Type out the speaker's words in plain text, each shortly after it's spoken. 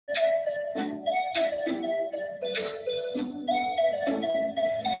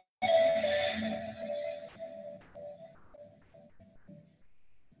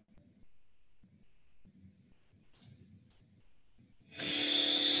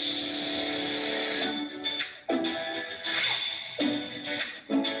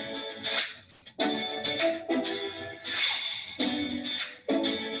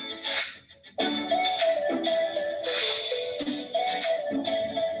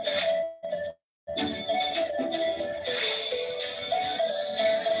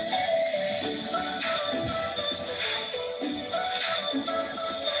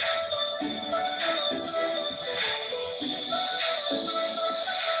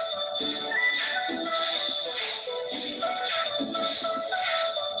You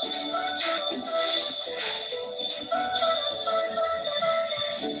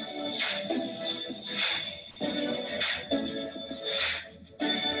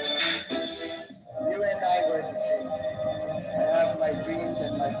and I were the same. I have my dreams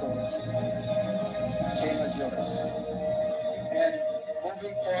and my goals, same as yours. And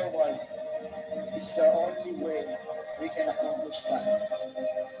moving forward is the only way we can accomplish that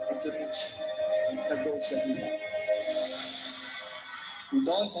and to reach the goals that we have. You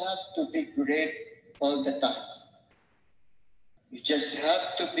don't have to be great all the time. You just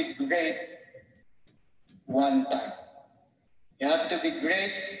have to be great one time. You have to be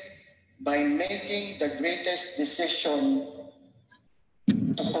great by making the greatest decision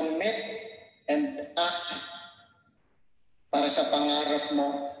to commit and act para sa pangarap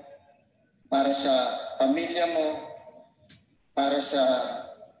mo, para sa pamilya mo, para sa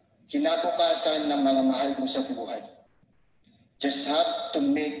kinabukasan ng mga mahal mo sa buhay. Just have to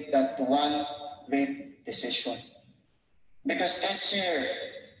make that one great decision. Because this year,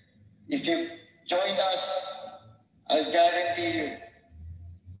 if you join us, I'll guarantee you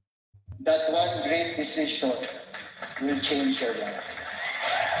that one great decision will change your life.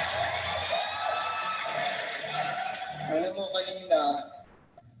 Alam mo, kanina,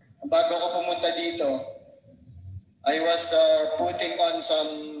 bago ako pumunta dito, I was putting on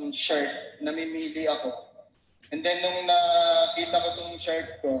some shirt, namimili ako. And then nung nakita ko itong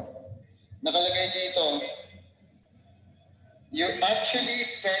shirt ko, nakalagay dito, you actually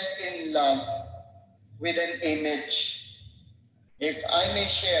fell in love with an image. If I may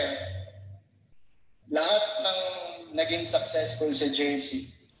share, lahat ng naging successful sa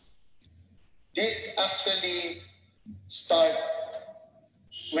JC did actually start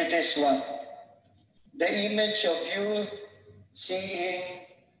with this one. The image of you seeing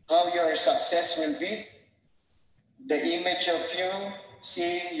how your success will be, the image of you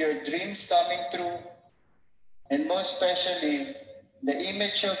seeing your dreams coming true, and most especially, the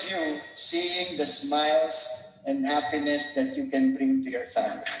image of you seeing the smiles and happiness that you can bring to your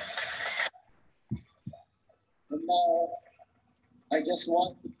family. And now, I just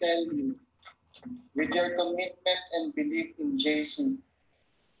want to tell you, with your commitment and belief in JC,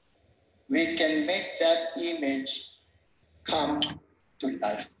 we can make that image come to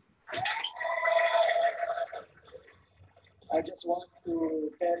life. I just want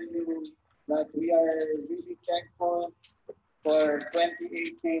to tell you that we are really thankful for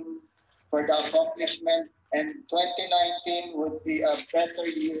 2018, for the accomplishment, and 2019 would be a better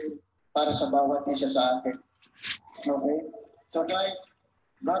year para sa bawat isa sa atin. Okay? So guys,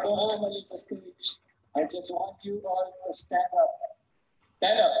 bago ko umalis sa stage, I just want you all to stand up.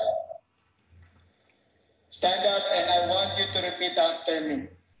 Stand up. Stand up, and I want you to repeat after me.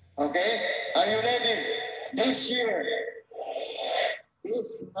 Okay? Are you ready? This year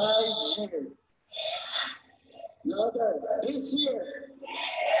is my year. Louder. This year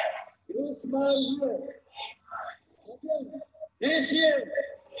is my year. Again. This year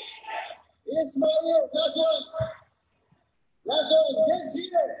is my year. Last one. Last one. This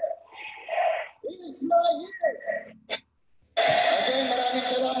year is my year. Again, maraming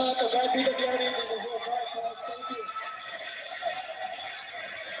salamat. To God be the glory. This is your God. Thank you.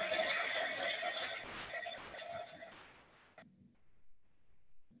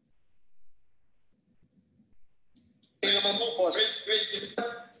 Naman po, great.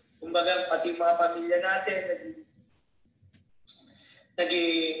 Kumbaga, pati mga pamilya natin,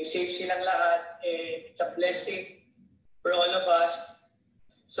 naging safe silang lahat, and it's a blessing for all of us.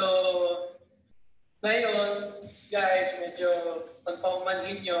 So, ngayon, guys, medyo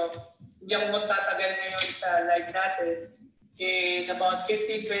pagpaumanhin nyo, hindi ako magtatagal ngayon sa live natin. In about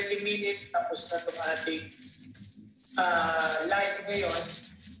 15-20 minutes, tapos na itong ating live ngayon.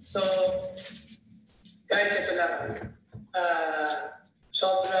 So, guys, ito lang.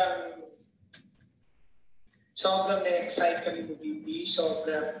 Sobrang na-excite kami mo, BB.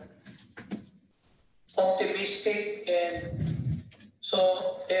 Sobrang optimistic and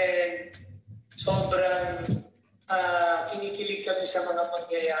sobrang kinikilig kami sa mga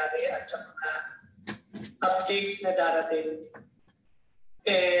pangyayari at sa mga updates na darating.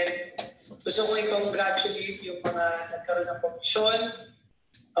 And gusto ko i-congratulate yung mga nagkaroon ng komisyon.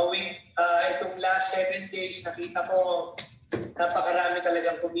 Itong last 7 days, nakita ko napakarami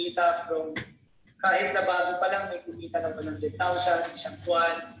talagang kumita from kahit na bago pa lang may kumita ng 100,000 isang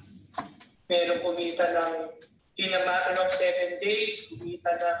buwan. Meron kumita ng in a matter of 7 days,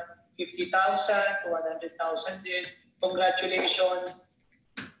 kumita ng 50,000 to 100,000 din. Congratulations.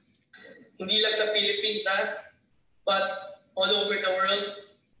 Hindi lang sa Philippines, but all over the world.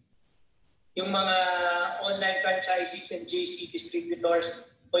 yung mga online franchisees and JC distributors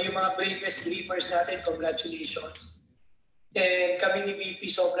o yung mga bravest dreamers natin, congratulations. And kami ni VP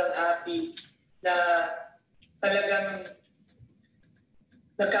sobrang happy na talagang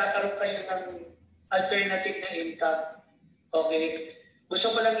nagkakaroon kayo ng alternative na income. Okay?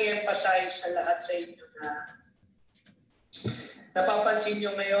 Gusto ko lang i-emphasize sa lahat sa inyo na napapansin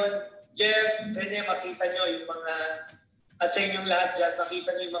nyo ngayon, Jeff, Rene, makita nyo yung mga, at sa inyong lahat dyan, makita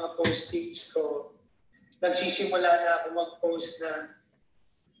nyo yung mga postings ko. Nagsisimula na ako mag-post ng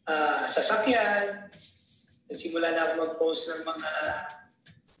sasakyan, nagsimula na ako mag-post ng mga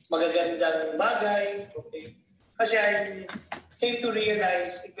magagandang bagay. Okay? Kasi I came to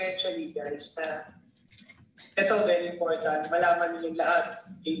realize eventually, guys, na ito very important. Malaman niyo yung lahat.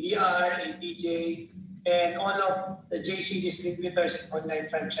 ADR, ADJ, and all of the JC distributors and online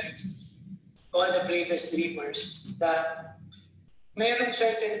franchises, all the bravest dreamers, na mayroong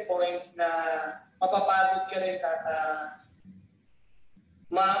certain point na mapapagod ka rin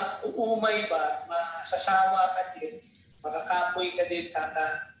mauumay ba, masasawa ka din, makakapoy ka din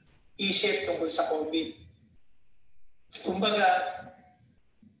isip tungkol sa COVID. Kumbaga,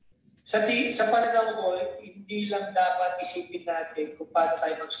 sa pananaw ko, hindi lang dapat isipin natin kung paano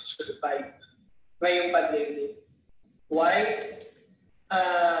tayo magsusurvive ngayong pandemic. Why?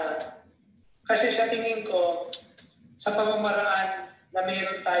 Kasi sa tingin ko, sa pamamaraan na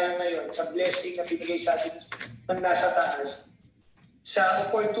meron tayo ngayon, sa blessing na binigay sa atin ng nasa taas, sa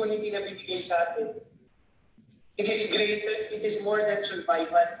opportunity na binigay sa atin, it is greater, it is more than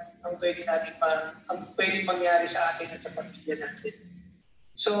survival ang pwede natin ang pwede mangyari sa atin at sa pamilya natin.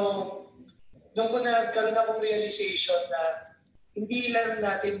 So, doon ko nagkaroon akong realization na hindi lang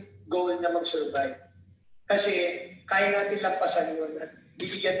natin goal na mag-survive. Kasi kaya natin lampasan yun at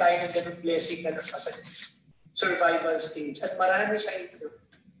bibigyan tayo ng ganung blessing na lampasan survival stage. At marami sa inyo,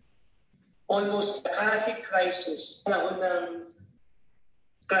 almost kahit crisis, panahon ng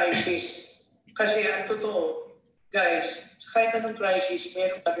crisis. Kasi ang totoo, guys, kahit anong crisis,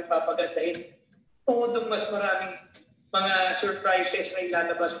 meron kami papagandahin. Tungkol mas maraming mga surprises na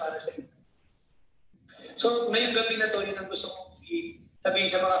ilalabas para sa inyo. So, ngayong gabi na to, yun ang gusto kong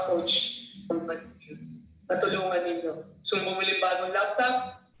sabihin sa mga coach na tulungan ninyo. So, bumili bagong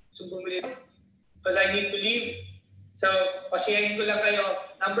laptop, because I need to leave. So, pasiyahin ko lang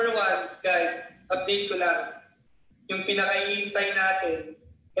kayo. Number one, guys, update ko lang. Yung pinakahihintay natin,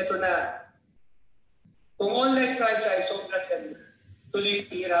 ito na. Kung online franchise, sobrang ganda. Tuloy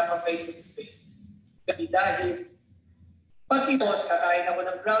hirapan kayo dahil pati boss, kakain ako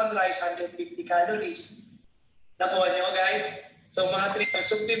ng brown rice, 150 calories. Nakuha niyo, guys? So, mga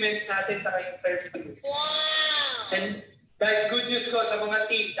supplements natin sa kayong perfect. Wow! And guys, good news ko sa mga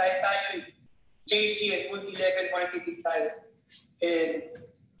team, dahil tayo JC at multi-level marketing tayo. And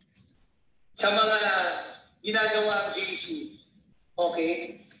sa mga ginagawa ang JC,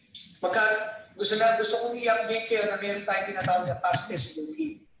 okay? Gusto kong i-update kayo na meron tayong tinatawag na fastest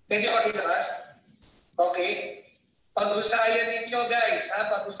beauty. Pwede ba kinabas? Okay? Pag-usayan ninyo, guys.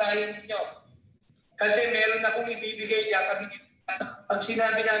 Pag-usayan ninyo. Kasi meron akong ibibigay dyan. Pag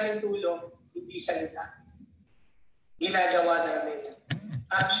sinabi namin tulong, hindi salita. Ginagawa namin.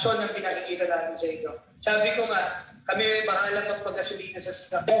 Action ang pinakikita namin sa inyo. Sabi ko nga, kami may bahala magpagasolina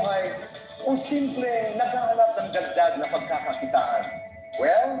sa buhay o simple naghahanap ng dagdag na pagkakakitaan.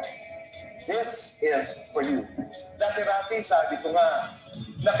 Well, this is for you. Dati-rati, sabi ko nga,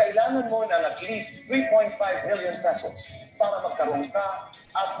 na kailangan mo ng at least 3.5 million pesos para magkaroon ka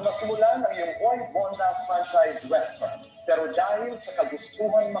at masimulan ang iyong Boy Bonda franchise restaurant. Pero dahil sa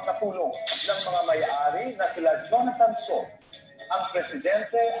kagustuhan makatulong ng mga may-ari na sila Jonathan So, ang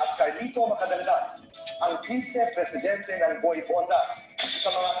presidente at Carlito Makadangdag, ang vice-presidente ng Boy Bonda,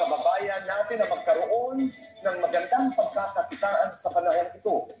 sa mga kababayan natin na magkaroon ng magandang pagkakakitaan sa panahon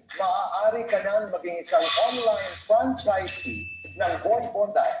ito, maaari ka nang maging isang online franchisee ng Boy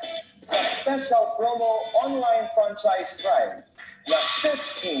Bonda sa special promo online franchise price na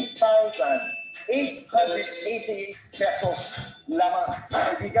 15,888 pesos lamang.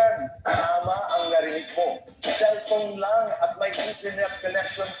 Kaibigan, tama ang narinig mo. Cellphone lang at may internet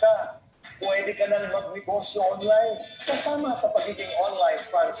connection ka. Pwede ka nang magnegosyo online kasama sa pagiging online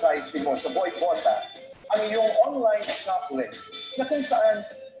franchisee mo sa Boy Bonda. Ang iyong online shop link na kung saan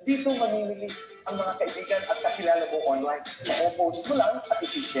dito mamimili ang mga kaibigan at kakilala mo online. I-post mo lang at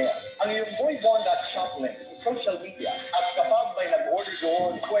isi-share ang iyong Boy Bonda shop link sa social media. At kapag may nag-order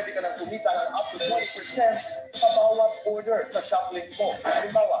doon, pwede ka nang kumita ng up to 20% sa bawat order sa shop link mo.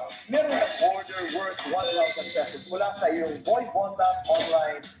 Halimbawa, meron nag-order worth 1,000 pesos mula sa iyong Boy Bonda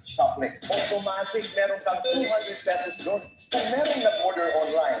online shop link. Automatic, meron kang 200 pesos doon. Kung meron nag-order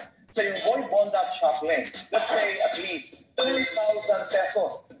online sa iyong Boy Bonda on that shop link, let's say at least 10,000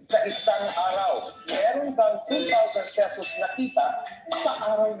 pesos sa isang araw, meron kang 2,000 pesos na kita sa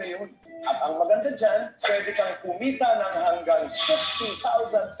araw na yun. At ang maganda dyan, pwede kang kumita ng hanggang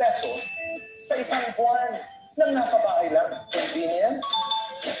 60,000 pesos sa isang buwan nang nasa bahay lang. Convenient,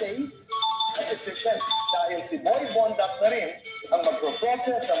 safe, at efficient. Dahil si Boy Bondat na rin ang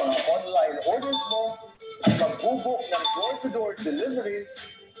magpo-process ng mga online orders mo at magbubuk ng door-to-door deliveries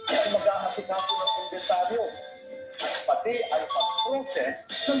at mag-aasikaso ng inventaryo at pati ang pag-process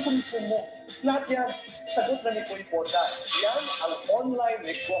ng komisyon mo. Lahat yan, sagot na ni Boy Bondat. Yan ang online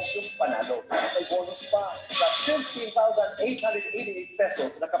negosyong panalo. May bonus pa sa 15,888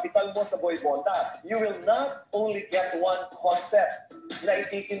 pesos na kapital mo sa Boy Bondat. You will not only get one concept na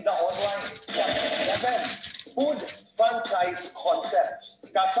ititinda online. Seven, food franchise concept.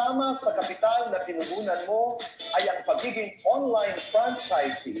 Kasama sa kapital na pinuhunan mo ay ang pagiging online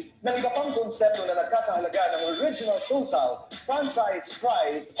franchisee ng iba pang konsepto na nagkakahalaga ng original total franchise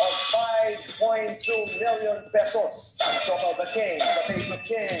price of 5.2 million pesos. Shop of the King, Potato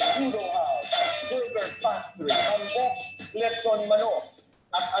King, Noodle House, Burger Factory, Unbox, Lechon Manok,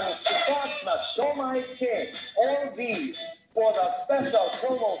 at ang sikat na Siomai King. All these for the special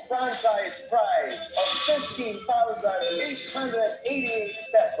promo franchise price of 15,888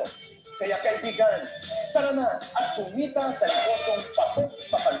 pesos. Kaya kaibigan, tara na at kumita sa negosyong patok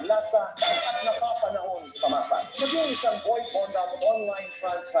sa panlasa at napapanahon sa masa. Maging isang Boy Bondat online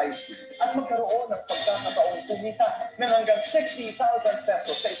franchise at magkaroon ng pagkakataong kumita ng hanggang 60,000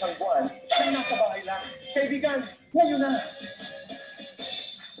 pesos sa isang buwan na nasa bahay lang. Kaibigan, ngayon na!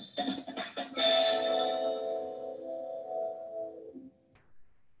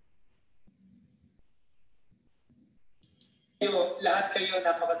 Lahat kayo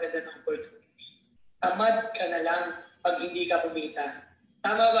napakaganda ng opportunity. Tamad ka na lang pag hindi ka kumita.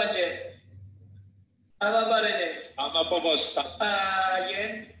 Tama ba, Jen? Tama ba, Rene? Tama po, boss.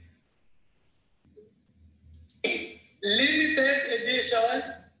 Yen? Limited edition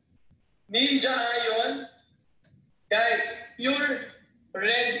Ninja Iron. Guys, pure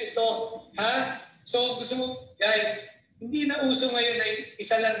red ito. Ha? So, gusto mo, guys, hindi na uso ngayon na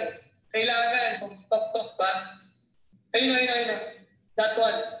isa lang eh. Kailangan, kung tok-tok ba, ayun na. That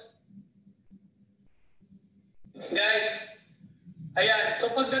one. Guys, ayan. So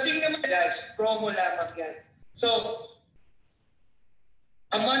pagdating naman, guys, promo lamang yan. So,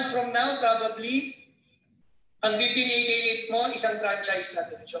 a month from now, probably, ang 1588 mo, isang franchise na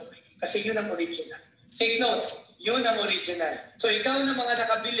ito. Kasi yun ang original. Take note, yun ang original. So ikaw na mga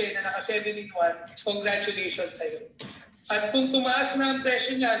nakabili na naka 7-in-1, congratulations sa'yo. At kung tumaas na ang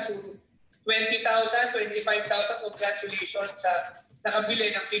presyo niya to 20,000, 25,000, congratulations sa nakabili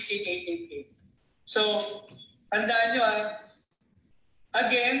ng 1588. So, tandaan nyo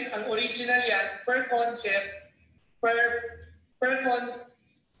again, ang original yan, per concept, per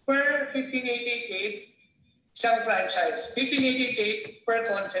 1588, isang franchise. 1588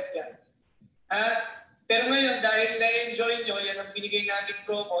 per concept yan. Pero ngayon, dahil na-enjoy nyo, yan ang binigay natin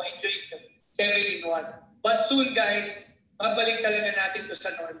promo, enjoy nyo, 7-in-1. But soon guys, babalik talaga natin to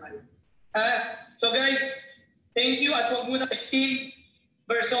sa normal. So guys, thank you at huwag muna Steve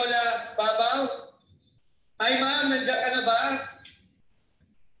Bersola Babaw. Hi ma'am, nandiyan ka na ba?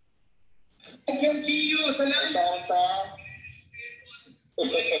 I can see you. Salamat.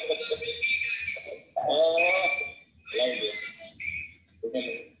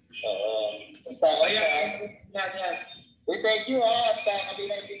 Yan. Thank you at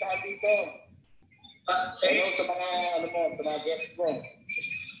kami na imbitahan dito. Hello sa mga sa mga guests mo.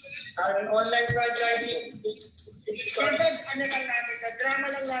 Ang online franchising. Perfect, lang namin,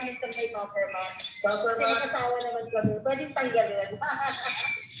 drama lang namin itong may cover man. Kasi mag-asawa naman kami, pwedeng tanggalin.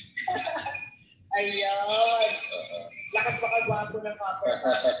 Ayun. Lakas makagwapo ng cover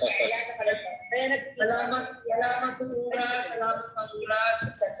man. Salamat ng oras.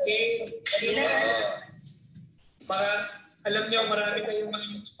 Alam niyo, marami kayong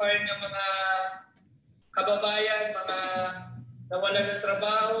mga inspired ng mga kababayan, mga nawalan ng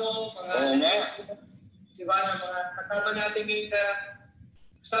trabaho, mga diba, na mga kasama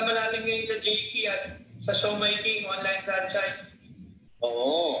natin ngayon sa JC at sa Siomaiking online franchise.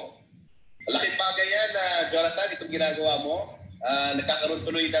 Oo. Malaking bagay yan, Jonathan, itong ginagawa mo. Nagkakaroon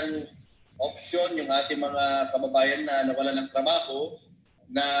tuloy ng option yung ating mga kababayan na nawalan ng trabaho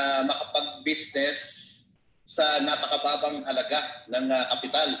na makapag-business sa napakababang halaga ng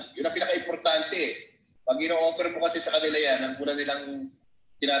kapital. Yun ang pinaka-importante. Pag ino-offer mo kasi sa kanila yan, ang una nilang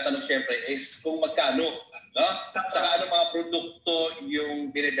tinatanong siyempre is kung magkano, no? Saka anong mga produkto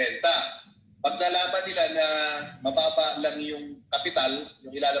yung binibenta. Pag nalaman nila na mababa lang yung kapital,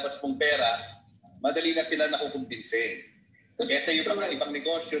 yung ilalabas mong pera, madali na sila nakukumbinse. Kesa yung mga ibang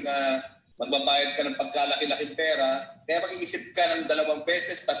negosyo na magbabayad ka ng pagkalaki-laking pera, kaya mag-iisip ka ng 2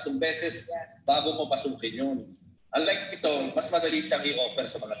 beses, 3 beses bago mo pasukin yun. Unlike ito, mas madali siyang i-offer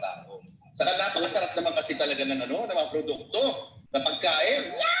sa mga tao. Saka napakasarap naman kasi talaga ng mga produkto, na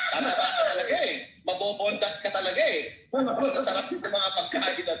pagkain. Tama ka talaga eh. Mabobondat ka talaga eh. Masarap yung mga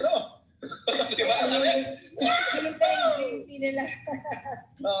pagkain na to. Di ba? Yung green tea nila.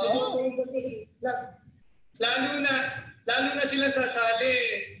 Oo. Lalo na sila sasali,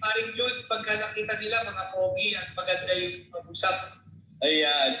 paring Jones, pagka nakita nila mga pogi at maganda yung mag-usap.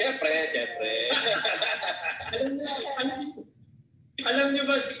 Ayan, siyempre. Alam niyo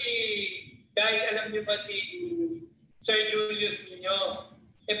ba si Sir Julius ninyo?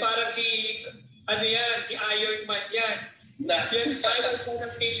 Parang si Iron Man yan. Yan tayo po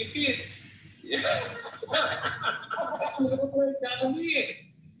ng Philippines.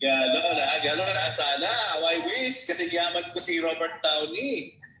 Gano'n na sana. I wish. Kasi yaman ko si Robert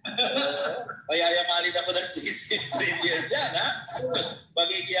Downey. Mayayamanin ako ng GC Premier yan, ha?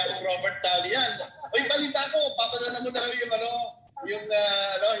 Magiging akong Robert Downey yan. Uy, balita ko, papadala mo na yung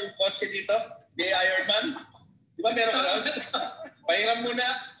kotse dito, ni Iron Man. Di ba meron ka lang? Pahiram muna.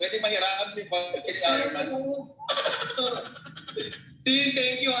 Pwede mahirapan yung kotse ni Iron Man.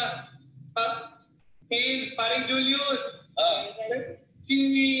 Thank you, paring Julius.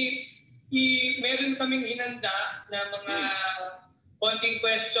 Meron kaming hinanda na mga konting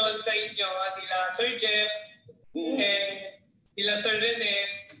questions sa inyo at nila Sir Jeff and nila Sir Rene.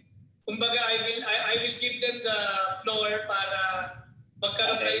 Kumbaga, I will give them the floor para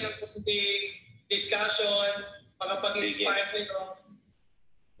magkaroon kayo ng konting discussion, makapag-inspire nyo.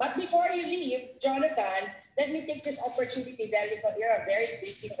 But before you leave, Jonathan, let me take this opportunity that you're a very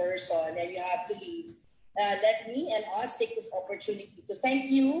busy person and you have to leave. Let me and us take this opportunity to thank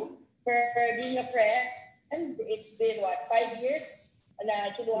you for being a friend. And it's been, 5 years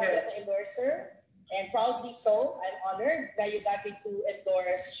na kinuha ka na endorser. And proudly so, I'm honored na you got me to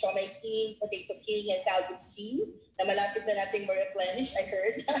endorse Siomaiking, Potato King, and Calvin C. Na malapit na nating ma-replenish, I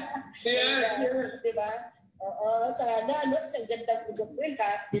heard. Diba? Sana, ang gandang produkto yun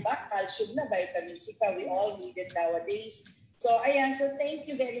ka, diba? Calcium na, vitamin C pa, we all need it nowadays. So thank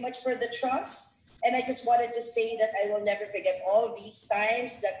you very much for the trust. And I just wanted to say that I will never forget all these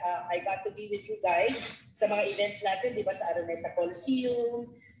times that I got to be with you guys sa mga events natin, di ba, sa Araneta Coliseum,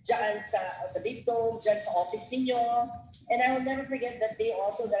 dyan sa Big Dome, dyan sa office ninyo. And I will never forget that day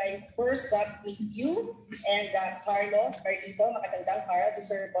also that I first got to meet you and Carlito, makatandang Carl, si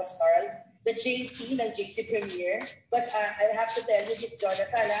Sir Boss Carl, the JC ng JC Premier. Because I have to tell you this,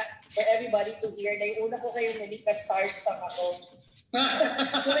 Jonathan, for everybody to hear, na yung una ko kayo nalik na starstruck ako.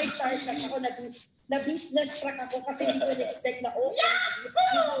 Kulay starstruck ako na business track ako kasi hindi ko na-expect na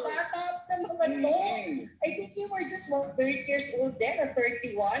ano bata naman to. I think you were just 30 years old then or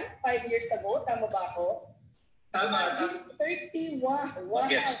 31, 5 years ago. Tama ba ako? Tama. 31. Wow.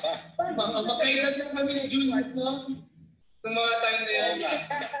 Magets pa. Makailan lang kami ni Julius, no? Ng mga time na yan.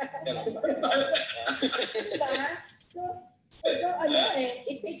 Diba? So,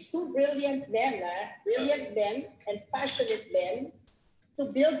 it takes two brilliant men and passionate men to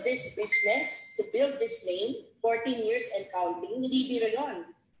build this business, to build this name, 14 years and counting. Hindi biro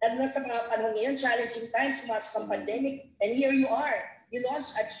yun. Lalo na sa mga panahon ngayon, challenging times, sumasok ang pandemic, and here you are. You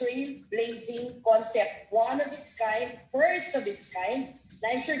launched a trailblazing concept, one of its kind, first of its kind,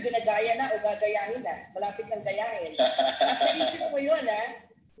 na I'm sure ginagaya na o gagayahin na. Malapit ng gayahin. At naisip mo yun, ha?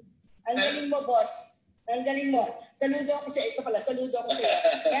 Ang galing mo, boss. Ang galing mo. Saludo ako sa saludo ako sa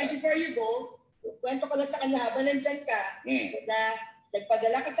iyo. And before you go, kwento ko lang sa kanya habang nandyan ka, na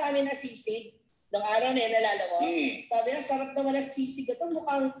nagpadala ka sa amin na sisig, nung araw na yan, nalala mo. Sabi na, sarap naman ang sisig. Ito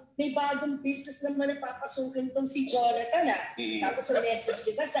mukhang may bagong business naman na papasukin itong si Jonathan, Tapos yung message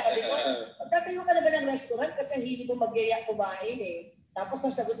kita, sabi ko, magtatayo ka na ba ng restaurant kasi ang hili mo mag-gaya kumain Tapos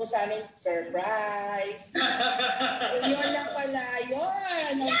ang sagot mo sa amin, surprise! Yun na pala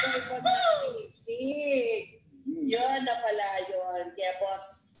yun! Ang boyfriend ng sisig! Yun na pala yun. Kaya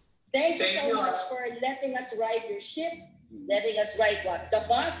boss, thank you so much for letting us ride your ship, letting us ride the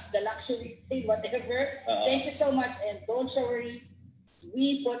bus, the luxury thing, whatever. Thank you so much, and don't you worry.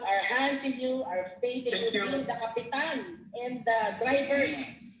 We put our hands in you, our faith in you, being the kapitan and the drivers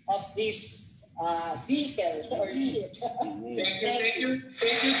of this vehicle or ship. Thank you,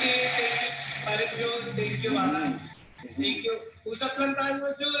 Paring Jules. Thank you, Thank you. Usap lang tayo,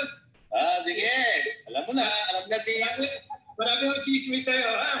 Jules. Sige. Alam mo na, this. Marami akong chismis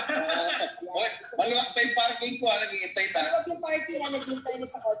sa'yo. Maluwag pa yung parking ko, nag-iintay ta. Maluwag yung parking na naghintay na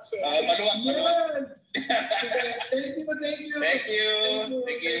sa kotse. Maluwag. Thank you.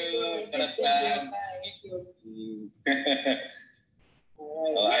 Thank you. Thank you.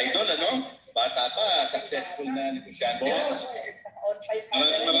 Idol, ano? Bata pa, successful na negosyante. Boss.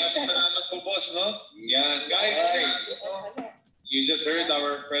 Maraming salamat po, boss, no? Yan, guys. You just heard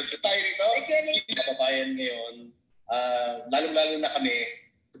our friends. Tayo rito, kababayan ngayon, lalong-lalo na kami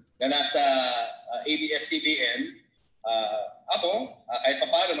na nasa ABS-CBN. Ako, kahit pa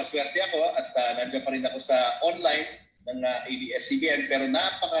paano, maswerte ako at nandiyan pa rin ako sa online ng ABS-CBN, pero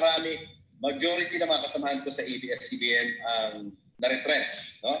napakarami, majority ng mga kasamahan ko sa ABS-CBN ang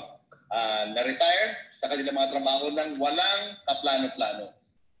na-retrench, no? Na-retire sa kanilang mga trabaho ng walang kaplano-plano.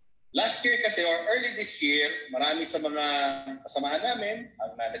 Last year kasi, or early this year, marami sa mga kasamahan namin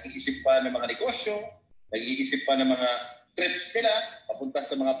ang nag-iisip pa ng mga negosyo, nag-iisip pa ng mga trips nila, papunta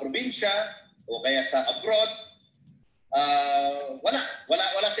sa mga probinsya o kaya sa abroad.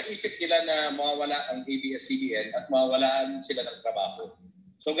 Wala sa isip nila na mawawala ang ABS-CBN at mawawalaan sila ng trabaho.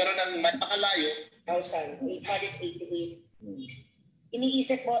 So ganoon ang makalayo. 1,888.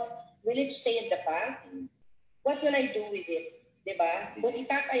 Iniisip mo, will it stay in the bank? What will I do with it? Diba? Kung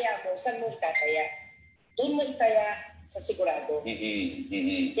itataya mo, saan mo itataya? Doon mo itaya sa sigurado.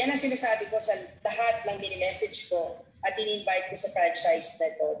 Yan ang sinasabi ko sa lahat ng mini-message ko at in-invite ko sa franchise na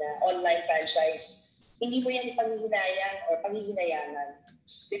ito, na online franchise. Hindi mo yan ipanghihinayang or panghihinayangan.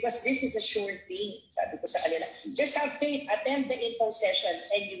 Because this is a sure thing, sabi ko sa kanila. Just have faith, attend the info session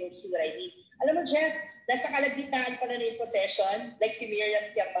and you will see what I mean. Alam mo, Jeff, nasa kalagitnaan pa na info session, like si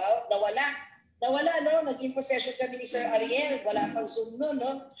Miriam Tiambao, nawala, no? Nag-info session kami ni Sir Ariel, wala pang Zoom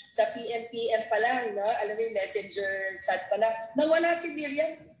no? Sa PM pa lang, no? Alam mo yung messenger chat pa lang. Nawala si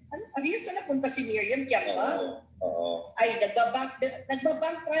Miriam. Ariel, saan napunta si Miriam Tiambao? Ay, nagbabank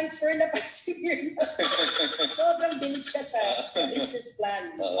transfer na pa si Miriam. Sobrang binig siya sa business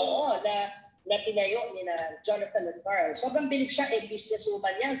plan. Na tinayo ni na Jonathan at Carl. Sobrang bilig siya,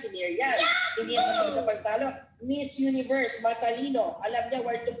 businesswoman yan, si Miriam. Hindi yan masama sa pagtalo. Miss Universe, matalino, alam niya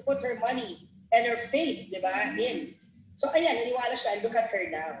where to put her money and her faith, di ba, in. So ayan, naniwala siya, look at her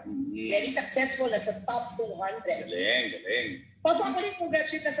now. Very successful na sa top 200. Galing. Papa ako rin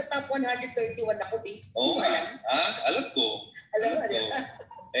congratulate na sa top 131 ako, di. Oo nga. Alam ko. Alam mo.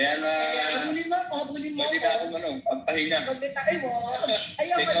 Kaya nga, habulin mo. pwede na akong pagpahinga. Magdetay mo.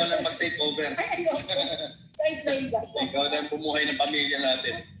 Ayoko. Ikaw lang mag-take over. Ayoko. Sideline ba? Ikaw lang bumuhay ng pamilya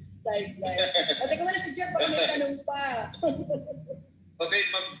natin. Sideline. O, teka wala si Jeff, baka may tanong pa. Okay,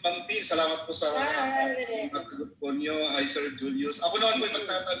 Ma'am T, salamat po sa pagkagot po niyo. Hi, Sir Julius. Ako naman po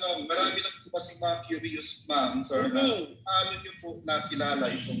magtatanong. Marami lang po kasi mga curious, ma'am, sir, na ano niyo po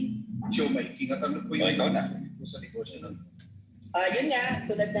nakilala itong siomaiking at ano po yung po sa negosyo nun? Yun nga,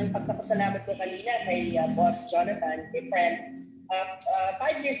 tulad ng pagpapasalamat ko kanina kay Boss Jonathan, a friend.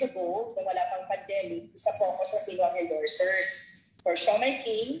 5 years ago, na wala pang pandemic, isa po ako sa kinuha endorsers for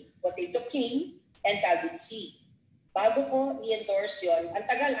Siomaiking, Potato King, and Calvin C. Bago ko i-endorse yun, ang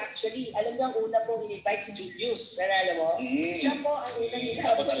tagal actually, alam niyo ang una pong in-invite si Julius, nalala mo? Siya po ang unang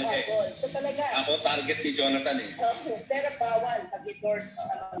in-habol. So talaga. Ako target ni Jonathan eh. Pero bawal mag-endorse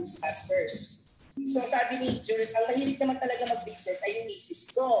ang newscasters. So sabi ni Julius, ang mahilig naman talaga mag-business ay yung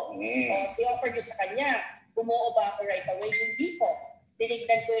misis ko. I-offer niyo sa kanya, bumuo ba ako right away? Hindi po.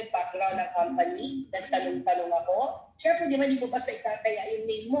 Tinignan ko yung background ng company, nagtanong-tanong ako. Siyempre, di ba hindi mo basta itataya yung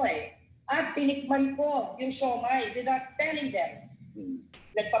name mo eh. At tinikman ko yung siomai without telling them.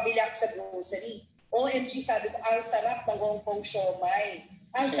 Nagpabili ako sa grocery. OMG, sabi ko, ang sarap ng Hong Kong siomai.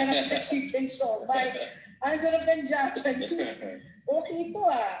 Ang sarap ng chicken siomai. Ang sarap ng Japanese. Okay ito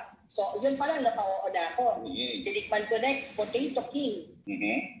ah. So, yun pa lang, napao na ako. Tinikman ko next, Potato King.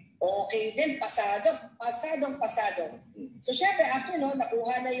 Okay din, pasadong. So, syempre, after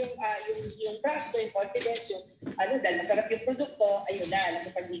nakuha na yung trust, yung confidence, yung dahil masarap yung produkto, ayun na,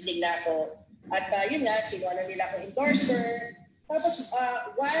 nakipag-meeting na ako. At yun nga, kinuha na nila ako endorser. Tapos,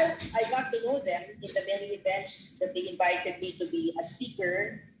 while I got to know them in the many events that they invited me to be a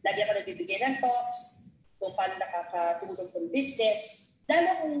speaker, lagi ako nagbibigay ng talks kung paano nakakatulong ng business,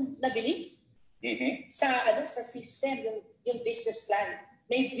 lalo kong nabili sa system, yung business plan.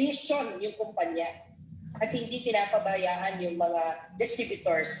 May vision yung kumpanya at hindi pinapabayaan yung mga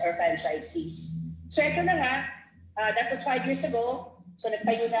distributors or franchisees. So ito na nga, that was 5 years ago. So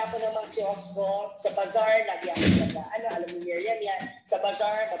nagtayo na ako ng mga kiosko sa bazaar. Lagi ako alam mo Miriam yan. Sa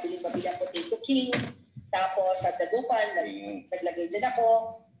bazaar, mabili ang Potato King. Tapos sa Dagupan, naglagay din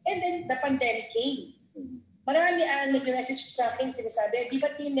ako. And then the pandemic came. Marami ang nag-message sa akin, sinasabi, di ba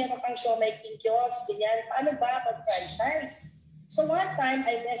team, meron kang siomaiking kiosk, ganyan, paano ba mag-franchise? So one time,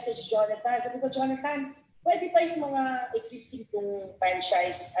 I messaged Jonathan, sabi ko, Jonathan, pwede ba yung mga existing kong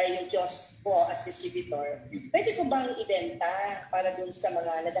franchise ay yung kiosk ko as distributor, pwede ko bang ibenta para dun sa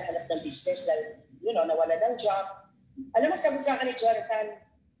mga naghahanap ng business dahil, nawala ng job? Alam mo, sabi sa akin ni Jonathan,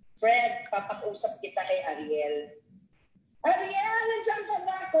 Fred, papakusap kita kay Ariel. Ariel, nandiyan ka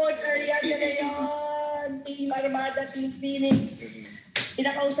na, Coach Ariel na yun. Team Armada, Team Phoenix.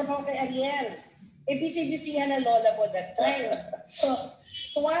 Pinakausap ako kay Ariel. Busy-busyhan na lola mo that time. So,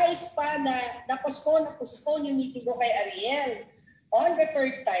 twice pa na na-postpone yung meeting ko kay Ariel. On the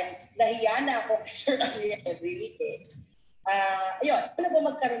third time, nahiya na ako kay Sir Ariel. Really, ayun, ano ba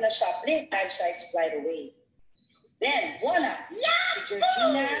magkaroon na shopping? Franchise right away. Then, voila! Si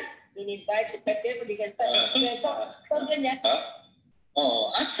Georgina, in-invite si Pepe, so ganyan.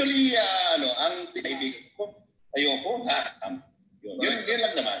 Actually, ang pinaibig ko, ayoko na. Yun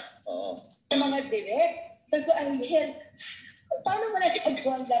lang naman. Yung mga directs, sabi ko, Ariel, paano mo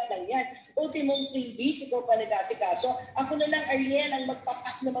nagagawa ang lahat ng yan? Ultimong freebies, ikaw pa nag-asikaso. Ako na lang, Ariel, ang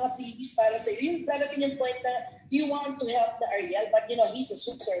magpapak ng mga freebies para sa iyo. Yung darating yung point na you want to help the Ariel, but he's a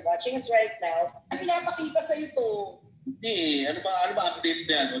super watching us right now. Ang pinapakita sa iyo to. Hindi, ano ba update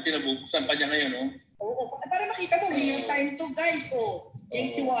na yan? O tinabuksan pa niya ngayon, no? Oo, para makita mo, real time to guys,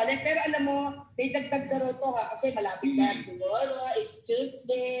 JC Wallet. Pero alam mo, may dagdag na rin to kasi malapit na. Tomorrow, it's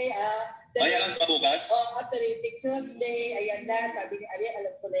Tuesday. Ayan ang pabukas? Terrific Tuesday. Ayan na, sabi ni Ariel,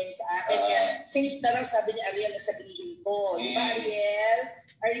 alam ko na yung sa akin. Kaya safe na lang, sabi ni Ariel na sabihin ko. Di ba, Ariel?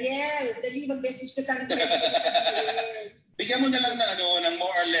 Ariel, dali mag-message ka sa akin. Bigyan mo na lang ng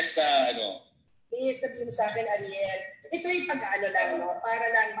more or less sabihin mo sa akin, Ariel, ito yung pag-ano lang, para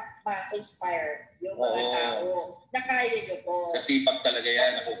lang ma-inspire yung mga tao na kaya nyo to. Kasipag talaga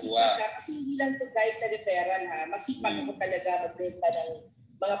yan, nakukuha. Kasi hindi lang to guys sa referral masipag ako talaga magbenta ng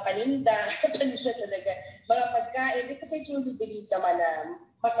mga paninda talaga, mga pagkain. Kasi truly believe naman na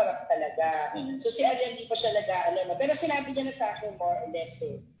masarap talaga. So si Ariel, hindi pa siya pero sinabi niya na sa akin more or less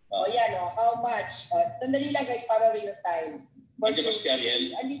how much? Tandali lang guys, para real time. Andito si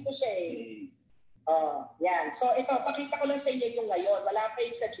Ariel? Andito siya yan. So ito, pakita ko lang sa inyo yung ngayon. Wala pa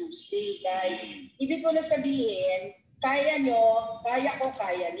yung sa Tuesday, guys. Ibig ko na sabihin, kaya nyo.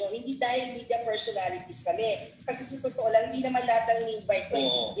 Hindi dahil media personalities kami. Kasi sa totoo lang, hindi naman lahat ang invite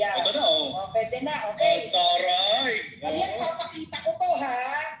ko. Pwede na, okay. Taray! Ayan, papakita ko to,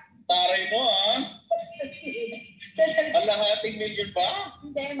 ha? Taray mo, ha? Ang lahating million ba?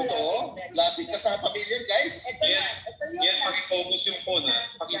 Hindi, malapit. Lapit ka sa pamilya, guys. Ito yung paki-focus yung phone, ha?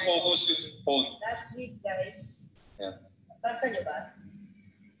 Paki-focus yung phone. Last week, guys. Yeah. Nasa nyo ba?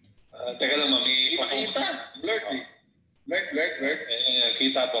 Teka lang, mami. Ipakita. Blurt.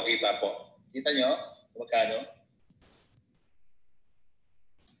 Kita po. Kita nyo? Magkano?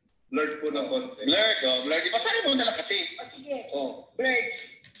 Blurred po na konti. Blurred. Ipasahin mo na lang kasi. Sige.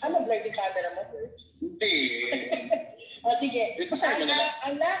 Blurred. Ano blurred yung camera mo, Blurred? Hindi. Sige.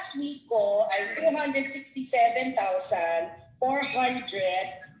 Ang last week ko ay 267,437.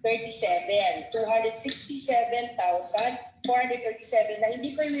 267,437 na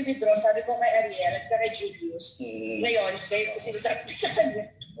hindi ko i-withdraw. Sabi ko kay Ariel at kay Julius. Ngayon, sinasabi sa kanya.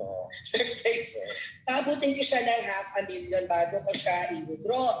 Surprise. Pabutin ko siya ng 500,000 bago ko siya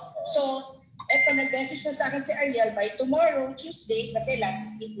i-withdraw. So, eto, nag-message na sa akin si Ariel by tomorrow, Tuesday, kasi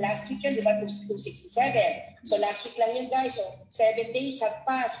last week yun, di ba, 267. So last week lang yun, guys. So 7 days have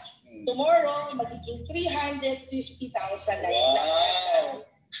passed. Tomorrow, magiging 350,000 na yun. Wow!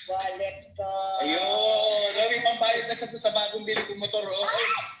 Wallet ko. Ayun! May pambayad na sa bagong bili kong motor,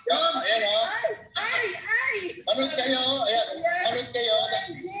 Ayan, Ay! Manood kayo.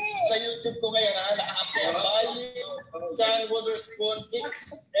 Sa YouTube ko ngayon, naka-upload tayo sa Wooderspoon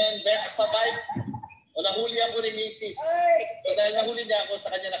Kicks and Vespa Bike. Nahuli ako ni Mrs. So dahil nahuli niya ako,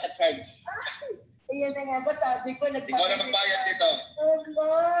 sa kanya naka-charge. Ayan na nga ba, sabi ko, ikaw na magbayad dito. Oh,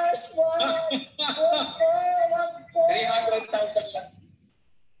 gosh, wag ko. 300,000 lang.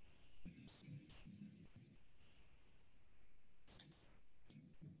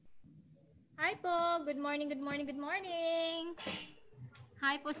 Hi po. Good morning.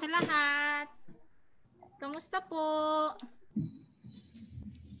 Hi po sa lahat. Kamusta po?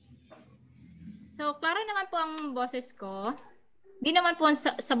 So, klaro naman po ang boses ko. Di naman po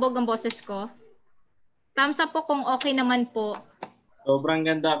sabog ang boses ko. Thumbs up po kung okay naman po. Sobrang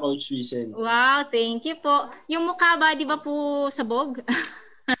ganda, Coach Wiesel. Wow, thank you po. Yung mukha ba, di ba po sabog?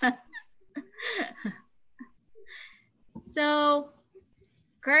 So,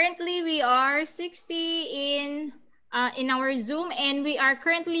 currently we are 60 in our Zoom and we are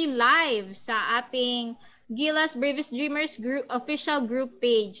currently live sa ating Gilas Bravest Dreamers group official group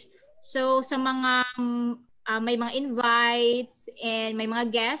page. So sa mga may mga invites and may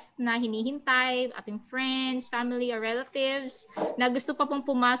mga guests na hinihintay, ating friends, family, or relatives na gusto pa pong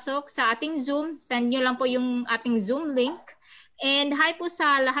pumasok sa ating Zoom, send nyo lang po yung ating Zoom link. And hi po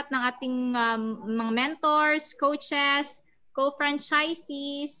sa lahat ng ating mga mentors, coaches,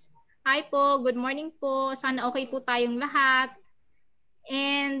 co-franchisees. Hi po, good morning po. Sana okay po tayong lahat.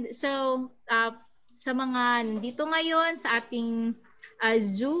 And so, sa mga nandito ngayon sa ating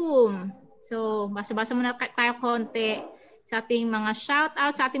Zoom, so basa-basa muna tayo konti sa ating mga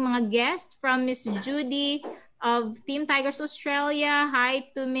shout-out, sa ating mga guests from Miss Judy of Team Tigers Australia. Hi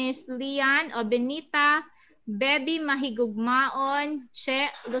to Miss Lian of Benita, Baby Mahigugmaon,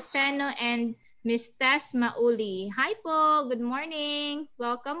 Che Luceno, and Miss Tess Mauli. Hi po, good morning.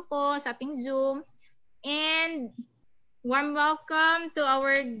 Welcome po sa ating Zoom. And warm welcome to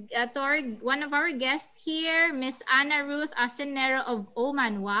our one of our guests here, Miss Ana Ruth Asenero of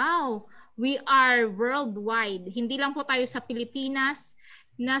Oman. Wow, we are worldwide. Hindi lang po tayo sa Pilipinas,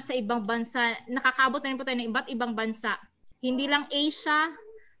 nasa ibang bansa, nakakabot na rin po tayo ng iba't ibang bansa. Hindi lang Asia,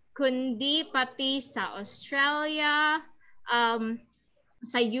 kundi pati sa Australia,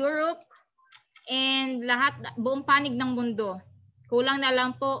 sa Europe, and lahat, buong panig ng mundo. Kulang na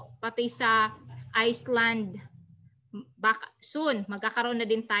lang po pati sa Iceland. Baka soon magkakaroon na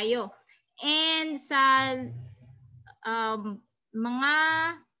din tayo. And sa mga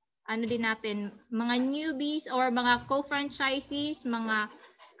ano din natin, mga newbies or mga co-franchisees, mga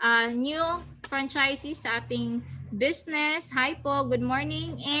new franchisees sa ating business. Hi po, good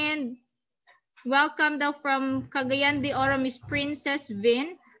morning, and welcome daw from Cagayan de Oro, Miss Princess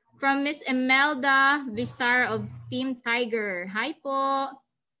Vin, from Miss Imelda Visar of Team Tiger. Hi po.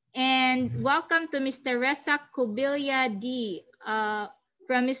 And welcome to Mr. Reza Cubilia D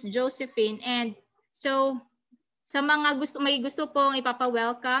from Miss Josephine. And so sa mga may gusto pong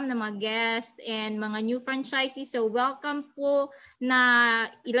ipapa-welcome na mga guests and mga new franchisees, so welcome po na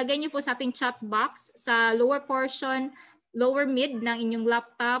ilagay niyo po sa ating chat box sa lower portion, lower mid ng inyong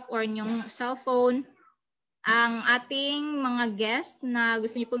laptop or inyong cellphone ang ating mga guests na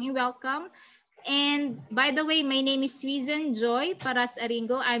gusto niyo pong i-welcome. And by the way, my name is Suizan Joy Paras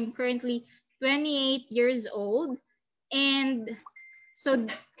Aringo. I'm currently 28 years old. And so,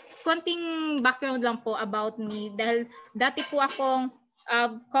 konting background lang po about me. Dahil dati po akong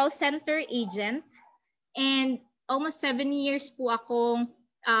call center agent and almost 7 years po akong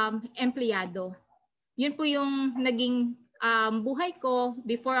empleyado. Yun po yung naging buhay ko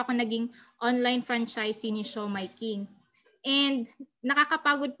before ako naging online franchisee ni Siomaiking. And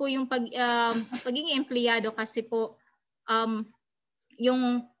nakakapagod po yung pagiging empleyado kasi po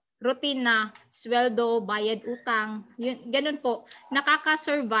yung routine na sweldo, bayad, utang, yun, ganun po.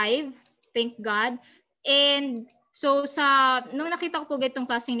 Nakaka-survive, thank God. And so nung nakita ko po ganitong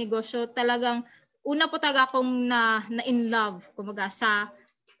klaseng negosyo, talagang una po talaga akong na in love kumbaga sa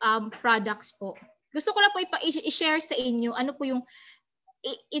products po. Gusto ko lang po i-share sa inyo ano po yung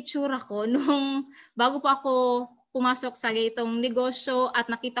itsura ko nung bago po ako pumasok sa ganitong negosyo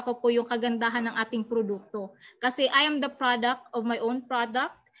at nakita ko po yung kagandahan ng ating produkto. Kasi I am the product of my own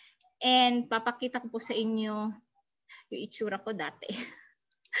product and papakita ko po sa inyo yung itsura ko dati.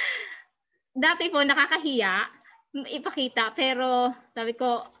 Dati po nakakahiya ipakita pero sabi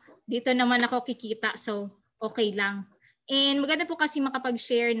ko dito naman ako kikita so okay lang. And maganda po kasi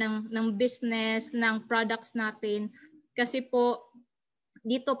makapag-share ng business, ng products natin kasi po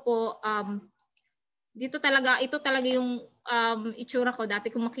dito po ito talaga yung itsura ko dati.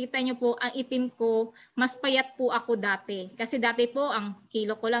 Kung makita niyo po ang itim ko, mas payat po ako dati. Kasi dati po ang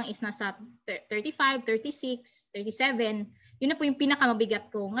kilo ko lang is nasa 35, 36, 37. Yun na po yung pinakamabigat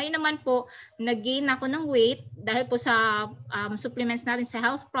ko. Ngayon naman po, nag-gain ako ng weight dahil po sa supplements natin sa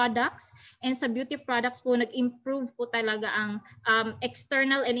health products and sa beauty products po, nag-improve po talaga ang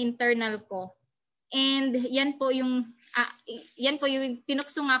external and internal ko. And yan po yung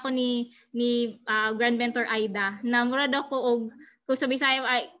tinuksong ako ni Grand Mentor Aida na mura daw ko og kung sa Bisaya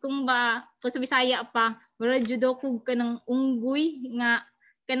ay kung sa Bisaya pa mura jud ko kanang unggoy nga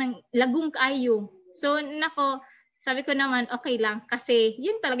kanang lagong kaayo. So nako sabi ko naman okay lang kasi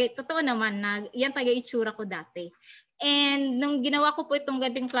yun talaga totoo naman na yan talaga itsura ko dati. And nung ginawa ko po itong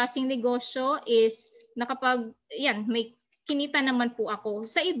ganitong klaseng negosyo is may kinita naman po ako.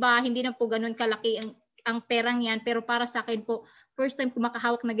 Sa iba hindi na po ganoon kalaki ang perang yan pero para sa akin po first time ko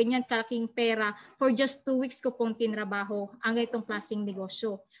makahawak na ganyan kalaking pera for just 2 weeks ko pong tinrabaho ang ganitong klaseng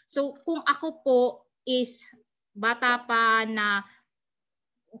negosyo. So kung ako po is bata pa na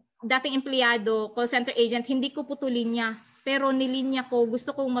dating empleyado, call center agent, hindi ko putulin niya pero nilinya ko,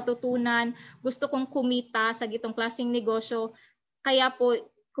 gusto kong matutunan, gusto kong kumita sa gitong klaseng negosyo. Kaya po,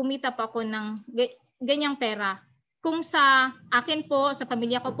 kumita pa ako ng ganyang pera. Kung sa akin po, sa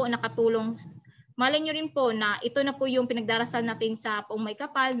pamilya ko po nakatulong, malay nyo rin po na ito na po yung pinagdarasal natin sa Poong May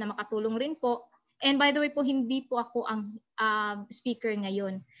Kapal na makatulong rin po. And by the way po, hindi po ako ang speaker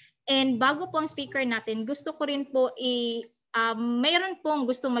ngayon. And bago po ang speaker natin, gusto ko rin po mayroon pong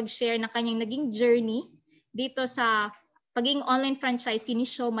gusto mag-share na kanyang naging journey dito sa pagiging online franchisee ni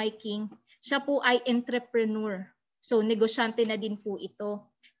Siomaiking. Siya po ay entrepreneur. So negosyante na din po ito.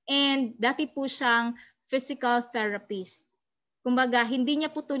 And dati po siyang physical therapist. Kumbaga, hindi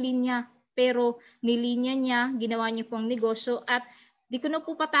niya putulin niya, pero nilinya niya, ginawa niya pong negosyo. At di ko na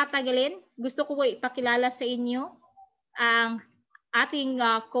po patatagalin. Gusto ko po ipakilala sa inyo ang ating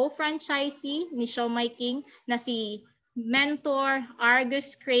co-franchisee ni Siomaiking na si Mentor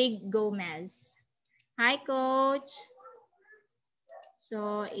Argus Craig Gomez. Hi, Coach.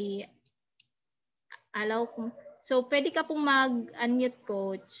 So, allow ko. So, pwede ka pong mag-unmute,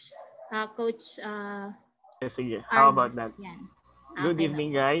 Coach. Coach sige, how about that? Yan. Good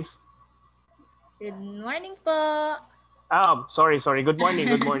evening, guys. Good morning po. Sorry. Good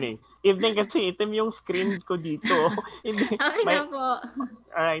morning. Evening kasi itim yung screen ko dito. Okay na po.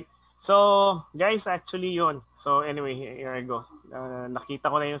 Alright. So, guys, actually yun. So, anyway, here I go.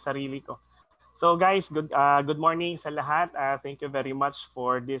 Nakita ko na yung sarili ko. So, guys, good morning sa lahat. Thank you very much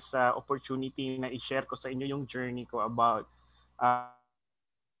for this opportunity na i-share ko sa inyo yung journey ko about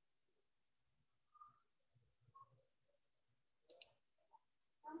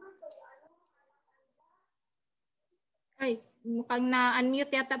Ay, mukhang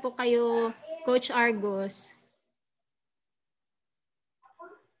na-unmute yata po kayo, Coach Argus.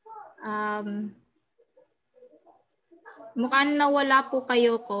 Mukhang nawala po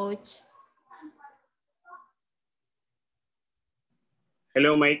kayo, Coach.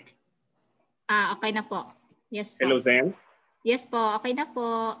 Hello, Mike. Okay na po. Yes po. Hello, Zen. Yes po, okay na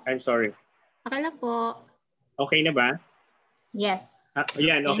po. I'm sorry. Okay na po. Okay na ba? Yes.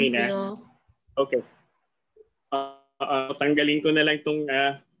 Yan, okay Thank na. you. Okay. Tanggalin ko na lang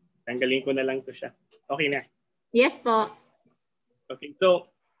to siya. Okay na. Yes po.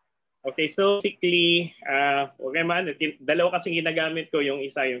 Okay, so basically, okay man, dalawa kasi ginagamit ko, yung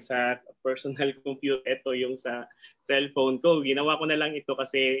isa yung sa personal computer, ito yung sa cellphone ko. Ginawa ko na lang ito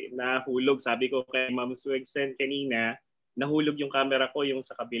kasi nahulog. Sabi ko kay Ma'am Swegsen kanina, nahulog yung camera ko yung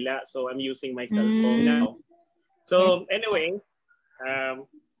sa kabila. So I'm using my cellphone now. So anyway,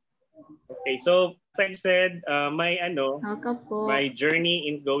 okay, so as I said, my journey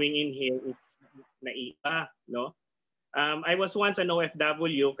in going in here is naiba, no? I was once an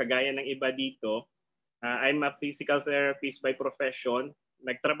OFW, kagaya ng iba dito. I'm a physical therapist by profession.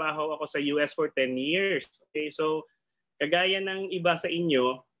 Nagtrabaho ako sa US for 10 years. Okay, so kagaya ng iba sa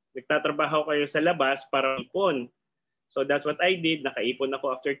inyo, nagtatrabaho kayo sa labas para ipon. So that's what I did. Nakaipon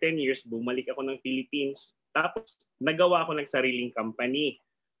ako after 10 years, bumalik ako ng Philippines. Tapos nagawa ako ng sariling company.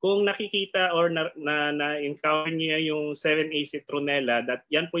 Kung nakikita or na-encounter niya yung 7A Citronella,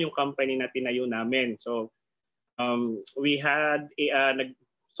 yan po yung company na tinayo namin. So we had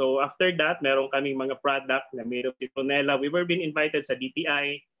so after that, meron kaming mga product na made of citronella. We were being invited sa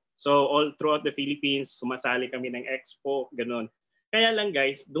DTI. So all throughout the Philippines, sumasali kami ng expo, ganun. Kaya lang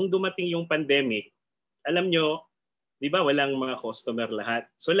guys, nung dumating yung pandemic, alam nyo, di ba walang mga customer lahat.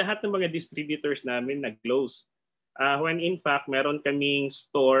 So lahat ng mga distributors namin nag-close. When in fact, meron kaming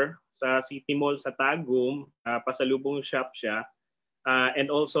store sa City Mall sa Tagum, pasalubong shop siya. And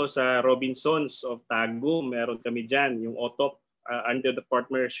also sa Robinsons of Tagum, meron kami dyan, yung OTOP under the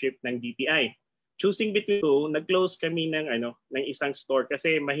partnership ng DTI. Choosing between two, nag-close kami ng isang store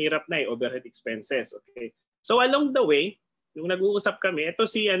kasi mahirap na overhead expenses. Okay. So along the way, nung nag-uusap kami, ito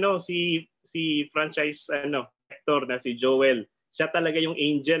si franchise director na si Joel. Siya talaga yung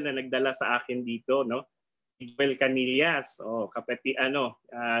angel na nagdala sa akin dito, no? Si Joel Canillas,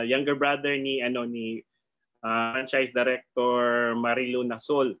 younger brother ni franchise director Marilu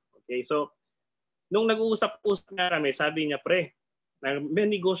Nasol. Okay, so nung nag-uusap-usap na kami, sabi niya, pre, may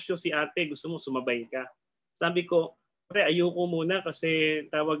negosyo si ate, gusto mo sumabay ka? Sabi ko, pre, ayoko muna kasi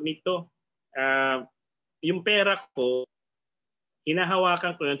tawag nito, yung pera ko,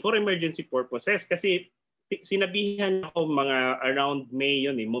 hinahawakan ko yun for emergency purposes kasi sinabihan ako mga around May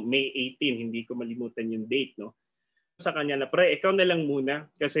yun, May 18, hindi ko malimutan yung date, no? Sa kanya na, pre, ikaw na lang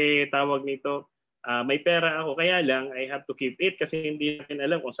muna kasi tawag nito, may pera ako, kaya lang I have to keep it kasi hindi natin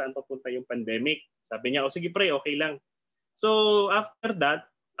alam kung saan papunta yung pandemic. Sabi niya, sige pre, okay lang. So after that,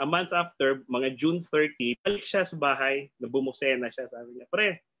 a month after, mga June 30, balik siya sa bahay, bumusena siya. Sabi niya,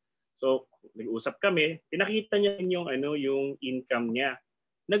 pre, So, nag-usap kami, pinakita niya yung income niya.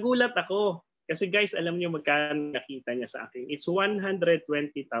 Nagulat ako. Kasi guys, alam niyo magkano nakita niya sa akin? It's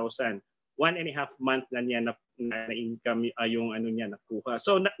 120,000. 1.5 month na niya na income yung niya nakuha.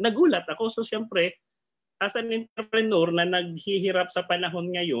 So, nagulat ako. So, syempre, as an entrepreneur na naghihirap sa panahon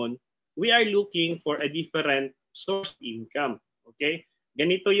ngayon, we are looking for a different source of income. Okay?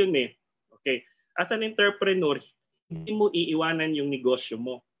 Ganito yun eh. Okay? As an entrepreneur, hindi mo iiwanan yung negosyo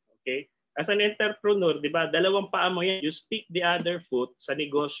mo. Okay? As an entrepreneur, di ba, dalawang paa mo yan. You stick the other foot sa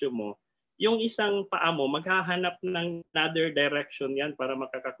negosyo mo. Yung isang paa mo, maghahanap ng another direction yan para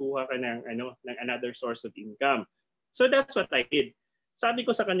makakakuha ka ng another source of income. So that's what I did. Sabi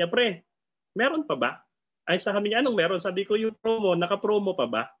ko sa kanya, pre, meron pa ba? Ay, sa kanya, anong meron? Sabi ko, yung promo, naka-promo pa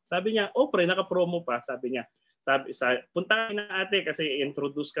ba? Sabi niya, oh pre, naka-promo pa. Sabi niya, punta na ate kasi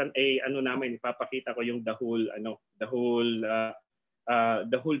introduce kan namin, ipapakita ko yung the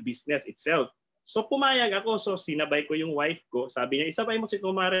whole business itself. So pumayag ako, so sinabay ko yung wife ko. Sabi niya, isabay mo si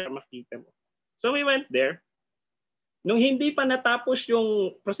Kumare, makita mo. So we went there. Nung hindi pa natapos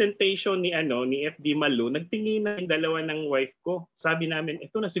yung presentation ni FD Malu, nagtingin na yung dalawa ng wife ko. Sabi namin,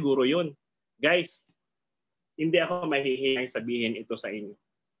 ito na siguro yun. Guys, hindi ako mahihiyang sabihin ito sa inyo.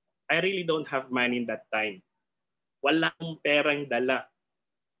 I really don't have money in that time. Wala akong perang dala.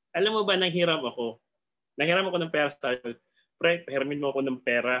 Alam mo ba, nanghiram ako. Nanghiram ako ng pera sa pre, pahiramin mo ako ng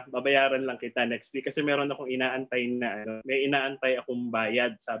pera, babayaran lang kita next week kasi meron akong inaantay na may inaantay akong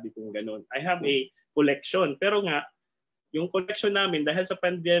bayad, sabi kong ganun. I have a collection, pero nga yung collection namin dahil sa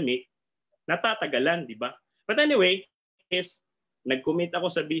pandemic natatagalan, di ba? But anyway, is nag-commit ako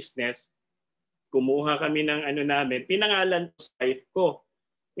sa business, kumuha kami ng namin, pinangalan ko sa wife ko.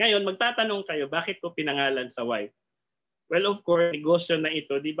 Ngayon, magtatanong kayo, bakit ko pinangalan sa wife? Well, of course, negosyo na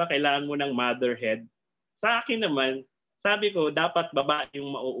ito, di ba kailangan mo ng motherhead? Sa akin naman, sabi ko, dapat babae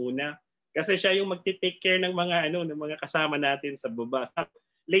yung mauuna. Kasi siya yung magti-take care ng mga ng mga kasama natin sa baba.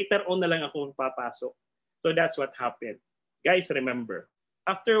 Later on na lang ako papasok. So that's what happened. Guys, remember,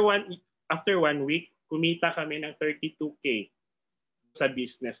 after one week, kumita kami ng 32K sa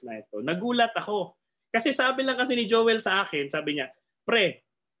business na ito. Nagulat ako. Kasi sabi lang kasi ni Joel sa akin, sabi niya, pre,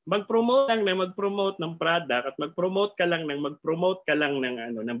 mag-promote ng product at mag-promote ka lang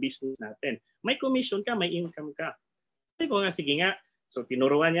ng business natin. May commission ka, may income ka. Sabi ko nga, sige nga. So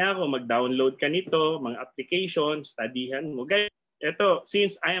tinuruan niya ako, mag-download ka nito, mga application, studyhan mo. Guys, ito,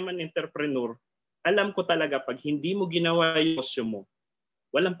 since I am an entrepreneur, alam ko talaga pag hindi mo ginawa yung negosyo mo,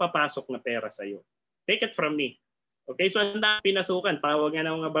 walang papasok na pera sa'yo. Take it from me. Okay, so ang pinasukan, tawag nga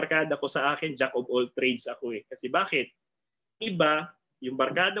ng mga barkada ko sa akin, jack of all trades ako eh. Kasi bakit? Iba, yung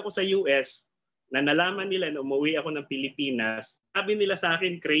barkada ko sa US, na nalaman nila na umuwi ako ng Pilipinas, sabi nila sa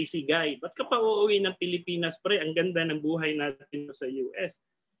akin, crazy guy. Ba't ka pa uuwi ng Pilipinas, pre? Ang ganda ng buhay natin sa US.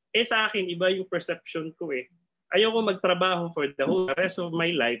 Eh sa akin, iba yung perception ko eh. Ayoko magtrabaho for the whole rest of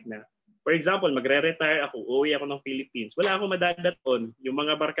my life na. For example, magre-retire ako, uuwi ako ng Philippines. Wala akong madadaton. Yung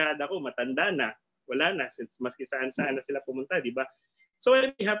mga barkada ko, matanda na. Wala na, since maski saan-saan na sila pumunta, di ba? So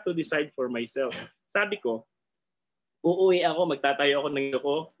I have to decide for myself. Sabi ko, uuwi ako, magtatayo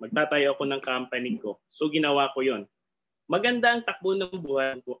ako ng company ko. So ginawa ko 'yon. Maganda ang takbo ng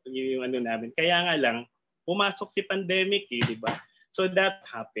buhay yung namin. Kaya nga lang pumasok si pandemic, di ba? So that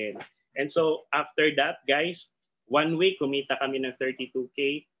happened. And so after that, guys, 1 week kumita kami ng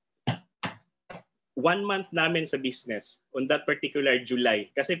 32K. 1 month namin sa business on that particular July.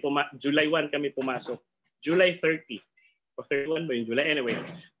 Kasi July 1 kami pumasok. July 30. O 31 ba yung July? Anyway,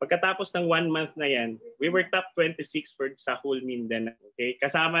 pagkatapos ng 1 month na yan, we were top 26 sa whole Mindanao. Okay?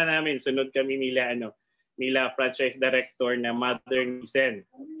 Kasama namin, sunod kami nila franchise director na Mother Nisen.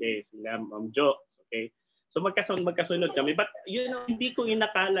 Okay, sila Ma'am Jo. Okay? So magkasunod kami. But hindi ko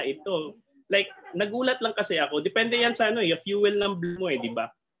inakala ito. Like, nagulat lang kasi ako. Depende yan sa yung fuel ng blue mo di ba?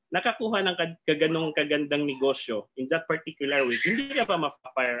 Nakakuha ng kagandang negosyo in that particular week. Hindi ka pa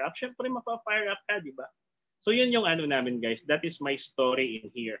mapa-fire up. Siyempre, mapa-fire up ka, di ba? So yun yung namin guys. That is my story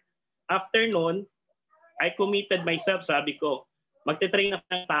in here. After noon, I committed myself. Sabi ko, magte-train ako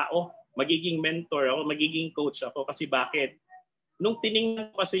ng tao. Magiging mentor ako, magiging coach ako. Kasi bakit? Nung tinignan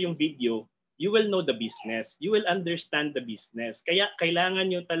ko kasi yung video, you will know the business. You will understand the business. Kaya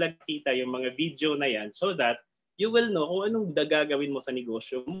kailangan nyo talaga kita yung mga video na yan so that you will know kung anong gagawin mo sa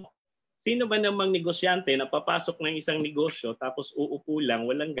negosyo mo. Sino ba namang negosyante na papasok ng isang negosyo tapos uupo lang,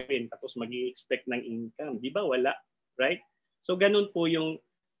 walang gawin, tapos mag-i-expect ng income? Di ba? Wala. Right? So ganun po yung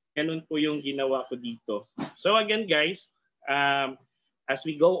ginawa ko dito. So again guys, as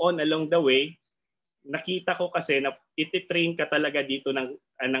we go on along the way, nakita ko kasi na iti-train ka talaga dito ng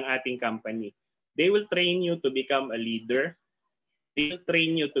ating company. They will train you to become a leader. They will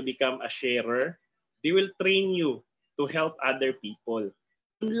train you to become a sharer. They will train you to help other people.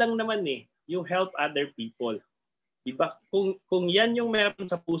 Yun lang naman eh, you help other people. Diba? Kung yan yung meron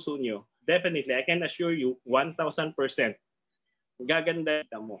sa puso nyo, definitely, I can assure you, 1,000%, gaganda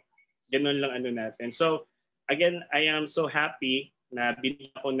mo. Ganun lang ano natin. So, again, I am so happy na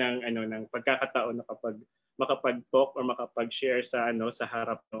binigyan ako ng pagkakataon na makapag-talk or makapag-share sa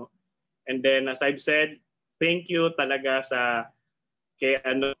harap no. And then as I've said, thank you talaga kay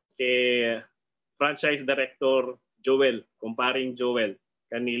franchise director Joel, kumparing Joel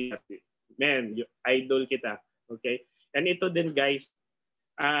kanila. Man, idol kita. Okay? And ito din guys,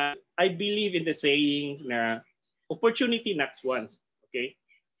 I believe in the saying na opportunity knocks once. Okay?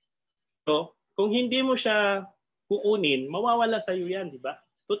 So, kung hindi mo siya kukunin, mawawala sa iyo yan, di ba?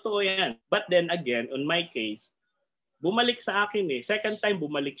 Totoo yan. But then again, on my case, bumalik sa akin eh. Second time,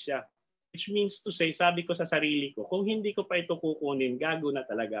 bumalik siya. Which means to say, sabi ko sa sarili ko, kung hindi ko pa ito kukunin, gago na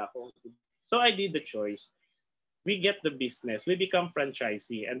talaga ako. So I did the choice. We get the business. We become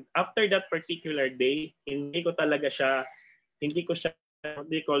franchisee. And after that particular day, hindi ko siya,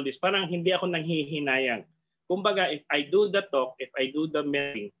 what do you call this? Parang hindi ako nanghihinayang. Kumbaga, if I do the talk, if I do the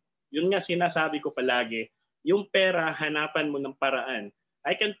meeting, yun nga sinasabi ko palagi, yung pera, hanapan mo ng paraan.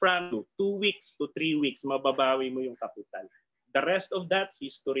 I can promise you, 2 weeks to 3 weeks, mababawi mo yung kapital. The rest of that,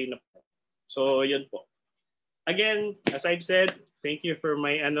 history na po. So, yun po. Again, as I've said, thank you for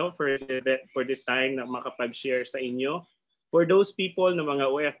my for the time na makapag-share sa inyo. For those people na mga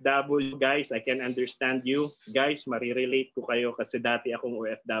OFW, guys, I can understand you. Guys, marirelate ko kayo kasi dati akong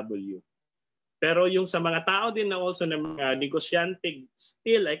OFW. Pero yung sa mga tao din na also na mga negosyante,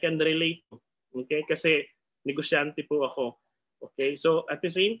 still I can relate. Okay? Kasi negosyante po ako. Okay? So at the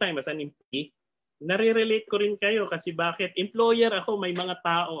same time, as an employee, nare-relate ko rin kayo kasi bakit? Employer ako, may mga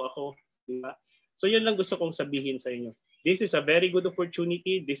tao ako. Diba? So yun lang gusto kong sabihin sa inyo. This is a very good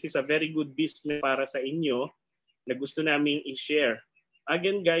opportunity. This is a very good business para sa inyo na gusto naming i-share.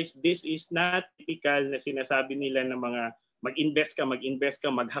 Again guys, this is not typical na sinasabi nila na mga mag-invest ka,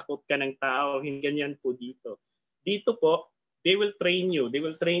 maghakot ka ng tao. Hindi ganyan po dito. Dito po, they will train you. They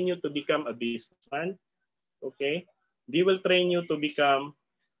will train you to become a businessman. Okay? They will train you to become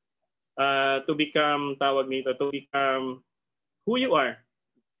to become who you are.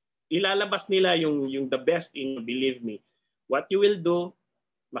 Ilalabas nila yung the best in you, believe me. What you will do,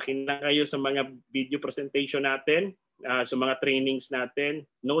 makinig kayo sa mga video presentation natin, sa mga trainings natin,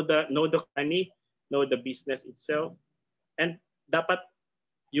 know the company, know the business itself. And dapat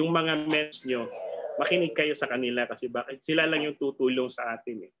yung mga mentors nyo, makinig kayo sa kanila kasi bakit sila lang yung tutulong sa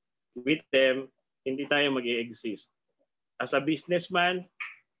atin eh. With them, hindi tayo mag-i-exist. As a businessman,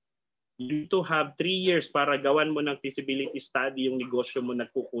 you need to have 3 years para gawan mo ng feasibility study yung negosyo mo na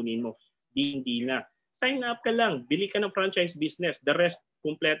kukunin mo. Hindi na. Sign up ka lang. Bili ka ng franchise business. The rest,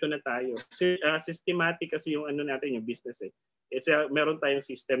 kumpleto na tayo. Systematic kasi yung natin, yung business eh. Kasi meron tayong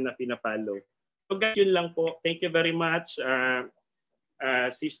system na pinapollow. So guys, yun lang po. Thank you very much.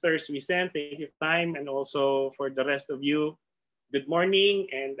 Sisters Vicente, thank you for time. And also for the rest of you, good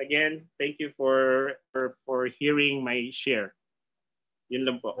morning. And again, thank you for hearing my share. Yun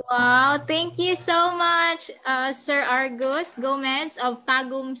lang po. Wow, thank you so much, Sir Argus Gomez of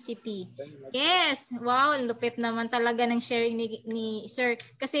Tagum City. Yes, wow, lupit naman talaga ng sharing ni Sir.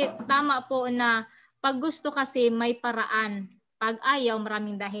 Kasi tama po na pag gusto kasi may paraan. Pag ayaw,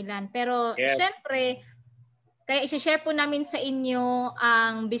 maraming dahilan. Pero yes, syempre, kaya i-share po namin sa inyo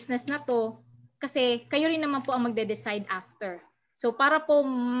ang business na to kasi kayo rin naman po ang magde-decide after. So para po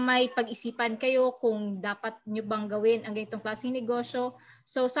may pag-isipan kayo kung dapat nyo bang gawin ang ganitong klaseng negosyo.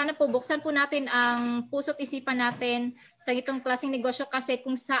 So sana po buksan po natin ang puso't isipan natin sa ganitong klaseng negosyo kasi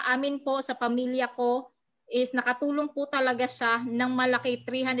kung sa amin po, sa pamilya ko, is nakatulong po talaga siya ng malaki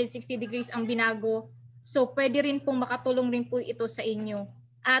 360 degrees ang binago. So pwede rin pong makatulong rin po ito sa inyo.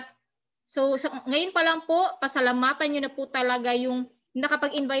 At so ngayon pa lang po, pasalamatan nyo na po talaga yung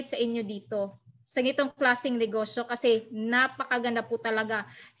nakapag-invite sa inyo dito sa ganitong klaseng negosyo kasi napakaganda po talaga.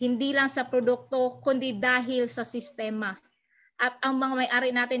 Hindi lang sa produkto, kundi dahil sa sistema. At ang mga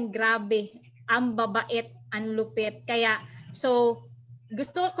may-ari natin, grabe, ang babait, ang lupit. Kaya, so,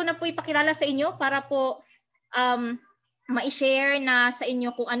 gusto ko na po ipakilala sa inyo para po ma-share na sa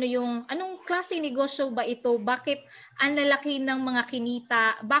inyo kung anong klaseng negosyo ba ito, bakit ang lalaki ng mga kinita,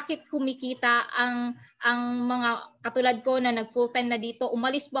 bakit kumikita ang mga katulad ko na nag-full-time na dito,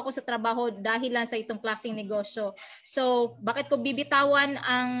 umalis po ako sa trabaho dahil lang sa itong klaseng negosyo. So, bakit ko bibitawan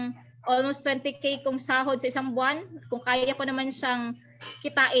ang almost 20K kong sahod sa isang buwan kung kaya ko naman siyang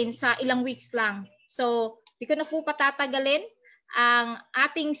kitain sa ilang weeks lang. So, di ko na po patatagalin ang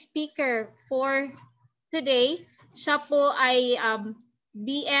ating speaker for today. Siya po ay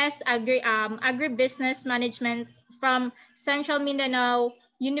BS Agribusiness Management from Central Mindanao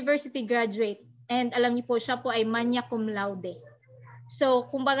University graduate. And alam niyo po, siya po ay magna cum laude. So,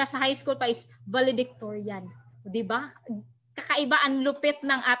 kumbaga sa high school pa is valedictorian. Diba? Kakaiba ang lupit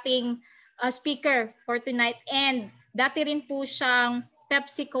ng ating speaker for tonight. And dati rin po siyang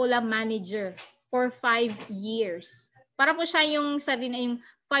Pepsi Cola manager for 5 years. Para po siya yung sarili na yung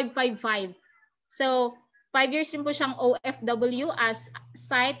 555. So, 5 years rin po siyang OFW as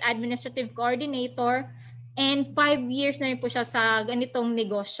Site Administrative Coordinator and 5 years na rin po siya sa ganitong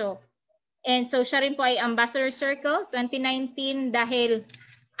negosyo. And so siya rin po ay Ambassador Circle 2019 dahil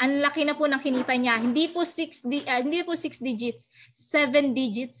ang laki na po ng kinita niya. Hindi po 6 digits, 7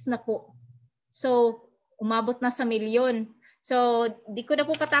 digits na po. So, umabot na sa milyon. So, di ko na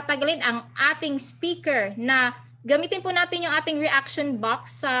po patatagalin ang ating speaker na gamitin po natin yung ating reaction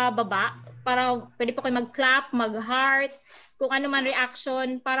box sa baba para pwede po kayo mag-clap, mag-heart, kung ano man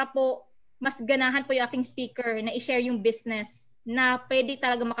reaction para po mas ganahan po yung ating speaker na i-share yung business na pwede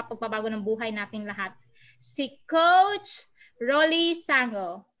talaga makapagpabago ng buhay natin lahat. Si Coach Rolly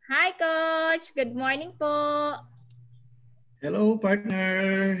Sango. Hi, Coach! Good morning po! Hello,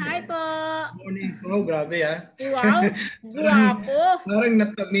 partner! Hi po! Good morning po. Grabe ha. Wow! Guwapo! Parang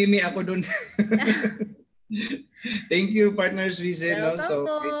natamimi ako dun. Thank you, partners Vizen. No? So,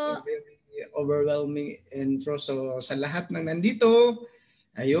 very overwhelming intro. So, sa lahat ng nandito,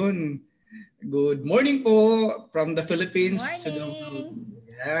 ayun, good morning po from the Philippines.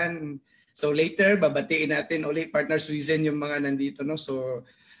 Yan. So, later, babatiin natin ulit, partners Vizen, yung mga nandito. No? So,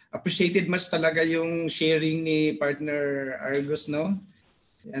 appreciated much talaga yung sharing ni partner Argus, no?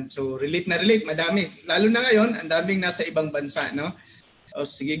 Yan. So, relate na relate. Madami. Lalo na ngayon, ang daming nasa ibang bansa, no? O,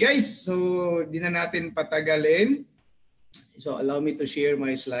 sige guys, so di na natin patagalin. So allow me to share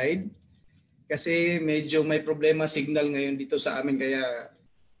my slide. Kasi medyo may problema signal ngayon dito sa amin kaya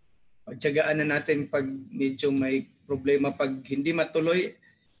pagtiyagaan na natin pag medyo may problema. Pag hindi matuloy,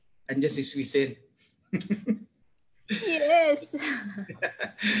 andyan si Swisen. Yes.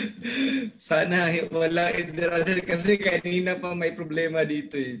 Sana wala interruption kasi kanina pa may problema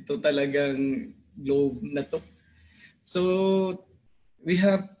dito eh. Ito talagang globe na to. So, we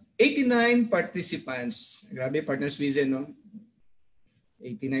have 89 participants. Grabe, partners Wizen, no?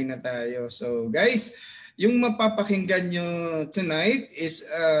 89 na tayo. So, guys, yung mapapakinggan nyo tonight is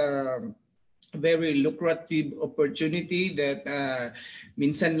a very lucrative opportunity that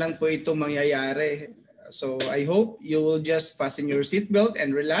minsan lang po ito mangyayari. So, I hope you will just fasten your seatbelt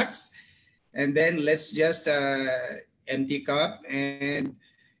and relax. And then, let's just empty cup and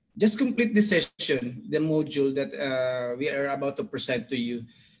just complete the session, the module that we are about to present to you.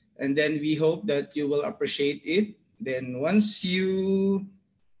 And then we hope that you will appreciate it. Then once you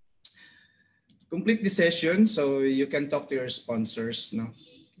complete the session, so you can talk to your sponsors, no?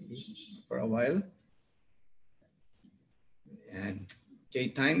 For a while. And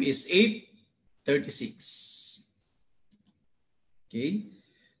okay, time is 8:36. Okay,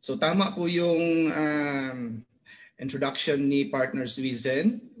 so tama po yung introduction ni Partners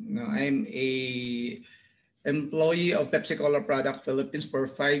Wizen. No, I'm a employee of Pepsi Cola Product Philippines for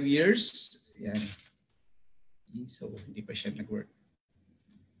 5 years. Yan. So, hindi pa siya nag-work.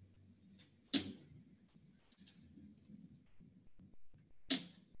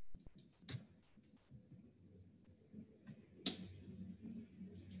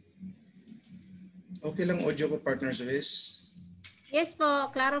 Okay lang audio ko, Partners Wiz? Yes po,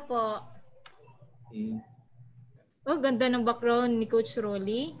 klaro po. Okay. Oh, ganda ng background ni Coach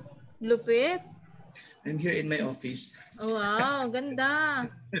Rolly. Lupit. I'm here in my office. Oh, wow, ganda.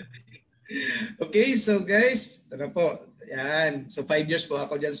 Okay, so guys, tara po. Yan. So 5 years po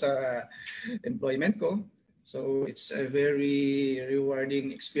ako dyan sa employment ko. So it's a very rewarding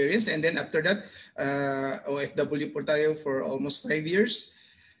experience. And then after that, OFW po tayo for almost 5 years.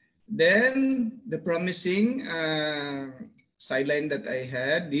 Then the promising sideline that I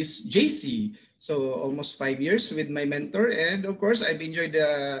had is JC. So almost 5 years with my mentor. And of course, I've enjoyed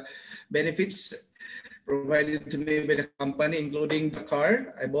the benefits provided to me by the company, including the car.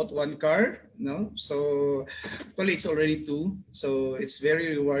 I bought 1 car, no? So actually it's already 2. So it's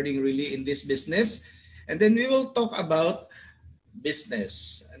very rewarding really in this business. And then we will talk about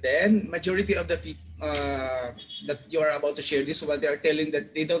business. And then majority of the that you are about to share this one, they are telling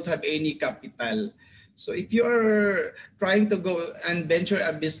that they don't have any capital. So if you are trying to go and venture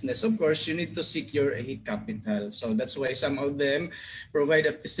a business, of course, you need to seek your capital. So that's why some of them provide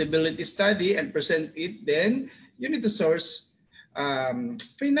a feasibility study and present it. Then you need to source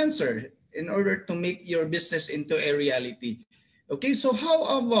financer in order to make your business into a reality. Okay, so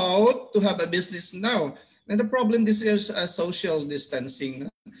how about to have a business now? And the problem this is social distancing.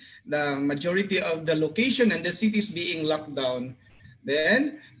 The majority of the location and the cities being locked down.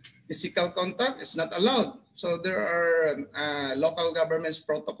 Then physical contact is not allowed. So there are local government's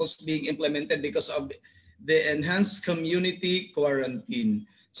protocols being implemented because of the enhanced community quarantine.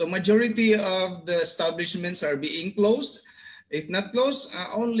 So majority of the establishments are being closed. If not closed,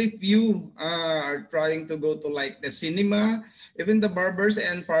 only few are trying to go to like the cinema. Even the barbers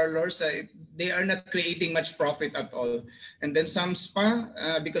and parlors, they are not creating much profit at all. And then some spa,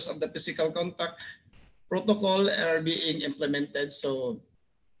 because of the physical contact protocol are being implemented. So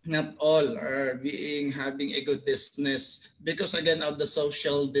not all are having a good business because again of the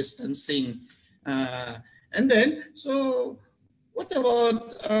social distancing. And then, so what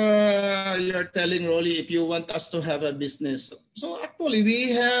about you're telling Rolly if you want us to have a business? So actually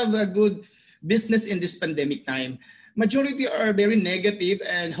we have a good business in this pandemic time. Majority are very negative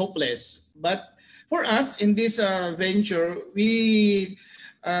and hopeless. But for us in this venture, we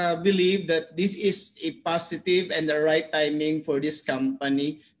believe that this is a positive and the right timing for this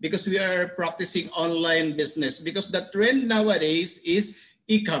company because we are practicing online business because the trend nowadays is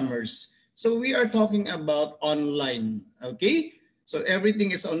e-commerce. So we are talking about online, okay? So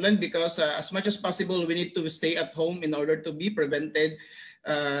everything is online because as much as possible, we need to stay at home in order to be prevented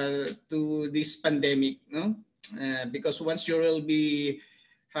to this pandemic, no? Because once you will be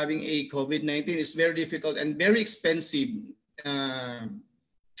having a COVID-19, it's very difficult and very expensive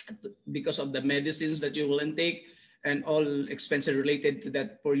because of the medicines that you will intake and all expenses related to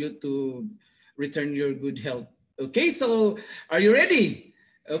that for you to return your good health. Okay, so are you ready?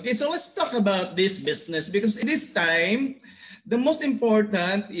 Okay, so let's talk about this business because this time, the most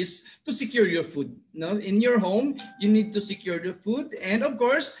important is to secure your food. No, in your home, you need to secure the food, and of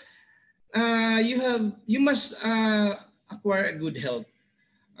course, you must acquire a good health.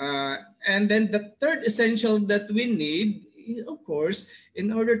 And then the third essential that we need, of course,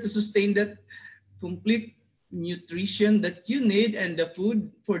 in order to sustain that complete nutrition that you need and the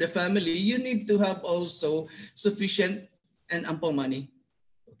food for the family, you need to have also sufficient and ample money.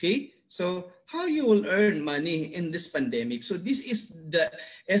 Okay, so how you will earn money in this pandemic? So this is the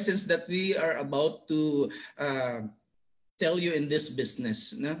essence that we are about to tell you in this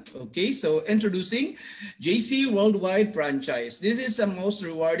business. No? Okay, so introducing JC Worldwide Franchise. This is the most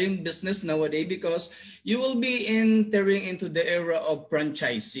rewarding business nowadays because you will be entering into the era of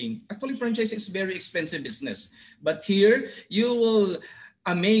franchising. Actually, franchising is very expensive business, but here you will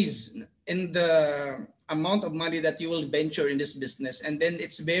amaze in the amount of money that you will venture in this business, and then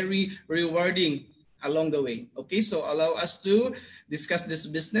it's very rewarding along the way. Okay, so allow us to discuss this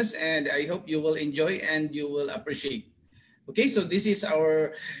business, and I hope you will enjoy and you will appreciate. Okay, so this is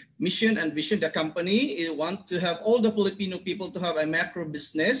our mission and vision. The company want to have all the Filipino people to have a macro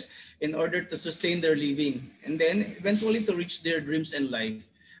business in order to sustain their living and then eventually to reach their dreams in life.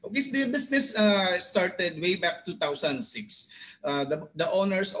 Okay, so the business started way back 2006. The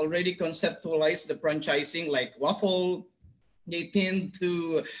owners already conceptualized the franchising like waffle. They tend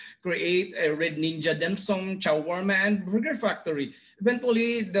to create a Red Ninja dim sum, shawarma, and burger factory.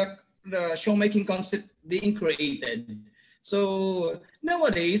 Eventually, the showmaking concept being created. So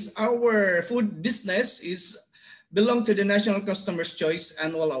nowadays, our food business is belong to the National Customer's Choice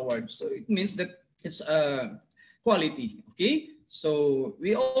Annual Award. So it means that it's quality. Okay. So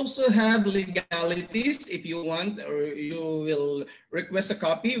we also have legalities if you want or you will request a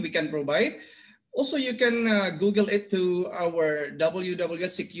copy, we can provide. Also, you can Google it to our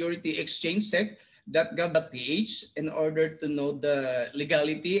www.securityexchangesec.gov.ph in order to know the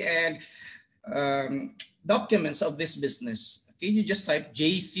legality and documents of this business. Okay, you just type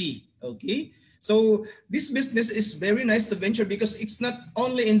JC. Okay, so this business is very nice to venture because it's not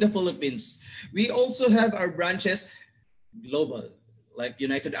only in the Philippines. We also have our branches global, like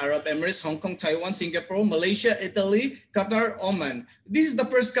United Arab Emirates, Hong Kong, Taiwan, Singapore, Malaysia, Italy, Qatar, Oman. This is the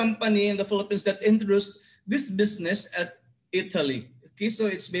first company in the Philippines that introduced this business at Italy. Okay, so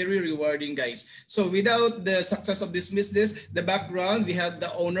it's very rewarding, guys. So without the success of this business, the background, we have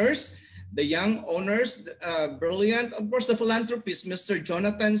the owners, the young owners, brilliant, of course, the philanthropists, Mr.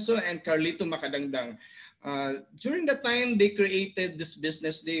 Jonathan So and Carlito Macadangdang. During the time they created this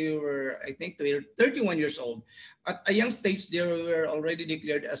business, they were, I think, 31 years old. At a young stage, they were already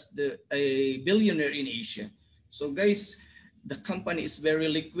declared as a billionaire in Asia. So guys, the company is very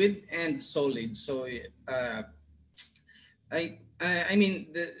liquid and solid. So I mean,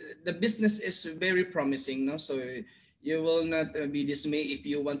 the business is very promising. No? So you will not be dismayed if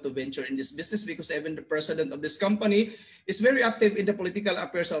you want to venture in this business because even the president of this company is very active in the political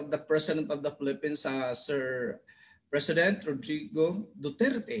affairs of the president of the Philippines, Sir President Rodrigo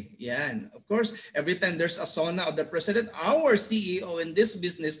Duterte. Yan. Of course, every time there's a sauna of the president, our CEO in this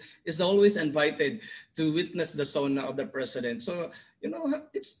business is always invited to witness the sauna of the president. So, you know,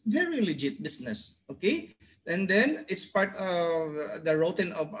 it's very legit business. Okay. And then it's part of the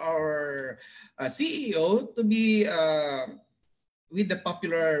routine of our CEO to be with the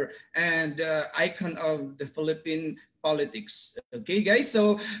popular and icon of the Philippine politics. Okay, guys.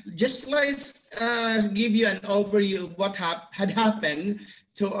 So just like give you an overview of what had happened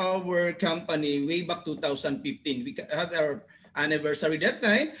to our company way back 2015. We had our anniversary that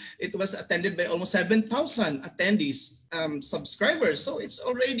time. It was attended by almost 7,000 attendees, subscribers. So it's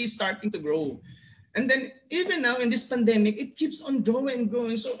already starting to grow. And then even now in this pandemic, it keeps on growing and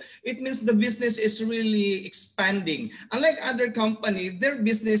growing. So it means the business is really expanding. Unlike other companies, their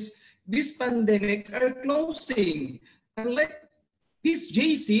business, this pandemic are closing. Unlike this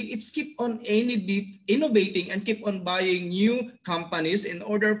JC, it's keep on innovating and keep on buying new companies in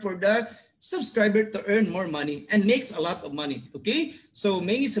order for the subscriber to earn more money and makes a lot of money. Okay, so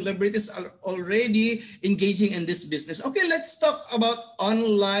many celebrities are already engaging in this business. Okay, let's talk about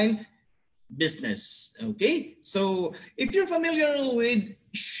online business. Okay, so if you're familiar with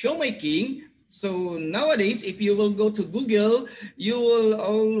showmaking, so nowadays if you will go to Google, you will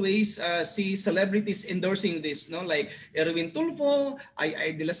always see celebrities endorsing this, no? Like Erwin Tulfo,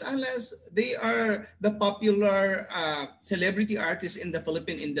 Ay de las Alas. They are the popular celebrity artists in the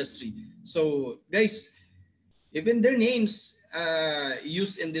Philippine industry. So guys, even their names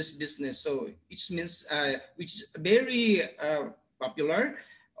used in this business, so it means which is very popular.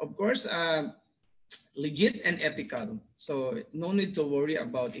 Of course, legit and ethical. So no need to worry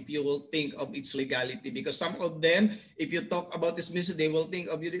about if you will think of its legality, because some of them, if you talk about this business, they will think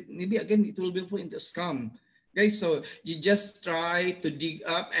of it, maybe again, it will be into scam. Guys, so you just try to dig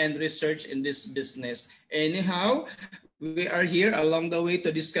up and research in this business. Anyhow, we are here along the way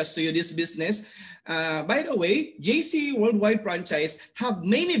to discuss to you this business. By the way, JC Worldwide Franchise have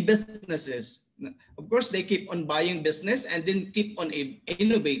many businesses. Of course, they keep on buying business and then keep on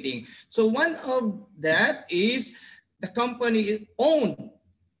innovating. So one of that is the company owned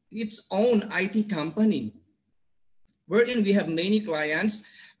its own IT company, wherein we have many clients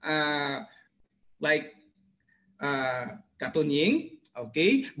like Katunying,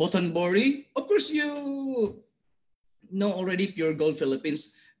 okay, Botonbori. Of course, you know already Pure Gold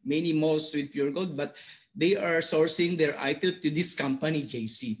Philippines, many malls with Pure Gold, but they are sourcing their IT to this company,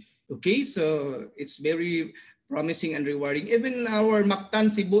 JC. Okay, so it's very promising and rewarding. Even our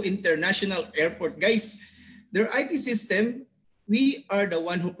Mactan Cebu International Airport, guys, their IT system, we are the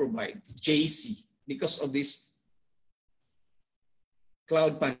one who provide, JC, because of this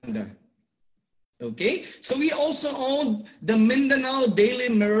Cloud Panda. Okay, so we also own the Mindanao Daily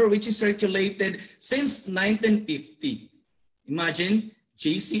Mirror, which is circulated since 1950. Imagine,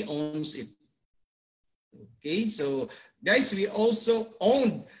 JC owns it. Okay, so guys, we also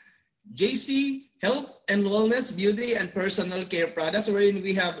own JC Health and Wellness, Beauty and Personal Care Products, wherein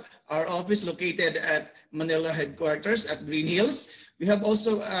we have our office located at Manila headquarters at Green Hills. We have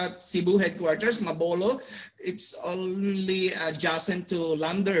also at Cebu headquarters, Mabolo. It's only adjacent to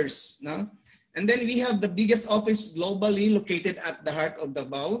Landers. No? And then we have the biggest office globally located at the heart of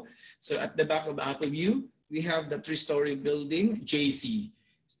Davao. So at the back of Appleview, we have the 3-story building, JC.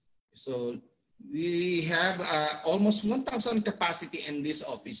 So we have almost 1,000 capacity in this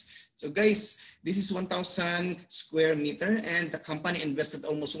office. So guys, this is 1,000 square meter and the company invested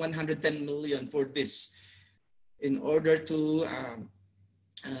almost 110 million for this in order to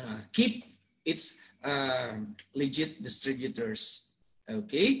keep its legit distributors.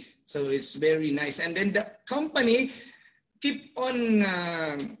 Okay, so it's very nice. And then the company keep on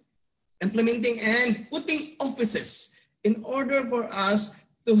implementing and putting offices in order for us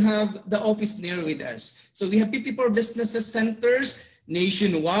to have the office near with us. So we have 54 business centers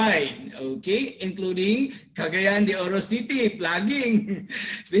nationwide, okay, including Cagayan de Oro City, plugging.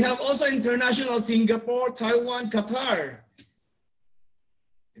 We have also international Singapore, Taiwan, Qatar.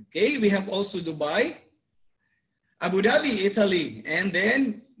 Okay, we have also Dubai, Abu Dhabi, Italy, and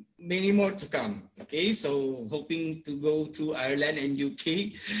then many more to come. Okay, so hoping to go to Ireland and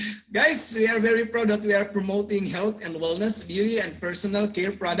UK. Guys, we are very proud that we are promoting health and wellness, beauty and personal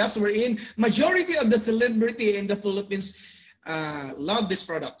care products. We're in majority of the celebrity in the Philippines love these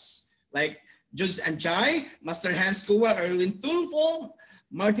products. Like Jules and Chai, Master Hans Kua, Erwin Tulfo,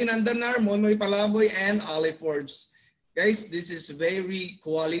 Martin Andanar, Monoy Palaboy, and Olive Forbes. Guys, this is very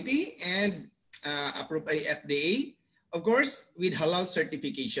quality and approved by FDA. of course, with halal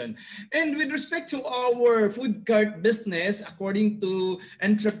certification. And with respect to our food cart business, according to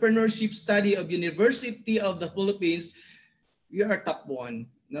entrepreneurship study of University of the Philippines, we are top 1.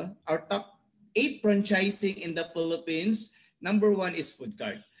 No? Our top 8 franchising in the Philippines, number 1 is food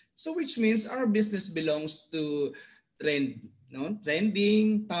cart. So which means our business belongs to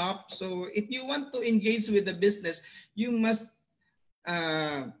trending, top. So if you want to engage with the business, you must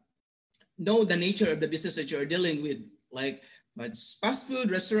know the nature of the business that you're dealing with, like fast food,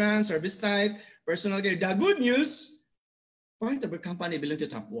 restaurant, service type, personal care. The good news, part of our company belongs to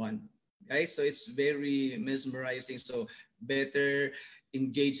top 1. Guys, so it's very mesmerizing. So better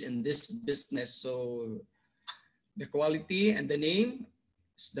engage in this business. So the quality and the name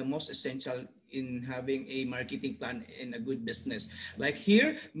is the most essential in having a marketing plan in a good business. Like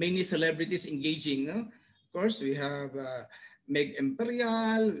here, many celebrities engaging. No? Of course, we have Meg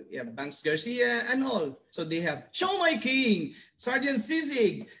Imperial, we have Banks Garcia, and all. So they have Siomaiking, Sergeant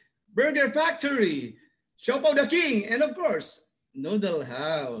Sisig, Burger Factory, Shop of the King, and of course, Noodle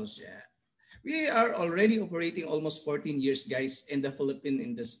House. Yeah. We are already operating almost 14 years, guys, in the Philippine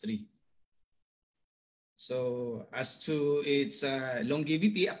industry. So as to its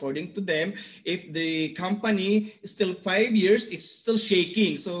longevity, according to them, if the company is still 5 years, it's still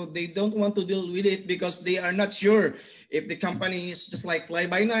shaking. So they don't want to deal with it because they are not sure if the company is just like fly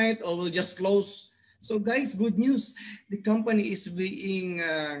by night or will just close. So guys, good news. The company is being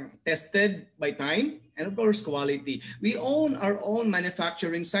tested by time and of course quality. We own our own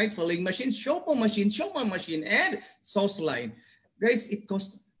manufacturing site, filling machine, Shoppo machine, Shoppa machine, and sauce line. Guys, it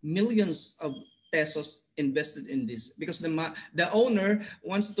costs millions of pesos invested in this because the owner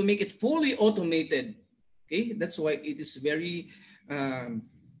wants to make it fully automated. Okay, that's why it is very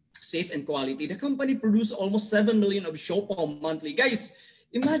safe and quality. The company produced almost 7 million of Shoppa monthly. Guys,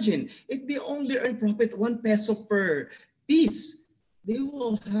 imagine if they only earn profit 1 peso per piece, they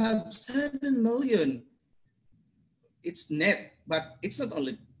will have 7 million. It's net, but it's not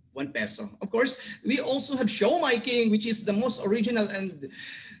only 1 peso. Of course, we also have siomaiking, which is the most original and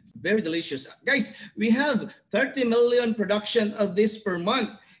very delicious. Guys, we have 30 million production of this per month.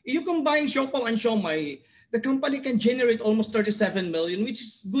 If you combine Shoppa and siomai, the company can generate almost 37 million, which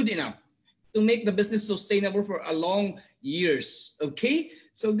is good enough to make the business sustainable for a long years. Okay?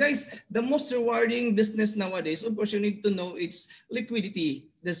 So guys, the most rewarding business nowadays, of course, you need to know its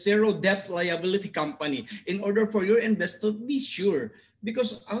liquidity, the zero debt liability company, in order for your investor to be sure.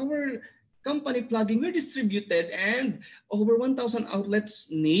 Because our company plugging, we're distributed and over 1,000 outlets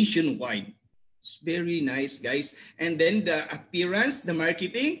nationwide. It's very nice, guys. And then the appearance, the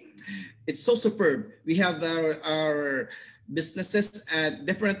marketing, it's so superb. We have our businesses at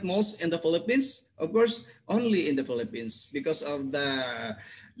different malls in the Philippines. Of course, only in the Philippines because of the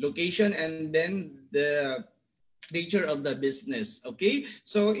location and then the nature of the business. Okay,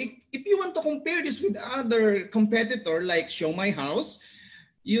 so if you want to compare this with other competitor like Siomai House,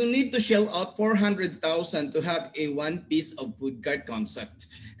 you need to shell out 400,000 to have a 1 piece of food cart concept.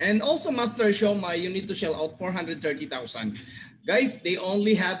 And also Master Siomai, you need to shell out 430,000. Guys, they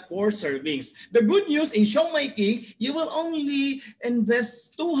only have 4 servings. The good news in Siomaiking, you will only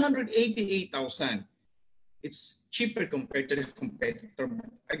invest 288,000. It's cheaper compared to the competitor.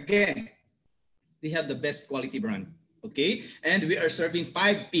 Again, we have the best quality brand. Okay, and we are serving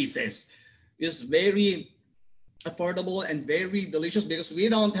 5 pieces. It's very affordable and very delicious because we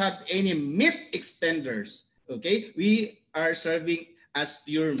don't have any meat extenders. Okay, we are serving as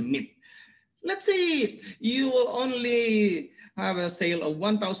pure meat. Let's say you will only have a sale of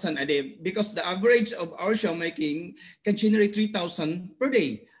 1,000 a day because the average of our siomaiking can generate 3,000 per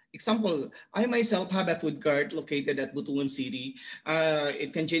day. Example, I myself have a food cart located at Butuan City.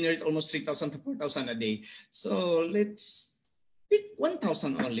 It can generate almost 3,000 to 4,000 a day. So let's pick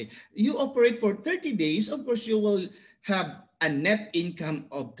 1,000 only. You operate for 30 days, of course, you will have a net income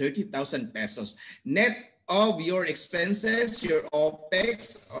of 30,000 pesos. Net of your expenses, your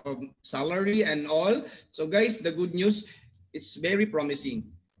OPEX, salary and all. So guys, the good news, it's very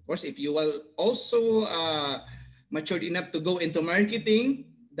promising. Of course, if you will also matured enough to go into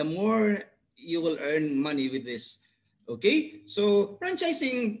marketing, the more you will earn money with this. Okay? So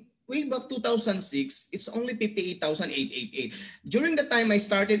franchising, way back 2006, it's only 58,888. During the time I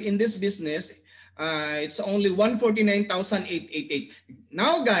started in this business, it's only 149,888.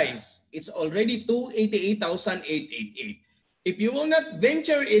 Now guys, it's already 288,888. If you will not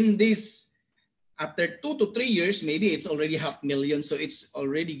venture in this after 2 to 3 years, maybe it's already 500,000. So it's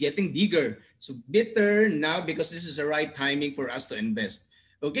already getting bigger. So better now because this is the right timing for us to invest.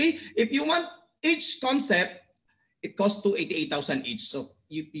 Okay, if you want each concept, it costs 288,000 each. So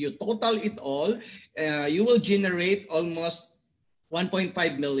you total it all, you will generate almost 1.5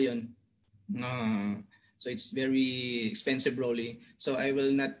 million. So it's very expensive, Rolly. So I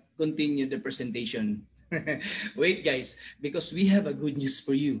will not continue the presentation. Wait, guys, because we have a good news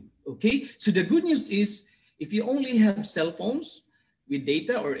for you. Okay, so the good news is if you only have cell phones with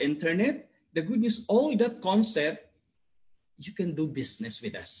data or internet, the good news, all that concept, you can do business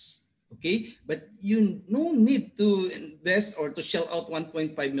with us. Okay, but you no need to invest or to shell out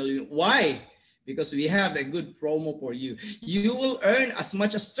 1.5 million. Why? Because we have a good promo for you. You will earn as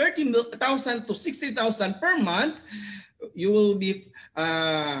much as 30,000 to 60,000 per month. You will be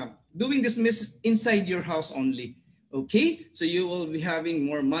doing this inside your house only. Okay, so you will be having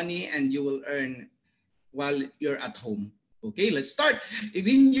more money and you will earn while you're at home. Okay, let's start.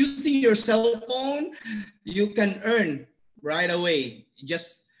 Even using your cell phone, you can earn right away.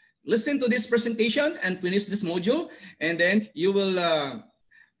 Just listen to this presentation and finish this module, and then you will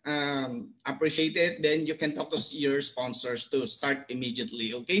appreciate it. Then you can talk to your sponsors to start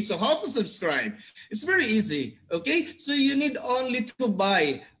immediately. Okay, so how to subscribe? It's very easy. Okay, so you need only to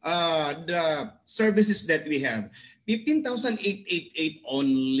buy the services that we have. 15,888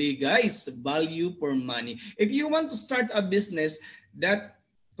 only, guys. Value for money. If you want to start a business, that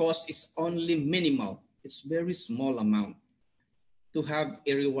cost is only minimal. It's very small amount to have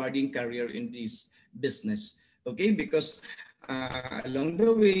a rewarding career in this business. Okay, because along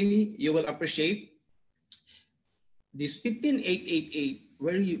the way, you will appreciate this 15,888,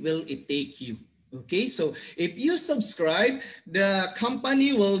 where will it take you? Okay, so if you subscribe, the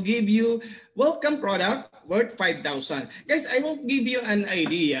company will give you welcome product worth 5,000. Guys, I will give you an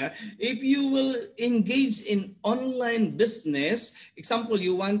idea. If you will engage in online business, example,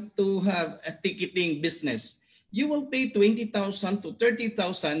 you want to have a ticketing business, you will pay 20,000 to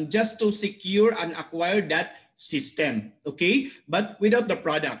 30,000 just to secure and acquire that system. Okay, but without the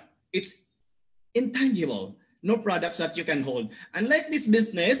product, it's intangible. No products that you can hold. Unlike this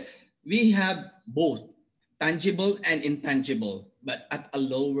business, we have both tangible and intangible, but at a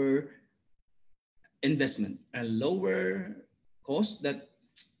lower investment, a lower cost. That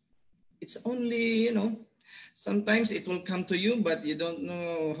it's only, sometimes it will come to you, but you don't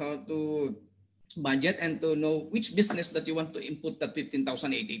know how to budget and to know which business that you want to input that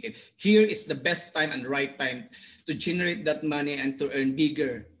 15,888. Here, it's the best time and right time to generate that money and to earn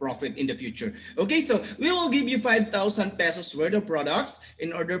bigger profit in the future. Okay, so we will give you 5,000 pesos worth of products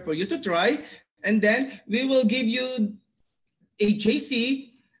in order for you to try. And then we will give you a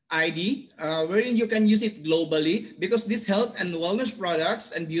JC ID wherein you can use it globally, because these health and wellness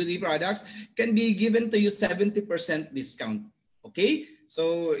products and beauty products can be given to you 70% discount. Okay,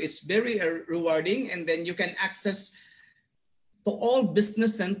 so it's very rewarding, and then you can access to all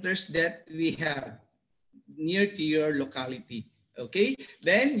business centers that we have near to your locality. Okay,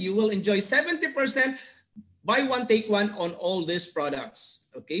 then you will enjoy 70% buy one take one on all these products.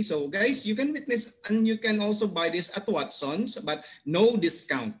 Okay, so guys, you can witness and you can also buy this at Watson's, but no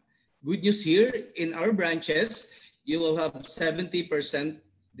discount. Good news here, in our branches, you will have 70%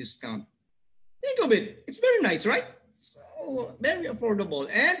 discount. Think of it, it's very nice, right? So very affordable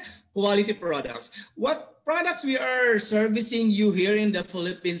and quality products. What products we are servicing you here in the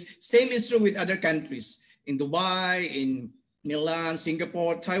Philippines, same is true with other countries. In Dubai, in Milan,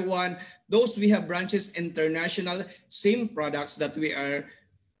 Singapore, Taiwan, those we have branches international, same products that we are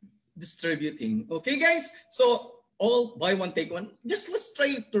distributing. Okay, guys? So all buy one, take one. Just let's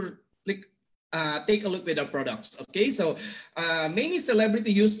try to take a look with our products. Okay, so many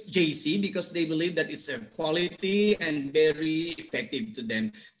celebrities use JC because they believe that it's a quality and very effective to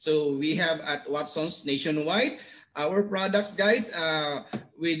them. So we have at Watson's nationwide our products, guys,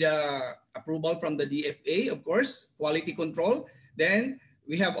 with approval from the DFA, of course, quality control. Then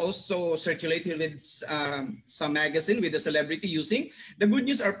we have also circulated with some magazine with the celebrity using. The good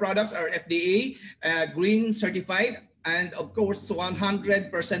news, our products are FDA green certified, and of course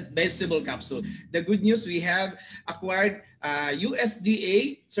 100% vegetable capsule. The good news, we have acquired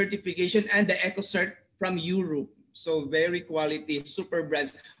USDA certification and the EcoCert from Europe. So very quality, super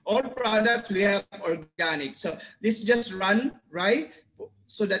brands. All products we have organic. So this just run, right?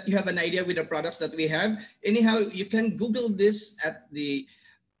 So that you have an idea with the products that we have. Anyhow, you can Google this at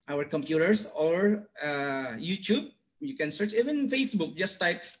our computers or YouTube. You can search even Facebook, just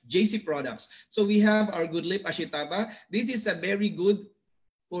type JC products. So we have our Good Lip Ashitaba. This is a very good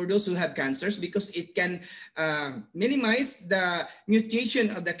for those who have cancers because it can minimize the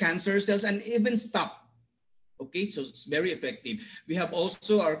mutation of the cancer cells and even stop. Okay, so it's very effective. We have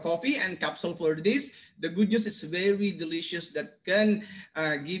also our coffee and capsule for this. The good news, it's very delicious that can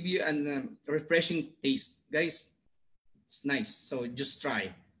give you a refreshing taste. Guys, It's nice. So just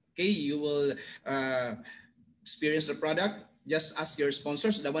try. Okay, you will experience the product. Just ask your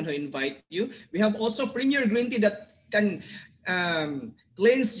sponsors, the one who invite you. We have also Premier Green Tea that can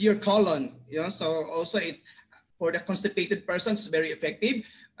cleanse your colon. You know, so also it for the constipated persons, very effective.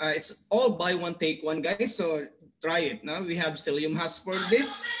 It's all buy one take one, guys. So try it. Now we have psyllium husk for this.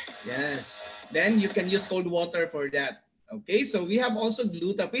 Yes. Then you can use cold water for that. Okay. So we have also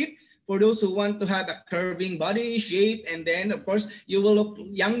Glutapit for those who want to have a curving body shape, and then of course you will look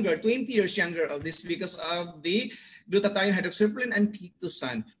younger, 20 years younger of this because of the glutathione hydroxyproline and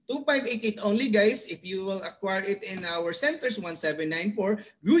pitusan. 2588 only, guys. If you will acquire it in our centers, 1794.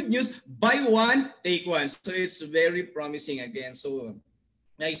 Good news, buy one, take one. So it's very promising again. So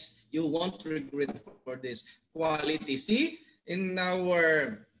nice. You won't regret for this quality. See in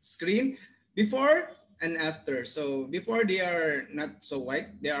our screen before and after. So before they are not so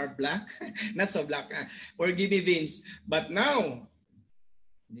white, they are black. Not so black. Forgive me, Vince. But now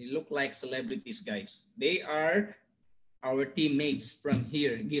they look like celebrities, guys. They are our teammates from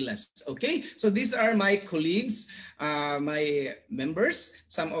here, Gilas. Okay, so these are my colleagues, my members.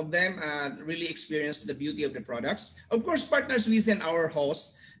 Some of them really experience the beauty of the products. Of course, partners within our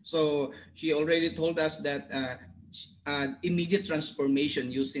host. So she already told us that immediate transformation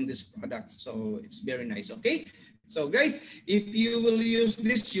using this product. So it's very nice. Okay. So guys, if you will use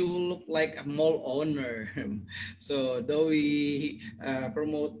this, you will look like a mall owner. So though we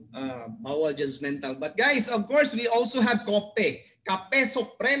promote bawal judgmental, but guys, of course, we also have coffee. Cafe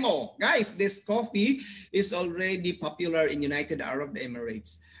Supremo. Guys, this coffee is already popular in United Arab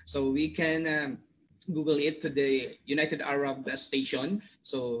Emirates. So we can Google it to the United Arab Station.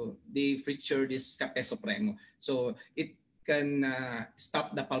 So they feature this Cafe Supremo. So it can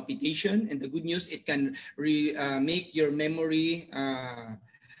stop the palpitation, and the good news, it can make your memory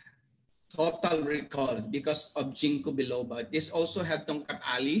total recall because of ginkgo biloba. This also have tongkat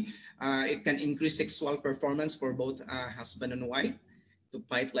ali. It can increase sexual performance for both husband and wife to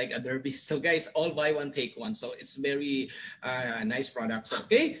fight like a derby. So guys, all buy one take one. So it's very nice products.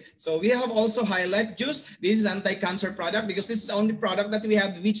 Okay, so we have also Highlife Juice. This is anti-cancer product because this is the only product that we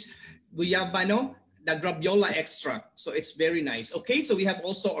have which guyabano, the graviola extract. So it's very nice. Okay, so we have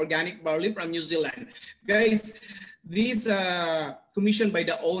also organic barley from New Zealand. Guys, this commissioned by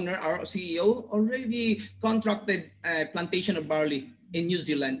the owner, our CEO, already contracted a plantation of barley in New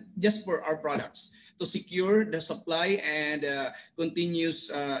Zealand just for our products to secure the supply and continues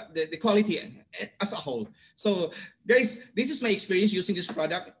the quality as a whole. So guys, this is my experience using this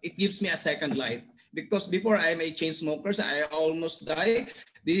product. It gives me a second life because before I'm a chain smoker, I almost died.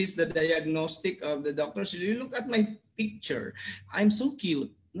 This is the diagnostic of the doctors. You look at my picture. I'm so cute,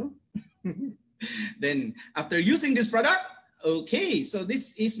 no? Then after using this product, okay, so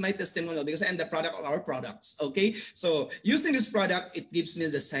this is my testimonial because I'm the product of our products. Okay, so using this product, it gives me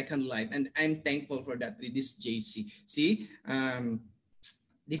the second life, and I'm thankful for that with this JC. See,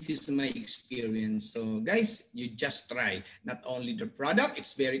 this is my experience. So guys, you just try. Not only the product,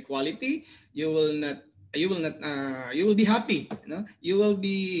 it's very quality. You will be happy. You know, you will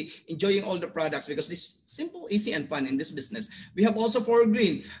be enjoying all the products because this simple, easy, and fun in this business. We have also For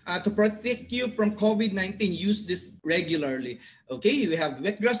Green to protect you from COVID-19. Use this regularly. Okay, we have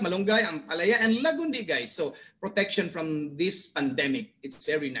wetgrass, malunggay, ampalaya, and lagundi, guys. So protection from this pandemic. It's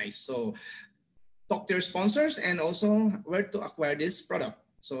very nice. So talk to your sponsors and also where to acquire this product.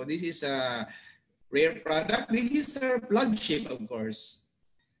 So this is a rare product. This is our flagship, of course.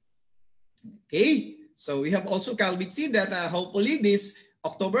 Okay. So we have also Calbitsi that hopefully this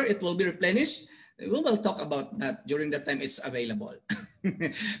October it will be replenished. We will talk about that during the time it's available.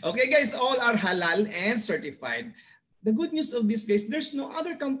 Okay, guys, all are halal and certified. The good news of this, guys, there's no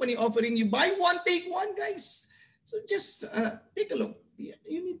other company offering you buy one, take one, guys. So just take a look. You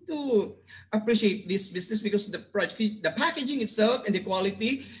need to appreciate this business because the packaging itself and the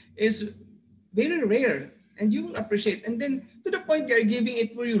quality is very rare. And you will appreciate. And then to the point they are giving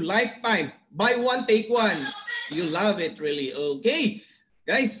it for you lifetime. Buy one, take one. You love it really. Okay.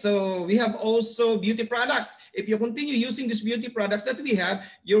 Guys, so we have also beauty products. If you continue using these beauty products that we have,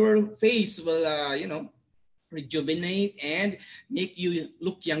 your face will, rejuvenate and make you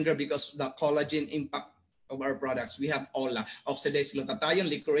look younger because of the collagen impact of our products. We have OLA, oxidized glutathione,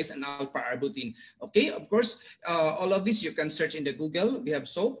 licorice, and alpha-arbutin. Okay, of course, all of this you can search in the Google. We have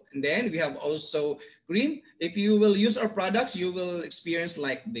soap, and then we have also cream. If you will use our products, you will experience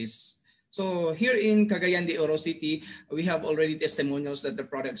like this. So here in Cagayan de Oro City, we have already testimonials that the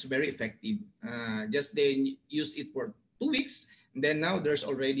product is very effective. Just they use it for 2 weeks, And then now there's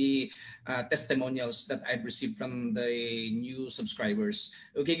already testimonials that I've received from the new subscribers.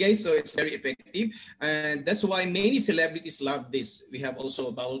 Okay, guys, so it's very effective. And that's why many celebrities love this. We have also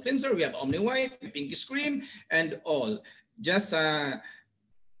a bowel cleanser, we have Omni White, Pinkish Cream, and all. Just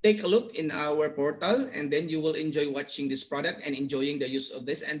take a look in our portal, and then you will enjoy watching this product and enjoying the use of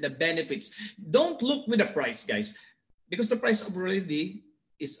this and the benefits. Don't look with the price, guys, because the price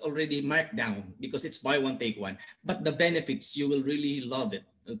is already marked down because it's buy one, take one. But the benefits, you will really love it.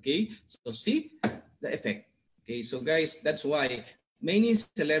 Okay, so see the effect. Okay, so guys, that's why many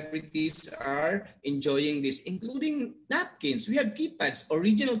celebrities are enjoying this, including napkins. We have keypads,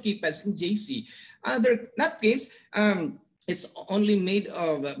 original keypads in JC. Other napkins, it's only made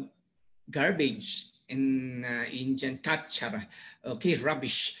of garbage in Indian kachara, okay,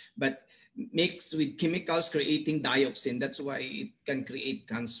 rubbish, but mixed with chemicals creating dioxin. That's why it can create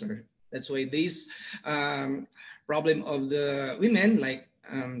cancer. That's why this problem of the women like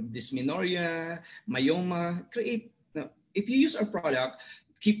dysmenorrhea, myoma, create. No, if you use our product,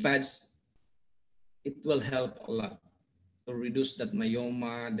 keypads, it will help a lot to reduce that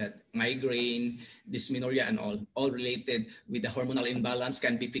myoma, that migraine, dysmenorrhea, and all related with the hormonal imbalance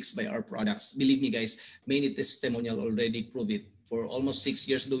can be fixed by our products. Believe me, guys, many testimonial already prove it. For almost 6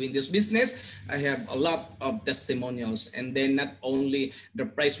 years doing this business, I have a lot of testimonials. And then not only the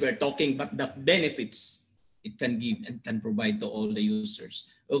price we're talking, but the benefits it can give and can provide to all the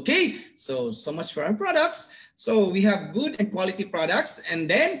users. Okay, so much for our products. So we have good and quality products. And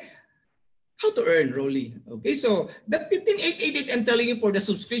then how to earn, Rolly. Okay, so that 15,888 I'm telling you for the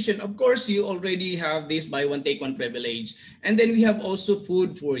subscription, of course, you already have this buy one, take one privilege. And then we have also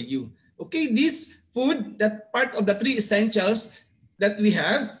food for you. Okay, this food, that part of the 3 essentials that we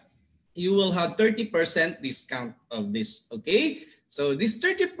have, you will have 30% discount of this. Okay, so this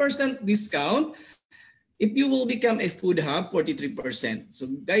 30% discount, if you will become a food hub, 43%. So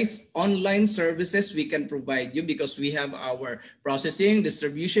guys, online services we can provide you because we have our processing,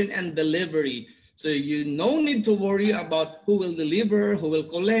 distribution, and delivery. So you no need to worry about who will deliver, who will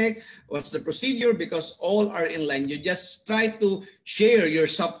collect, what's the procedure, because all are in line. You just try to share your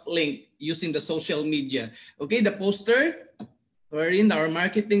shop link using the social media. Okay, the poster wherein our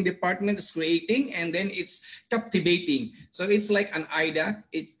marketing department is creating, and then it's captivating. So it's like an IDA,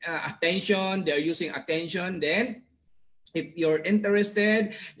 it's attention, they're using attention. Then if you're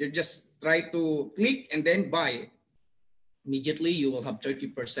interested, you just try to click and then buy. Immediately, you will have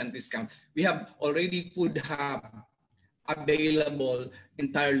 30% discount. We have already food hub available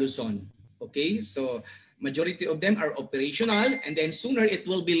entire Luzon. Okay, so majority of them are operational, and then sooner it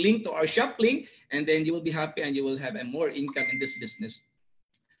will be linked to our shop link, and then you will be happy and you will have a more income in this business.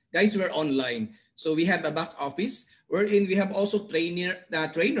 Guys, we're online. So we have a back office wherein we have also trainers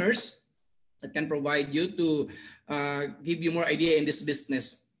that can provide you to give you more idea in this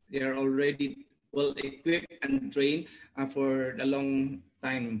business. They are already well equipped and trained for a long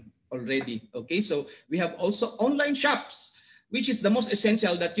time already. Okay, so we have also online shops, which is the most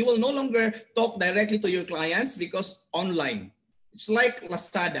essential, that you will no longer talk directly to your clients because online. It's like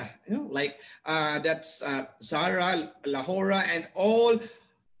Lazada, you know, like that's Zara, Lahora, and all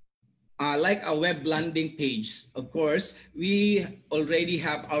like a web landing page. Of course, we already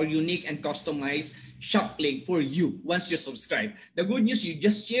have our unique and customized shop link for you once you subscribe. The good news, you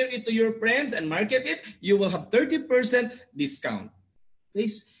just share it to your friends and market it, you will have 30% discount.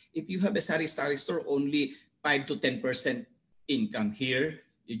 Please, if you have a sari-sari store, only 5 to 10% income. Here,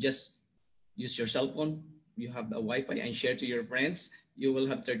 you just use your cell phone, you have a Wi-Fi and share to your friends, you will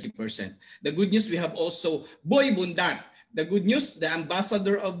have 30%. The good news, we have also Boy Bundan. The good news, the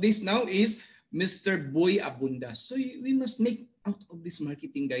ambassador of this now is Mr. Boy Abunda. So we must make out of this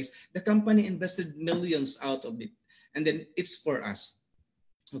marketing, guys. The company invested millions out of it, and then it's for us.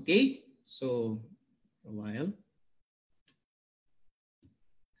 Okay, so a while.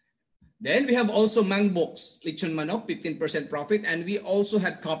 Then we have also Mangbox, Lechon Manok, 15% profit, and we also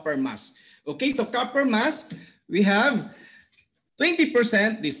have Copper Mask. Okay, so Copper Mask, we have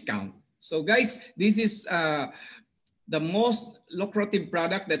 20% discount. So guys, this is the most lucrative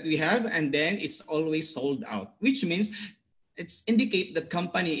product that we have, and then it's always sold out, which means it's indicate that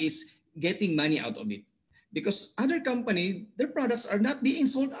company is getting money out of it. Because other company, their products are not being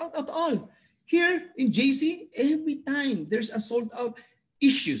sold out at all. Here in JC, every time there's a sold out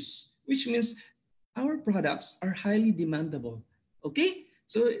issues, which means our products are highly demandable. Okay?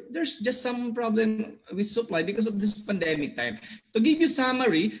 So there's just some problem with supply because of this pandemic time. To give you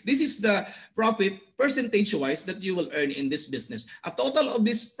summary, this is the profit percentage-wise that you will earn in this business. A total of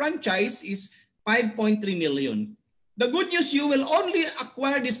this franchise is 5.3 million. The good news, you will only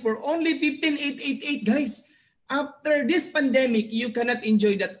acquire this for only 15,888, guys. After this pandemic, you cannot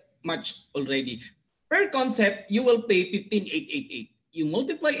enjoy that much already. Per concept, you will pay 15,888. You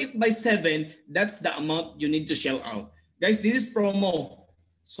multiply it by 7, that's the amount you need to shell out. Guys, this is promo.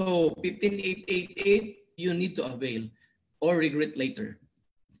 So 15,888, you need to avail or regret later.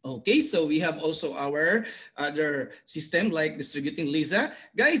 Okay, so we have also our other system like distributing Lisa.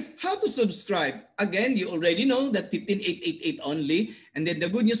 Guys, how to subscribe? Again, you already know that 15,888 only. And then the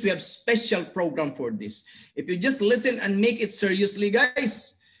good news, we have special program for this. If you just listen and make it seriously,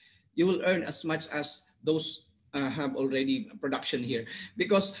 guys, you will earn as much as those have already production here.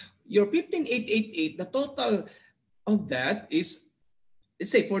 Because your 15,888, the total of that is,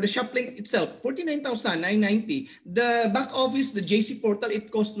 let's say for the shop link itself, 49,990. The back office, the JC portal,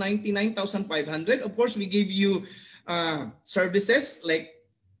 it costs 99,500. Of course, we give you services like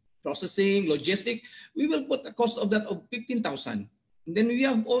processing, logistic. We will put a cost of that of 15,000. And then we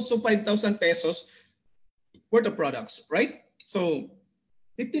have also 5,000 pesos worth of products, right? So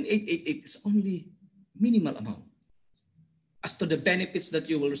 15,888 is only minimal amount. As to the benefits that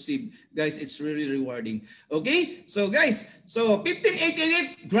you will receive, guys, it's really rewarding. Okay, so guys, so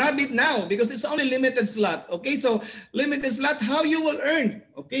 15,888, grab it now because it's only limited slot. Okay, so limited slot, how you will earn.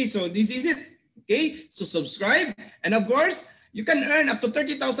 Okay, so this is it. Okay, so subscribe, and of course, you can earn up to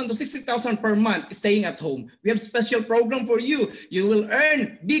 30,000 to 60,000 per month staying at home. We have special program for you. You will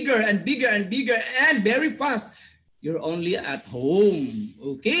earn bigger and bigger and bigger and very fast. You're only at home,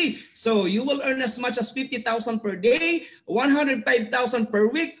 okay? So you will earn as much as 50,000 per day, 105,000 per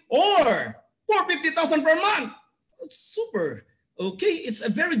week, or 450,000 per month. It's super, okay? It's a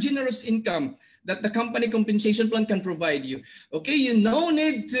very generous income that the company compensation plan can provide you, okay? You no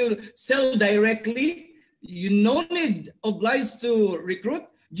need to sell directly. You no need obliged to recruit.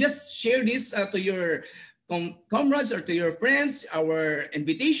 Just share this to your comrades or to your friends, our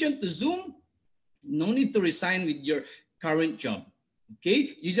invitation to Zoom. No need to resign with your current job.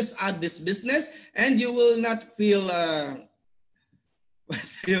 Okay, you just add this business and you will not feel what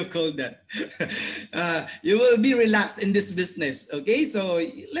do you call that? You will be relaxed in this business. Okay, so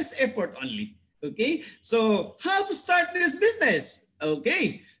less effort only. Okay, so how to start this business?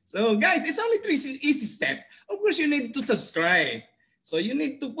 Okay, so guys, it's only 3 easy steps. Of course, you need to subscribe. So you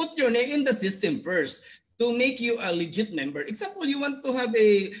need to put your name in the system first to make you a legit member. Example, you want to have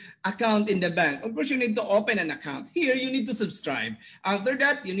a account in the bank. Of course, you need to open an account. Here, you need to subscribe. After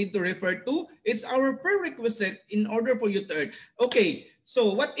that, you need to refer to, it's our prerequisite in order for you to earn. Okay,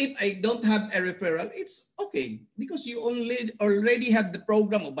 so what if I don't have a referral? It's okay, because you already have the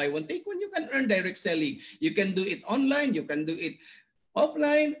program of buy one, take one. You can earn direct selling. You can do it online. You can do it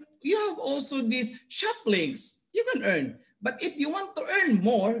offline. You have also these shop links. You can earn. But if you want to earn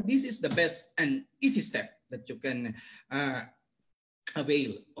more, this is the best and easy step that you can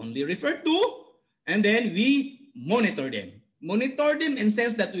avail. Only refer to, and then we monitor them. Monitor them in the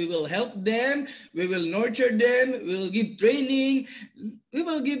sense that we will help them, we will nurture them, we will give training, we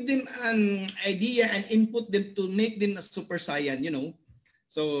will give them an idea and input them to make them a super saiyan, you know.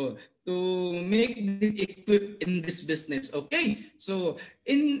 So to make them equipped in this business. Okay, so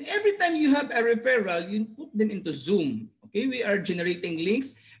in every time you have a referral, you put them into Zoom. Okay, we are generating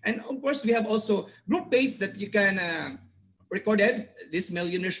links, and of course we have also group page that you can recorded this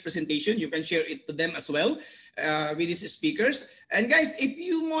millionaires presentation. You can share it to them as well with these speakers. And guys, if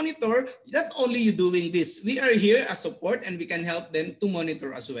you monitor, not only you doing this, we are here as support and we can help them to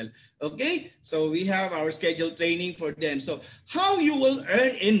monitor as well. Okay, so we have our scheduled training for them. So how you will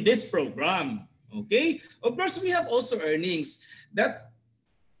earn in this program? Okay, of course we have also earnings that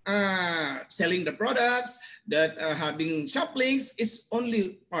selling the products, that having shop links is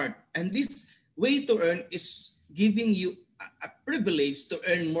only part. And this way to earn is giving you a privilege to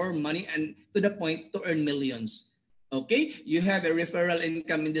earn more money and to the point to earn millions. Okay, you have a referral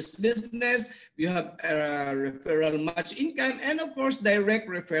income in this business, you have a referral match income, and of course, direct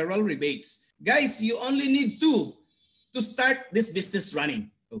referral rebates. Guys, you only need two to start this business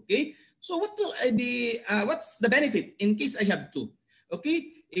running. Okay, so what will I be, what's the benefit in case I have two?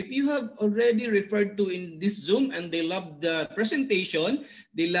 Okay, if you have already referred to in this Zoom and they love the presentation,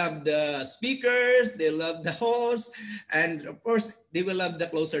 they love the speakers, they love the host, and of course, they will love the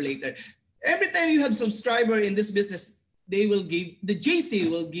closer later. Every time you have subscriber in this business, they will give, the JC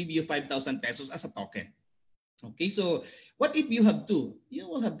will give you 5,000 pesos as a token. Okay, so what if you have two? You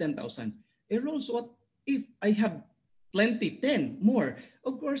will have 10,000. And also, what if I have plenty, 10 more?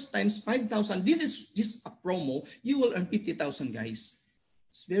 Of course, times 5,000. This is just a promo. You will earn 50,000, guys.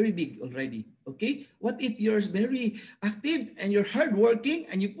 It's very big already. Okay, what if you're very active and you're hardworking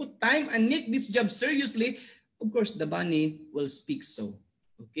and you put time and make this job seriously? Of course, the money will speak so.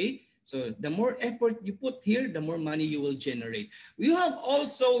 Okay, So the more effort you put here, the more money you will generate. We have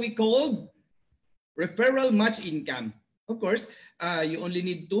also, we call referral match income. Of course, you only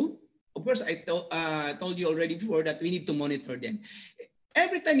need to, of course, I told you already before that we need to monitor them.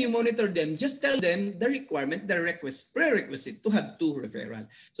 Every time you monitor them, just tell them the requirement, the prerequisite to have 2 referral.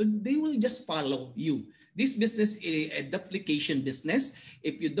 So they will just follow you. This business is a duplication business.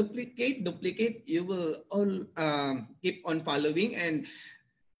 If you duplicate, you will all keep on following and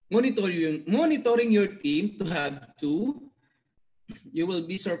monitoring your team to have 2. You will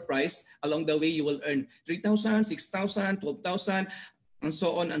be surprised. Along the way, you will earn 3,000, 6,000, 12,000, and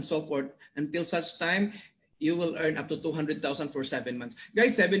so on and so forth until such time you will earn up to 200,000 for 7 months.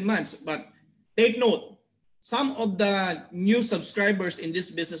 Guys, 7 months, but take note, some of the new subscribers in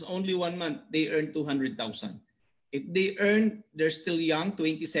this business, only 1 month, they earn 200,000. If they earn, they're still young,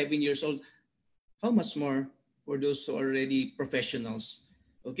 27 years old, how much more for those who are already professionals?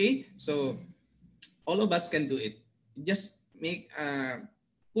 Okay, so all of us can do it. Just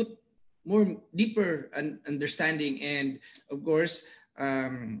put more deeper understanding and, of course,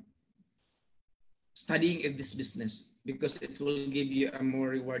 studying in this business, because it will give you a more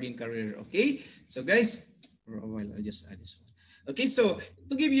rewarding career. Okay, so guys, for a while I'll just add this one. Okay, so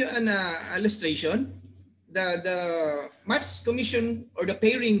to give you an illustration, the match commission or the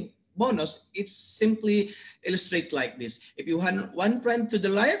pairing bonus, it's simply illustrate like this. If you have 1 friend to the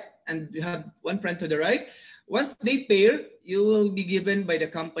left and you have 1 friend to the right, once they pair, you will be given by the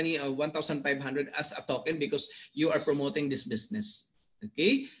company 1,500 as a token because you are promoting this business.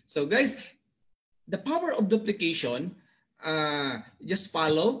 Okay, so guys, the power of duplication, just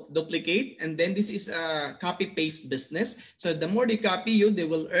follow, duplicate, and then this is a copy-paste business. So the more they copy you, they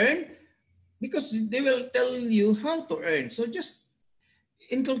will earn because they will tell you how to earn. So just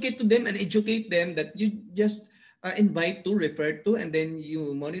inculcate to them and educate them that you just invite to, refer to, and then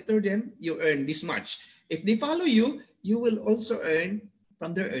you monitor them, you earn this much. If they follow you, you will also earn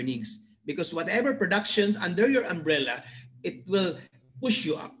from their earnings because whatever productions under your umbrella, it will push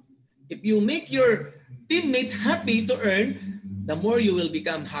you up. If you make your teammates happy to earn, the more you will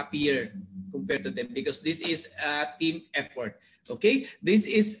become happier compared to them because this is a team effort. Okay, this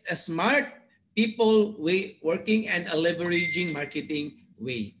is a smart people way working and a leveraging marketing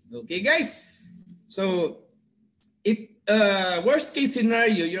way. Okay, guys. So if worst case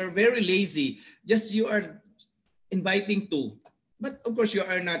scenario, you're very lazy, just you are inviting 2. But of course, you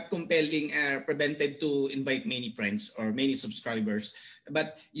are not compelling or prevented to invite many friends or many subscribers.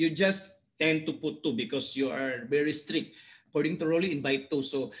 But you just tend to put 2 because you are very strict. According to Rolly, invite 2.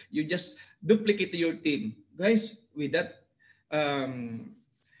 So you just duplicate your team. Guys, with that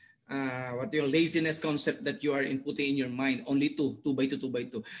laziness concept that you are inputting in your mind, only 2 by 2, 2 by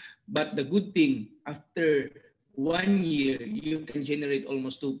 2. But the good thing, after 1 year, you can generate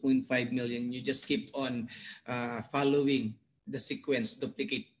almost 2.5 million. You just keep on following the sequence,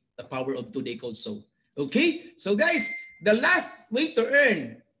 duplicate the power of 2 day code. So, okay. So guys, the last way to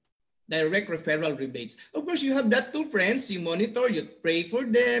earn direct referral rebates. Of course, you have that 2 friends, you monitor, you pray for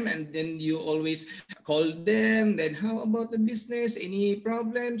them, and then you always call them. Then how about the business? Any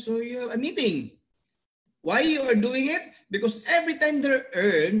problems? So you have a meeting. Why you are doing it? Because every time they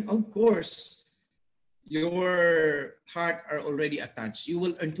earn, of course, your heart are already attached. You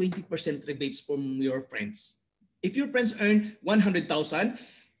will earn 20% rebates from your friends. If your friends earn 100,000,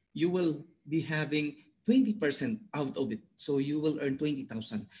 you will be having 20% out of it. So you will earn 20,000.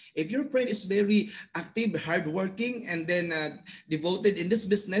 If your friend is very active, hardworking, and then devoted in this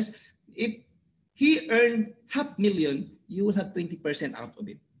business, if he earned 500,000, you will have 20% out of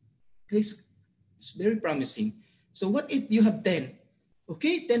it. Okay, so it's very promising. So what if you have 10?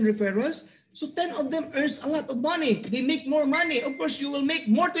 Okay, 10 referrals. So 10 of them earns a lot of money. They make more money. Of course, you will make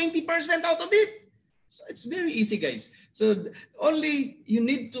more 20% out of it. So it's very easy, guys. So only you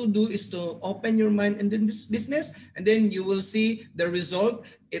need to do is to open your mind in this business, and then you will see the result.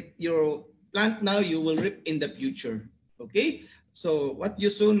 If you plant now, you will reap in the future. Okay? So what you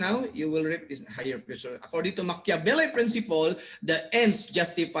sow now, you will reap in higher future. According to Machiavelli principle, the ends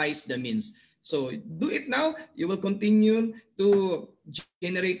justifies the means. So do it now. You will continue to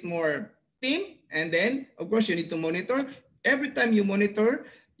generate more team, and then of course you need to monitor. Every time you monitor,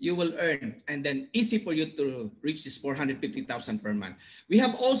 you will earn, and then easy for you to reach this 450,000 per month. We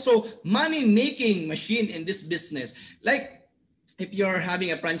have also money-making machine in this business. Like if you're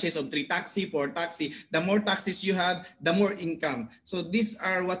having a franchise of 3 taxi, 4 taxi, the more taxis you have, the more income. So these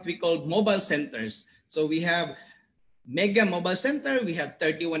are what we call mobile centers. So we have Mega Mobile Center, we have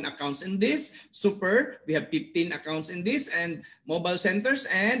 31 accounts in this. Super, we have 15 accounts in this, and mobile centers,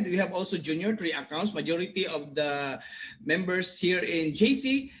 and we have also junior 3 accounts. Majority of the members here in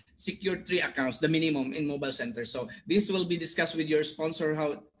JC, secure 3 accounts, the minimum in mobile center. So this will be discussed with your sponsor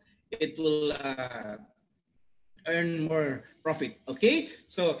how it will earn more profit. Okay,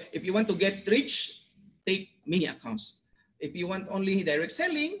 so if you want to get rich, take mini accounts. If you want only direct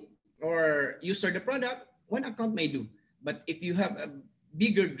selling or user the product, 1 account may do. But if you have a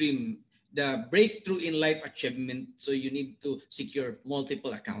bigger dream, the breakthrough in life achievement, so you need to secure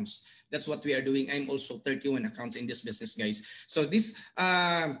multiple accounts. That's what we are doing. I'm also 31 accounts in this business, guys. So this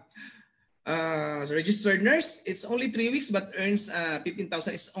registered nurse, it's only 3 weeks but earns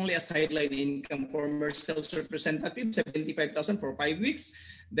 15,000. It's only a sideline income. Former sales representative, 75,000 for 5 weeks.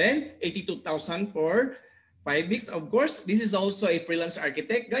 Then 82,000 for 5 weeks. Of course, this is also a freelance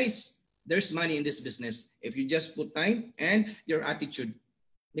architect. Guys, there's money in this business if you just put time and your attitude,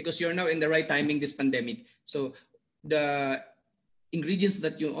 because you're now in the right timing, this pandemic. So the ingredients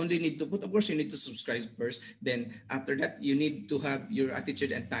that you only need to put, of course, you need to subscribe first. Then after that, you need to have your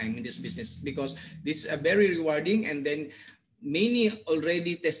attitude and time in this business, because this is very rewarding. And then many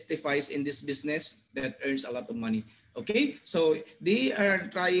already testifies in this business that earns a lot of money. Okay, so they are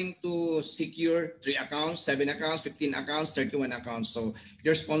trying to secure 3 accounts, 7 accounts, 15 accounts, 31 accounts. So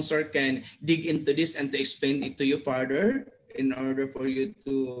your sponsor can dig into this and to explain it to you further in order for you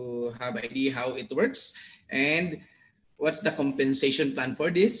to have idea how it works and what's the compensation plan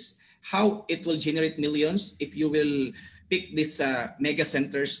for this, how it will generate millions if you will pick this mega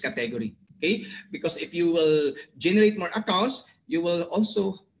centers category. Okay, because if you will generate more accounts, you will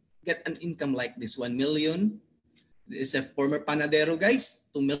also get an income like this, 1 million. This is a former panadero, guys,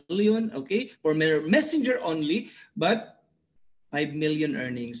 2 million. Okay, former messenger only, but 5 million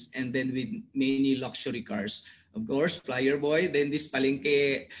earnings, and then with many luxury cars. Of course, flyer boy, then this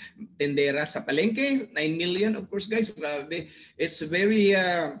palengke, tendera sa palengke, 9 million. Of course, guys, grabe. It's very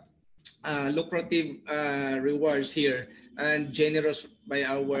lucrative rewards here and generous by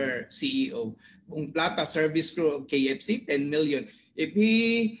our CEO. Kung Plata service crew of KFC, 10 million. If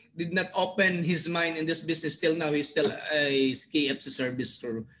he did not open his mind in this business till now, he's still a KFC service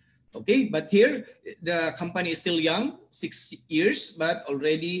crew. Okay, but here, the company is still young, 6 years, but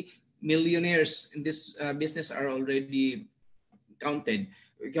already millionaires in this business are already counted.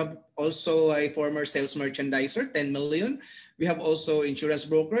 We have also a former sales merchandiser, 10 million. We have also insurance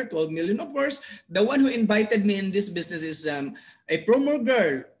broker, 12 million. Of course, the one who invited me in this business is a promo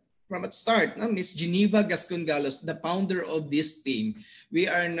girl from at start, Miss Geneva Gascon Galos, the founder of this team. We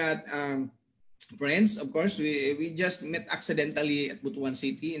are not friends, of course. We just met accidentally at Butuan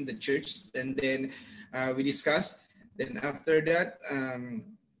City in the church, and then we discussed. Then after that,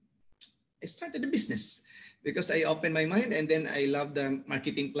 I started the business because I opened my mind, and then I love the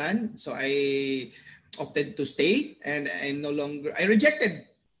marketing plan. So I opted to stay, and I rejected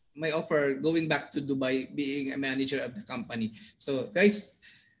my offer going back to Dubai, being a manager of the company. So guys,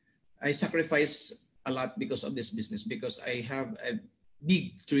 I sacrifice a lot because of this business, because I have a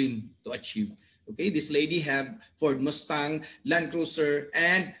big dream to achieve. Okay, this lady have Ford Mustang, Land Cruiser,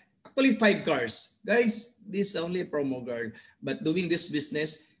 and actually 5 cars. Guys, this is only a promo girl, but doing this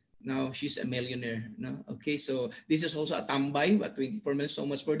business, now she's a millionaire. No? Okay, so this is also a tambay, but 24 million, so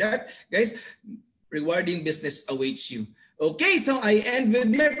much for that. Guys, rewarding business awaits you. Okay, so I end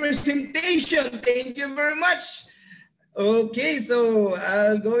with my presentation. Thank you very much. Okay, so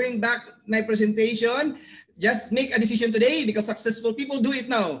going back my presentation, just make a decision today, because successful people do it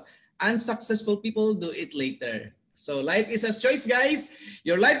now. Unsuccessful people do it later. So life is a choice, guys.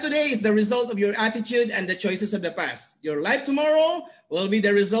 Your life today is the result of your attitude and the choices of the past. Your life tomorrow will be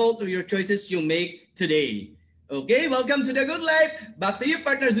the result of your choices you make today. Okay, welcome to the good life. Back to you,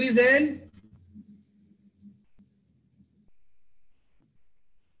 partners, Wizen.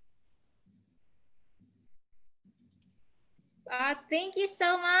 Thank you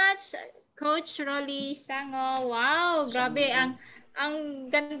so much, Coach Rolly Sango. Wow, grabe. Ang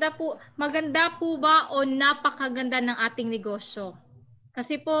ganda po. Maganda po ba o napakaganda ng ating negosyo?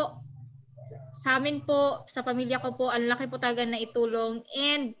 Kasi po, sa amin po, sa pamilya ko po, ang laki po talaga na itulong.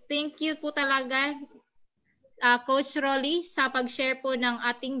 And thank you po talaga, Coach Rolly, sa pag-share po ng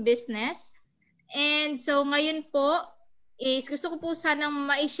ating business. And so ngayon po, is gusto ko po sanang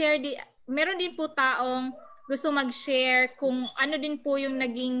ma-share, meron din po taong gusto mag-share kung ano din po yung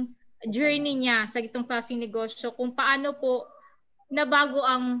naging journey niya sa itong klaseng negosyo, kung paano po nabago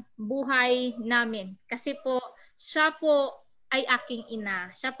ang buhay namin. Kasi po, siya po ay aking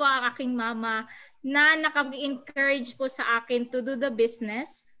ina. Siya po ang aking mama na nakag-encourage po sa akin to do the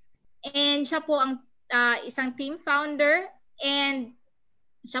business. And siya po ang isang team founder, and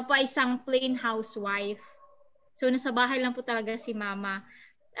siya po ay isang plain housewife. So nasa bahay lang po talaga si mama.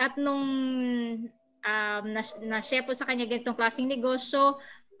 At nung na-share po sa kanya ganitong klaseng negosyo,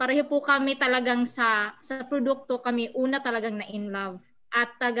 pareho po kami talagang sa produkto kami una talagang na in love.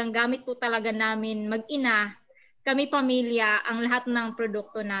 At talagang gamit po talaga namin mag-ina, kami pamilya, ang lahat ng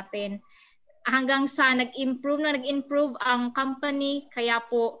produkto natin. Hanggang sa nag-improve ang company, kaya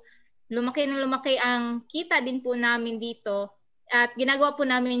po lumaki na lumaki ang kita din po namin dito. At ginagawa po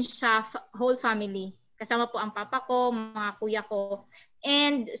namin siya whole family. Kasama po ang papa ko, mga kuya ko.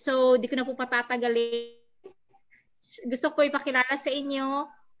 And so, di ko na po patatagalin. Gusto ko ipakilala sa inyo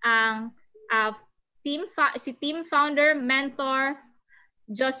ang si team founder, mentor,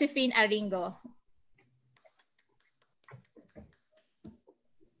 Josephine Aringo.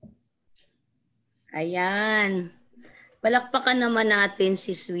 Ayan. Palakpakan naman natin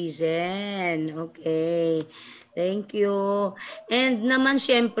si Swizen. Okay. Thank you. And naman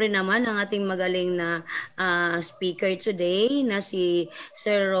syempre naman ang ating magaling na speaker today na si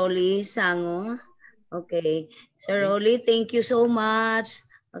Sir Rolly Sango. Okay. Sir Rolly, thank you so much.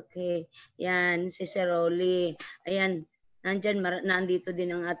 Okay. Yan, si Sir Rolly. Ayan, nandito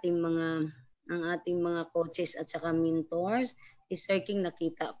din ang ating mga coaches at saka mentors. Si Sir King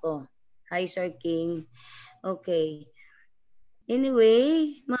nakita ko. Hi, Sir King. Okay.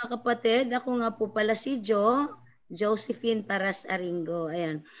 Anyway, mga kapatid, ako nga po pala si Josephine Taras Aringo.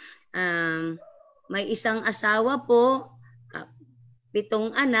 Ayan. May isang asawa po,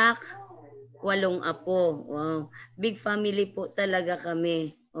 7 anak, 8 apo. Wow. Big family po talaga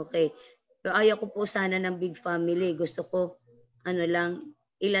kami. Okay. Pero ayaw ko po sana ng big family. Gusto ko,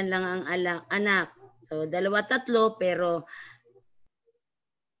 ilan lang ang anak. So, 2, 3, pero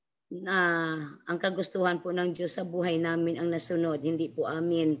ang kagustuhan po ng Diyos sa buhay namin ang nasunod, hindi po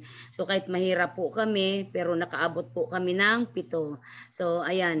amin. So kahit mahirap po kami, pero nakaabot po kami ng 7. So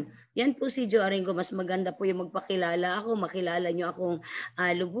ayan, yan po si Jo Aringo. Mas maganda po yung magpakilala ako, makilala nyo akong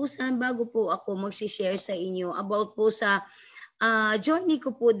lubusan bago po ako magsishare sa inyo about po sa journey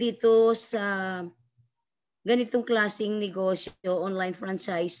ko po dito sa ganitong klaseng negosyo, online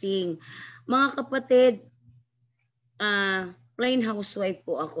franchising. Mga kapatid, plain housewife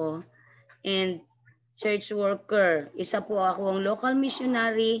po ako and church worker. Isa po ako ang local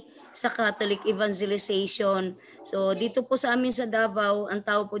missionary sa Catholic Evangelization. So dito po sa amin sa Davao, ang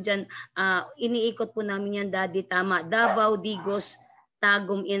tao po dyan, iniikot po namin yan, Daddy, tama. Davao, Digos,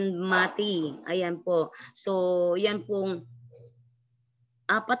 Tagum, and Mati. Ayan po. So yan pong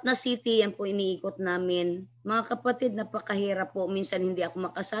 4 na city, yan po iniikot namin. Mga kapatid, napakahirap po. Minsan hindi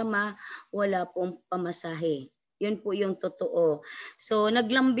ako makasama, wala pong pamasahe. Yun po yung totoo. So,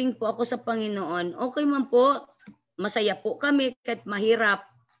 naglambing po ako sa Panginoon. Okay man po, masaya po kami kahit mahirap.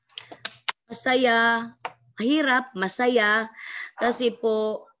 Mahirap, masaya. Kasi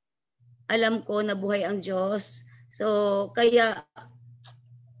po, alam ko na buhay ang Diyos. So, kaya,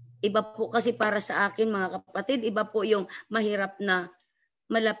 iba po kasi para sa akin mga kapatid, iba po yung mahirap na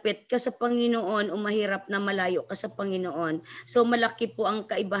malapit ka sa Panginoon o mahirap na malayo ka sa Panginoon. So malaki po ang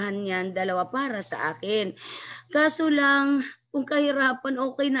kaibahan niyan, dalawa para sa akin. Kaso lang, kung kahirapan,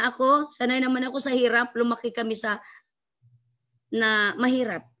 okay na ako. Sanay naman ako sa hirap. Lumaki kami sa na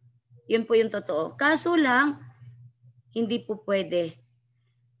mahirap. Yun po yung totoo. Kaso lang, hindi po pwede.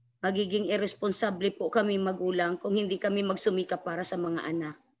 Magiging irresponsible po kami magulang kung hindi kami magsumika para sa mga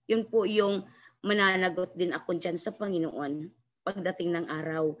anak. Yun po yung mananagot din ako dyan sa Panginoon pagdating ng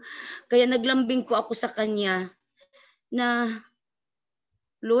araw. Kaya naglambing po ako sa Kanya na,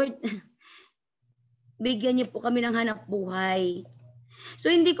 Lord, bigyan niyo po kami ng hanap buhay. So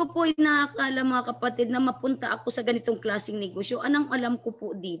hindi ko po inaakala mga kapatid na mapunta ako sa ganitong klaseng negosyo. Anong alam ko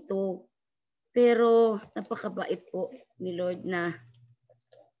po dito? Pero napakabait po ni Lord na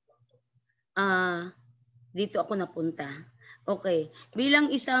dito ako napunta. Okay.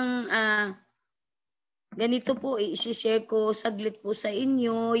 Bilang isang ganito po, i-share ko saglit po sa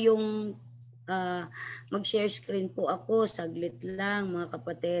inyo yung mag-share screen po ako. Saglit lang mga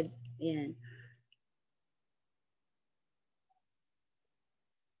kapatid. Ayan.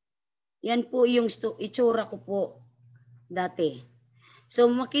 Yan po yung itsura ko po dati. So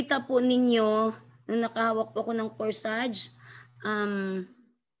makita po ninyo, nung nakahawak po ako ng corsage,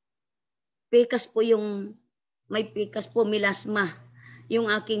 pikas po yung, may pikas po, milasma yung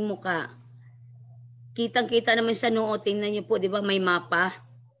aking muka. Kitang-kita naman sa noo, tingnan nyo po, di ba may mapa?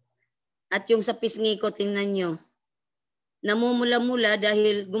 At yung sa pisngi ko, tingnan nyo. Namumula-mula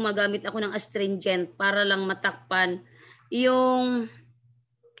dahil gumagamit ako ng astringent para lang matakpan yung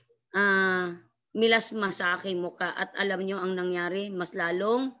milasma sa aking muka. At alam nyo ang nangyari, mas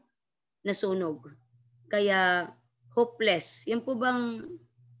lalong nasunog. Kaya hopeless. Yan po bang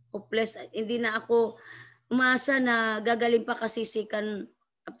hopeless? Hindi na ako umasa na gagaling pa kasi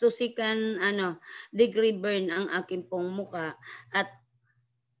up to second degree burn ang aking pong muka. At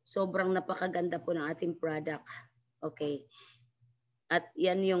sobrang napakaganda po ng ating product. Okay. At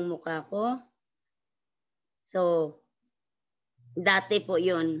yan yung mukha ko. So, dati po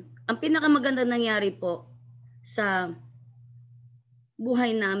yun. Ang pinakamaganda nangyari po sa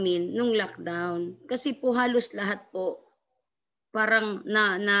buhay namin nung lockdown. Kasi po halos lahat po parang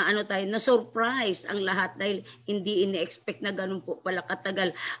na ano tayo, na surprise ang lahat dahil hindi ini-expect na ganun po pala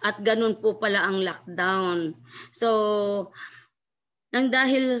katagal at ganun po pala ang lockdown. So, nang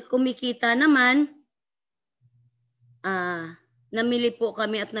dahil kumikita naman, namili po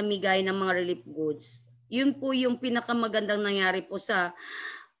kami at namigay ng mga relief goods. Yun po yung pinakamagandang nangyari po sa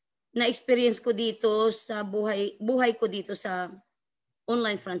na-experience ko dito sa buhay ko dito sa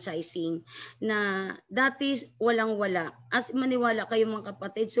online franchising na dati walang-wala. As maniwala kayo mga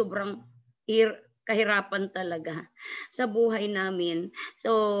kapatid, sobrang kahirapan talaga sa buhay namin.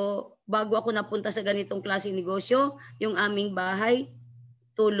 So, bago ako napunta sa ganitong klaseng negosyo, yung aming bahay,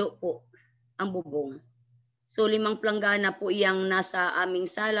 tulo po ang bubong. So 5 planggana po iyang nasa aming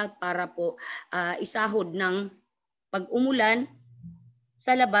sala para po isahod ng pag umulan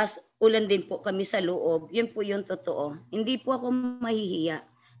sa labas, ulan din po kami sa loob. Yun po yung totoo. Hindi po ako mahihiya.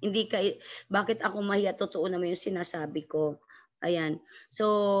 Bakit ako mahiya? Totoo naman yung sinasabi ko. Ayan.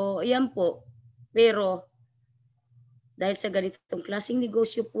 So, yan po. Pero, dahil sa ganitong klaseng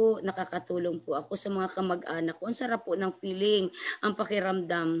negosyo po, nakakatulong po ako sa mga kamag-anak ko. Ang sarap po ng feeling, ang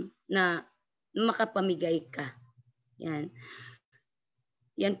pakiramdam na makapamigay ka. Yan.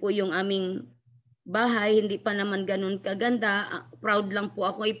 Yan po yung aming bahay, hindi pa naman ganun kaganda. Proud lang po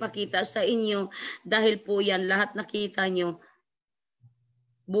ako ipakita sa inyo dahil po yan, lahat nakita nyo,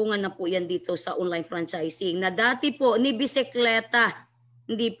 bunga na po yan dito sa online franchising. Na dati po, ni bisikleta,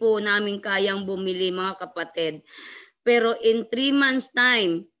 hindi po namin kayang bumili mga kapatid. Pero in 3 months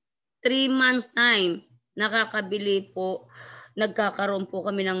time, nakakabili po, nagkakaroon po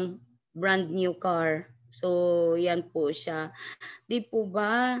kami ng brand new car. So, yan po siya. Di po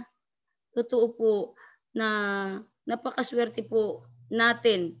ba? Totoo po na napakaswerte po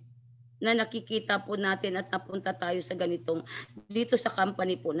natin na nakikita po natin at napunta tayo sa ganitong, dito sa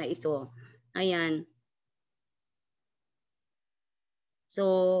company po na ito. Ayan.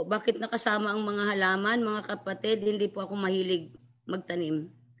 So, bakit nakasama ang mga halaman, mga kapatid? Hindi po ako mahilig magtanim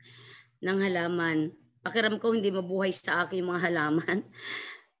ng halaman. Pakiram ko hindi mabuhay sa akin mga halaman.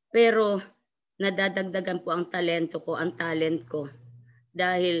 Pero nadadagdagan po ang talento ko, ang talent ko.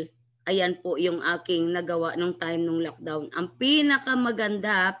 Dahil ayan po yung aking nagawa nung time nung lockdown. Ang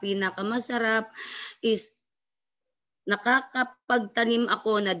pinakamaganda, pinakamasarap is nakakapagtanim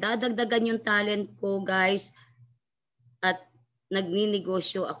ako, nadadagdagan yung talent ko guys at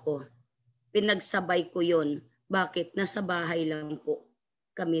nagninegosyo ako. Pinagsabay ko yun. Bakit? Nasa bahay lang po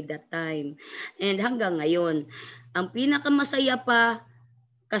kami that time. And hanggang ngayon, ang pinakamasaya pa,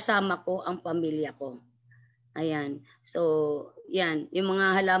 kasama ko ang pamilya ko. Ayan. So, yan. Yung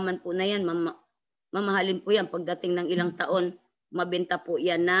mga halaman po na yan, mamahalin po yan. Pagdating ng ilang taon, mabenta po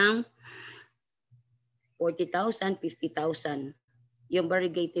yan ng 40,000, 50,000. Yung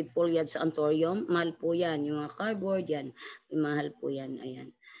variegated foliage sa anthurium, mahal po yan. Yung mga cardboard, yan. Mahal po yan.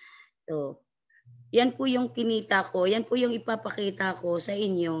 Ayan. So, yan po yung kinita ko. Yan po yung ipapakita ko sa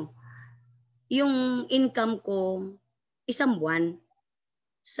inyo. Yung income ko, 1 buwan.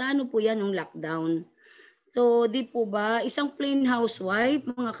 Sa ano po yan, nung lockdown. So, di po ba, isang plain housewife,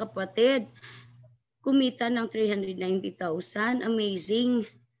 mga kapatid, kumita ng 390,000. Amazing.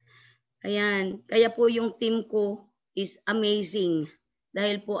 Ayan. Kaya po yung team ko is amazing.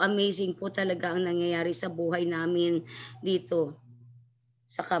 Dahil po amazing po talaga ang nangyayari sa buhay namin dito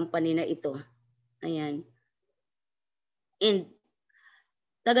sa company na ito. Ayan. And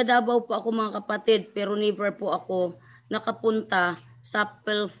taga Davao po ako mga kapatid, pero never po ako nakapunta sa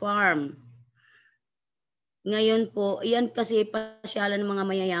apple farm. Ngayon po, yan kasi pasyalan ng mga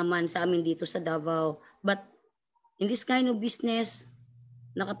mayayaman sa amin dito sa Davao. But in this kind of business,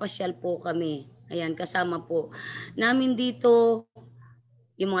 nakapasyal po kami. Ayan, kasama po namin dito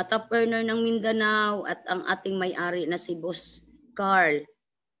yung mga top earner ng Mindanao at ang ating may-ari na si Boss Carl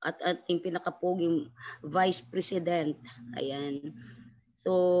at ating pinakapuging Vice President. Ayan.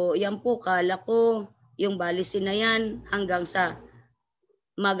 So, yan po, kala ko yung balisin na yan hanggang sa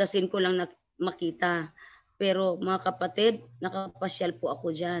magazine ko lang makita. Pero mga kapatid, nakapasyal po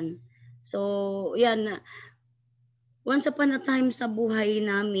ako dyan. So, yan. Once upon a time sa buhay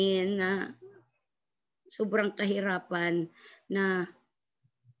namin na sobrang kahirapan na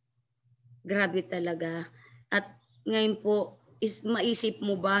grabe talaga. At ngayon po, maisip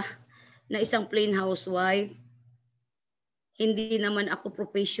mo ba na isang plain housewife, hindi naman ako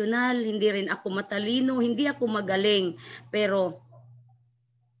professional, hindi rin ako matalino, hindi ako magaling. Pero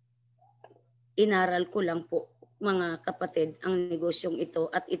inaral ko lang po, mga kapatid, ang negosyong ito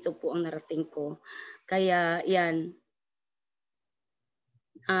at ito po ang narating ko. Kaya yan,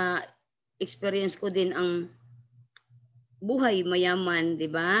 experience ko din ang buhay mayaman, di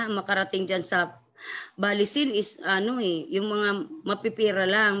ba? Makarating dyan sa balisin is yung mga mapipira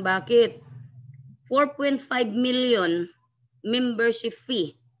lang. Bakit? 4.5 million membership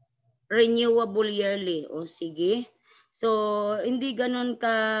fee, renewable yearly. O sige. So, hindi ganun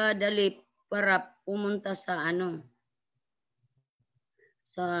kadali para pumunta sa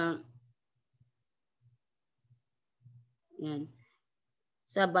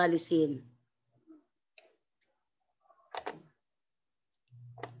sa balisin.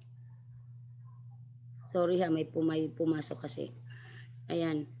 Sorry ha, may pumasok kasi.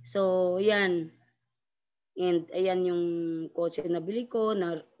 Ayan. So, yan. And ayan yung kotse na bili ko.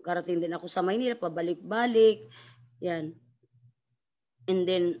 Nakarating din ako sa Maynila, pabalik-balik. Yan. And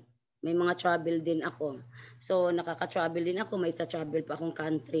then, may mga travel din ako. So, nakaka-travel din ako. May travel pa akong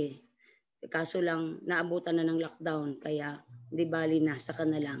country. Kaso lang, naabutan na ng lockdown. Kaya, di bali na, saka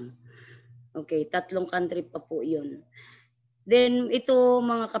na lang. Okay, 3 country pa po yun. Then, ito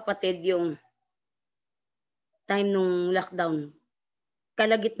mga kapatid, yung time nung lockdown.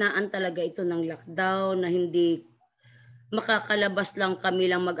 Kalagitnaan talaga ito ng lockdown na hindi makakalabas lang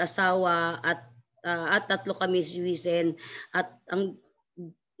kami lang mag-asawa at 3 kami Swisen at ang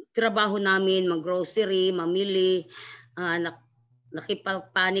trabaho namin mag-grocery, mamili,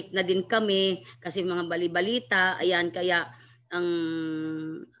 nakipapanik na din kami kasi mga bali-balita, ayan, kaya ang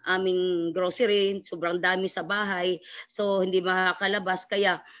aming grocery sobrang dami sa bahay, so hindi makakalabas,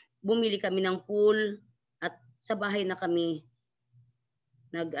 kaya bumili kami ng pool at sa bahay na kami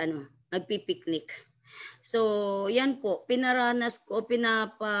nagpipiknik. So, yan po, pinaranas ko,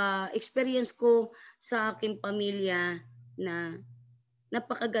 experience ko sa aking pamilya na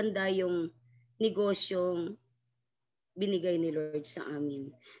napakaganda yung negosyong binigay ni Lord sa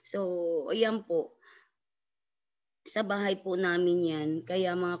amin. So, yan po, sa bahay po namin yan.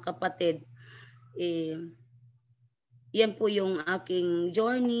 Kaya mga kapatid, yan po yung aking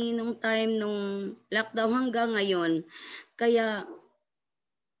journey nung time nung lockdown hanggang ngayon. Kaya,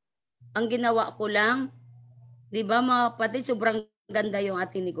 ang ginawa ko lang, di ba mga kapatid, sobrang ganda yung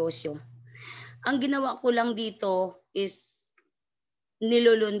ating negosyo. Ang ginawa ko lang dito is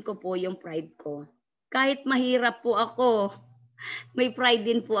nilulun ko po yung pride ko. Kahit mahirap po ako, may pride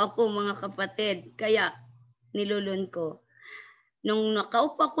din po ako mga kapatid. Kaya nilulun ko. Nung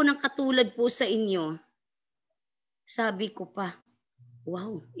nakaupa ko ng katulad po sa inyo, sabi ko pa,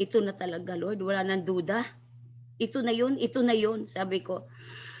 wow, ito na talaga Lord, wala nang duda. Ito na yun, sabi ko.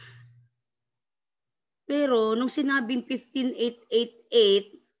 Pero nung sinabing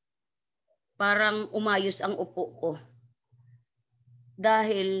 15,888, parang umayos ang upo ko.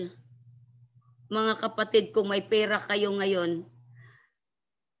 Dahil mga kapatid, kung may pera kayo ngayon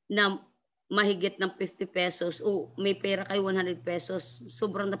na mahigit ng 50 pesos o may pera kayo 100 pesos,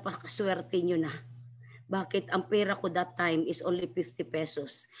 sobrang napakaswerte nyo na. Bakit? Ang pera ko that time is only 50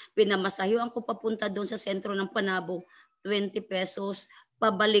 pesos. Pinamasahyuan ko papunta doon sa sentro ng Panabo, 20 pesos.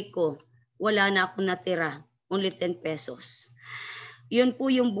 Pabalik ko, wala na ako natira, only 10 pesos. Yun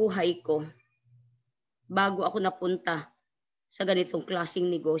po yung buhay ko bago ako napunta sa ganitong klaseng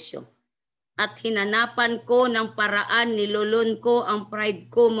negosyo. At hinanapan ko ng paraan, nilulun ko ang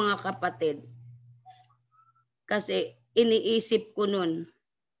pride ko mga kapatid. Kasi iniisip ko nun,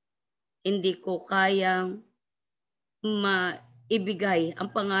 hindi ko kayang maibigay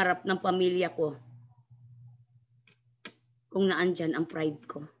ang pangarap ng pamilya ko kung naandyan ang pride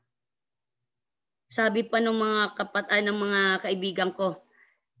ko. Sabi pa ng mga ng mga kaibigan ko,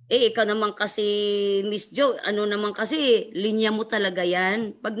 ikaw naman kasi, Miss Jo, ano naman kasi, linya mo talaga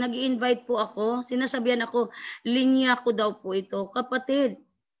yan. Pag nag-i-invite po ako, sinasabihan ako, linya ko daw po ito. Kapatid,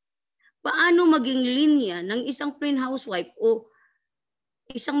 paano maging linya ng isang plain housewife o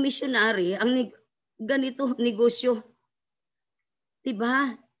isang missionary ang ganito negosyo?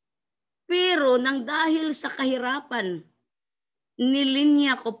 Diba? Pero nang dahil sa kahirapan,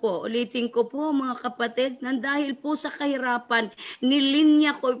 nilinya ko po, ulitin ko po mga kapatid, nang dahil po sa kahirapan,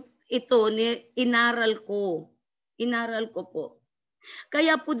 nilinya ko ito, inaral ko po.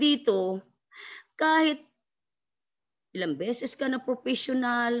 Kaya po dito, kahit ilang beses ka na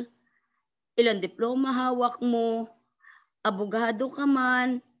professional, ilang diploma hawak mo, abogado ka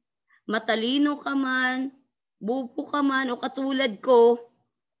man, matalino ka man, bupo ka man, o katulad ko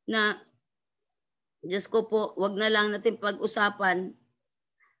na Diyos ko po, wag na lang natin pag-usapan.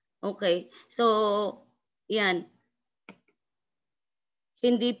 Okay. So, yan.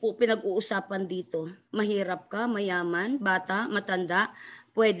 Hindi po pinag-uusapan dito. Mahirap ka, mayaman, bata, matanda,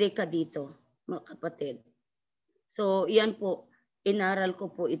 pwede ka dito. mga kapatid. So, yan po, inaral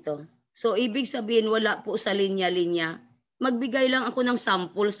ko po ito. So, ibig sabihin, wala po sa linya-linya. Magbigay lang ako ng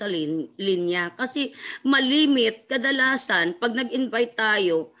sample sa linya. Kasi malimit, kadalasan, pag nag-invite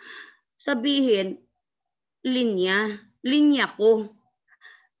tayo, sabihin, linya ko.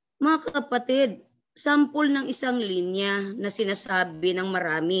 Mga kapatid, sample ng isang linya na sinasabi ng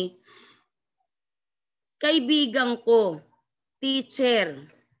marami. Kaibigan ko, teacher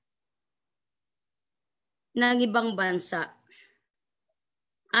ng ibang bansa.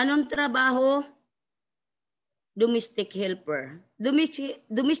 Anong trabaho? Domestic helper.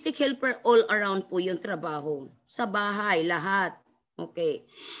 Domestic helper all around po yung trabaho. Sa bahay, lahat. Okay.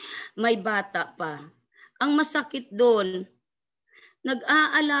 May bata pa. Ang masakit doon,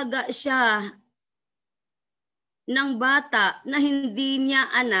 nag-aalaga siya ng bata na hindi niya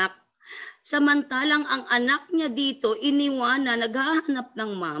anak, samantalang ang anak niya dito iniwanan, naghahanap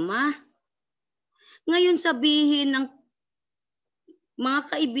ng mama. Ngayon sabihin ng mga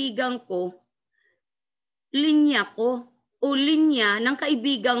kaibigan ko, linya ko o linya ng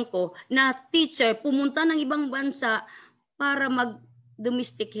kaibigan ko na teacher pumunta ng ibang bansa para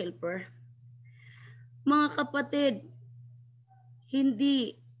mag-domestic helper. Mga kapatid,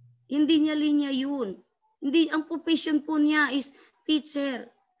 hindi niya linya yun. Hindi, ang profession po niya is teacher.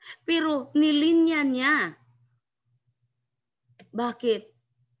 Pero nilinya niya. Bakit?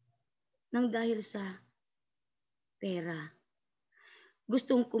 Nang dahil sa pera.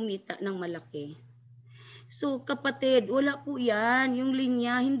 Gustong kumita ng malaki. So kapatid, wala po yan. Yung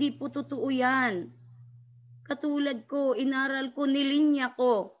linya, hindi po totoo yan. Katulad ko, inaral ko, nilinya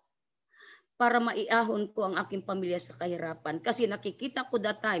ko para maiahon ko ang aking pamilya sa kahirapan. Kasi nakikita ko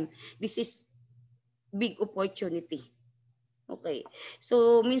that time, this is big opportunity. Okay.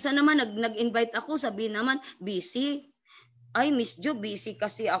 So minsan naman nag-invite ako, sabi naman, busy. Ay, Miss Jo, busy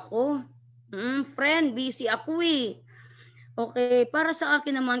kasi ako. Friend, busy ako eh. Okay, para sa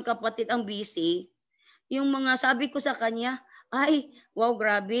akin naman kapatid ang busy, yung mga sabi ko sa kanya, ay, wow,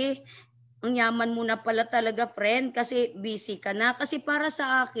 grabe, ang yaman mo na pala talaga friend kasi busy ka na. Kasi para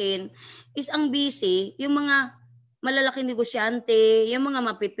sa akin is ang busy, yung mga malalaking negosyante, yung mga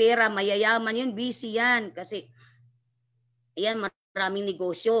mapipera, mayayaman, yun busy yan. Kasi yan, maraming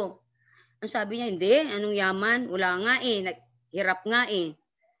negosyo. Ang sabi niya, hindi, anong yaman? Wala nga eh, hirap nga eh.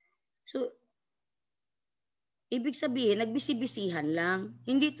 So, ibig sabihin, nagbisi-bisihan lang.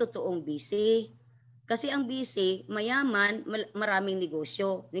 Hindi totoong busy. Kasi ang busy, mayaman, maraming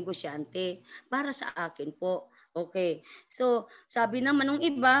negosyo, negosyante. Para sa akin po. Okay. So, sabi naman ng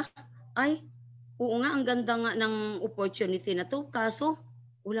iba, ay, oo nga, ang ganda nga ng opportunity na to. Kaso,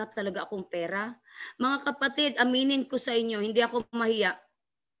 wala talaga akong pera. Mga kapatid, aminin ko sa inyo, hindi ako mahiya.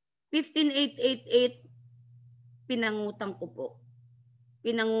 15,888, pinangutang ko po.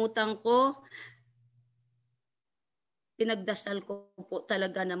 Pinangutang ko, pinagdasal ko po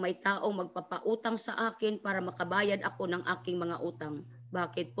talaga na may taong magpapautang sa akin para makabayad ako ng aking mga utang.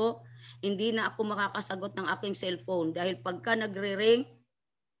 Bakit po? Hindi na ako makakasagot ng aking cellphone dahil pagka nagre-ring,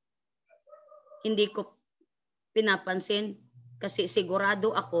 hindi ko pinapansin kasi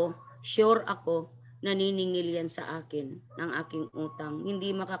sigurado ako, sure ako, naniningil yan sa akin ng aking utang.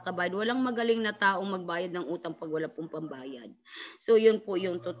 Hindi makakabayad. Walang magaling na taong magbayad ng utang pag wala pong pambayad. So yun po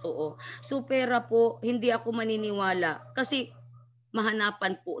yung totoo. So pera po, hindi ako maniniwala kasi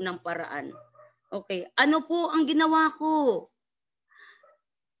mahanapan po ng paraan. Okay. Ano po ang ginawa ko?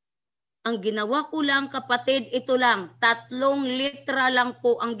 Ang ginawa ko lang kapatid, ito lang. 3 litra lang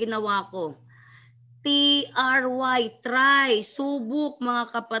po ang ginawa ko. TRY, try, subok mga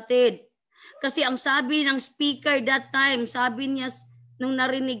kapatid. Kasi ang sabi ng speaker that time, sabi niya nung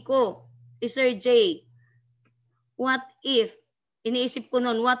narinig ko, si Sir J, what if, iniisip ko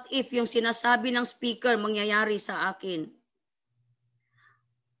noon, what if yung sinasabi ng speaker mangyayari sa akin?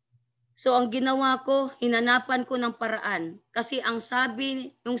 So ang ginawa ko, hinanapan ko ng paraan. Kasi ang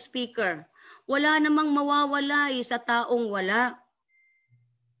sabi ng speaker, wala namang mawawala sa taong wala.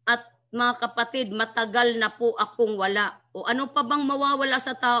 At mga kapatid, matagal na po akong wala. O ano pa bang mawawala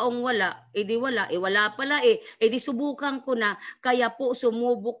sa taong wala? Eh di wala. Eh wala pala eh. Eh di subukan ko na. Kaya po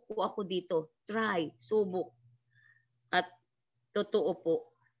sumubok po ako dito. Try, subok. At totoo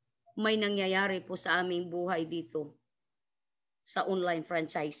po, may nangyayari po sa aming buhay dito sa online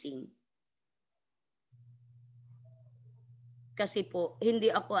franchising. Kasi po, hindi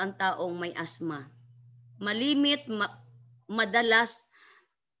ako ang taong may asma. Malimit, madalas,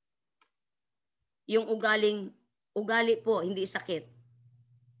 yung ugali po, hindi sakit.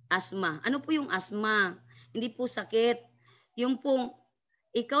 Asma. Ano po yung asma? Hindi po sakit. Yung pong,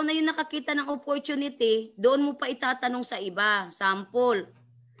 ikaw na yung nakakita ng opportunity, doon mo pa itatanong sa iba. Sample.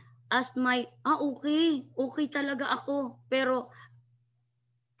 ask my, okay talaga ako. Pero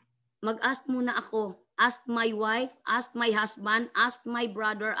mag-ask muna ako. Ask my wife, ask my husband, ask my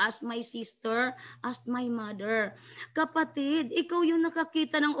brother, ask my sister, ask my mother. Kapatid, ikaw yung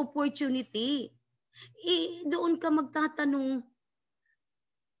nakakita ng opportunity. Doon ka magtatanong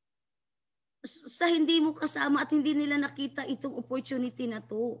sa hindi mo kasama at hindi nila nakita itong opportunity na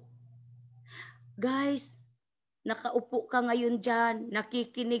to. Guys, nakaupo ka ngayon dyan,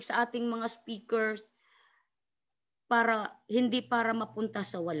 nakikinig sa ating mga speakers hindi para mapunta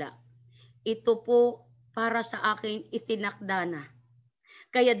sa wala. Ito po para sa akin itinakda na.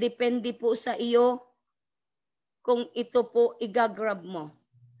 Kaya depende po sa iyo kung ito po igagrab mo.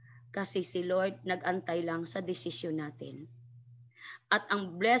 Kasi si Lord nag-antay lang sa desisyon natin. At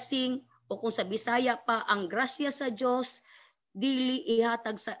ang blessing, o kung sa Bisaya pa, ang grasya sa Diyos, dili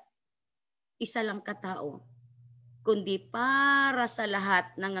ihatag sa isa lang katao, kundi para sa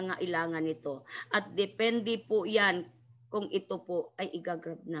lahat ng nangangailangan nito. At depende po yan kung ito po ay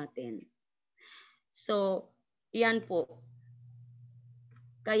igagrab natin. So, yan po.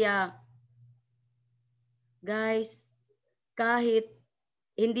 Kaya, guys, kahit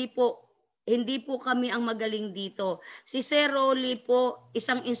hindi po kami ang magaling dito. Si Sir Rolly po,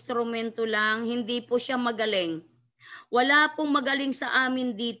 isang instrumento lang, hindi po siya magaling. Wala pong magaling sa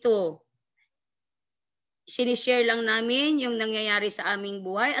amin dito. Sinishare lang namin yung nangyayari sa aming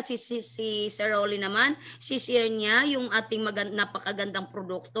buhay at si Sir Rolly naman, share niya yung ating napakagandang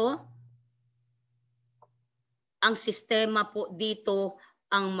produkto. Ang sistema po dito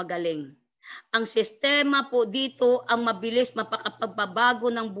ang magaling. Ang sistema po dito ang mabilis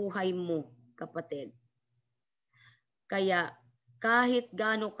mapakapagbabago ng buhay mo, kapatid. Kaya kahit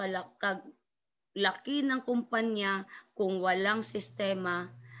gaano kalaki ng kumpanya, kung walang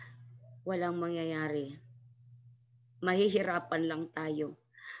sistema, walang mangyayari. Mahihirapan lang tayo.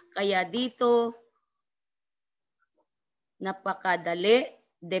 Kaya dito, napakadali,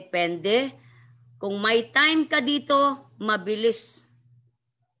 depende. Kung may time ka dito, mabilis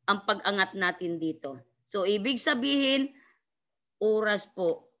ang pag-angat natin dito. So, ibig sabihin, oras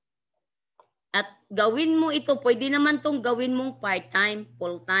po. At gawin mo ito, pwede naman tong gawin mong part-time,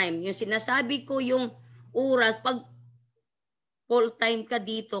 full-time. Yung sinasabi ko yung oras, pag full-time ka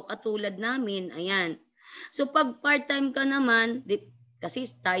dito, katulad namin, ayan. So, pag part-time ka naman, kasi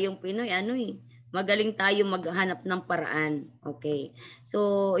tayong Pinoy, magaling tayo maghanap ng paraan. Okay.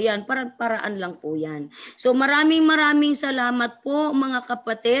 So, yan, paraan lang po yan. So, maraming salamat po mga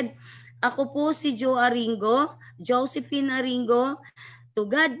kapatid. Ako po si Josephine Aringo. To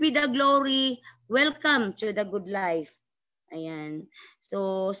God be the glory. Welcome to the good life. Ayan.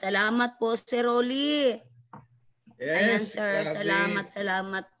 So, salamat po, Sir Rolly. Ayan, Yes, sir. grabe.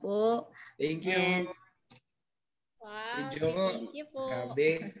 Salamat po. Thank you. And, wow, thank you po.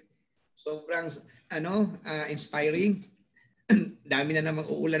 Grabe. Sobrang inspiring. Dami na namang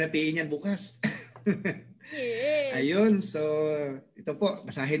uulan na PE niyan bukas. Yes. Ayun, so ito po,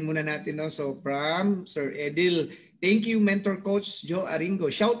 basahin muna natin, no. So from Sir Edil, thank you Mentor Coach Joe Aringo.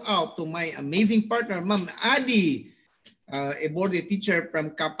 Shout out to my amazing partner Ma'am Adi, a board teacher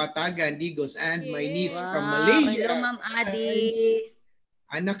from Kapatagan, Digos, and my niece from Malaysia. Hello Ma'am Adi.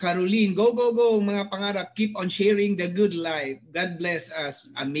 Ana Caroline, go, go, go, mga pangarap. Keep on sharing the good life. God bless us.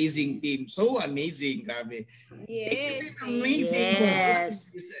 Amazing team. So amazing, grabe. Yes. Amazing.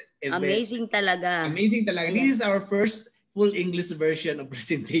 Yes. Amazing talaga. Amazing talaga. This is our first full English version of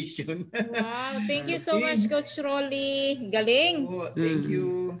presentation. Wow, thank you so much, Coach Rolly. Galing. Oh, thank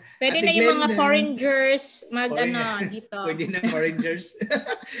you. Pwede na yung mga foreigners dito. Pwede na foreigners.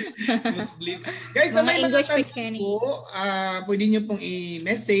 Muslim. Guys, mga English speaking po, pwede nyo pong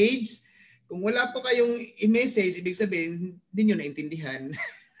i-message. Kung wala po kayong i-message, ibig sabihin, hindi nyo naintindihan.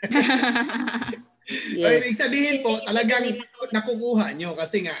 Yes. Or ibig sabihin po, talagang nakukuha nyo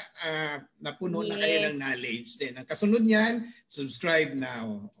kasi nga napuno na kayo ng knowledge. Then, ang kasunod niyan, subscribe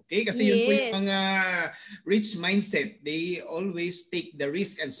now. Okay? Kasi yun po yung mga rich mindset. They always take the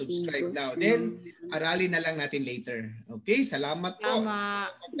risk and subscribe now. Then, aralin na lang natin later. Okay? Salamat po.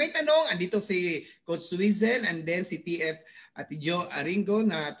 Kung may tanong, andito si Coach Suizen and then si TF at Joe Aringo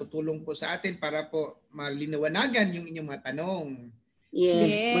na tutulong po sa atin para po malinawagan yung inyong mga tanong.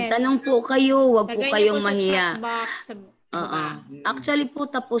 Yes. Magtanong po kayo, wag po kayong mahiya. Sa Actually po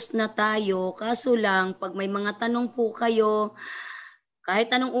tapos na tayo, kaso lang pag may mga tanong po kayo,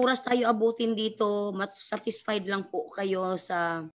 kahit anong oras tayo abutin dito, mas satisfied lang po kayo sa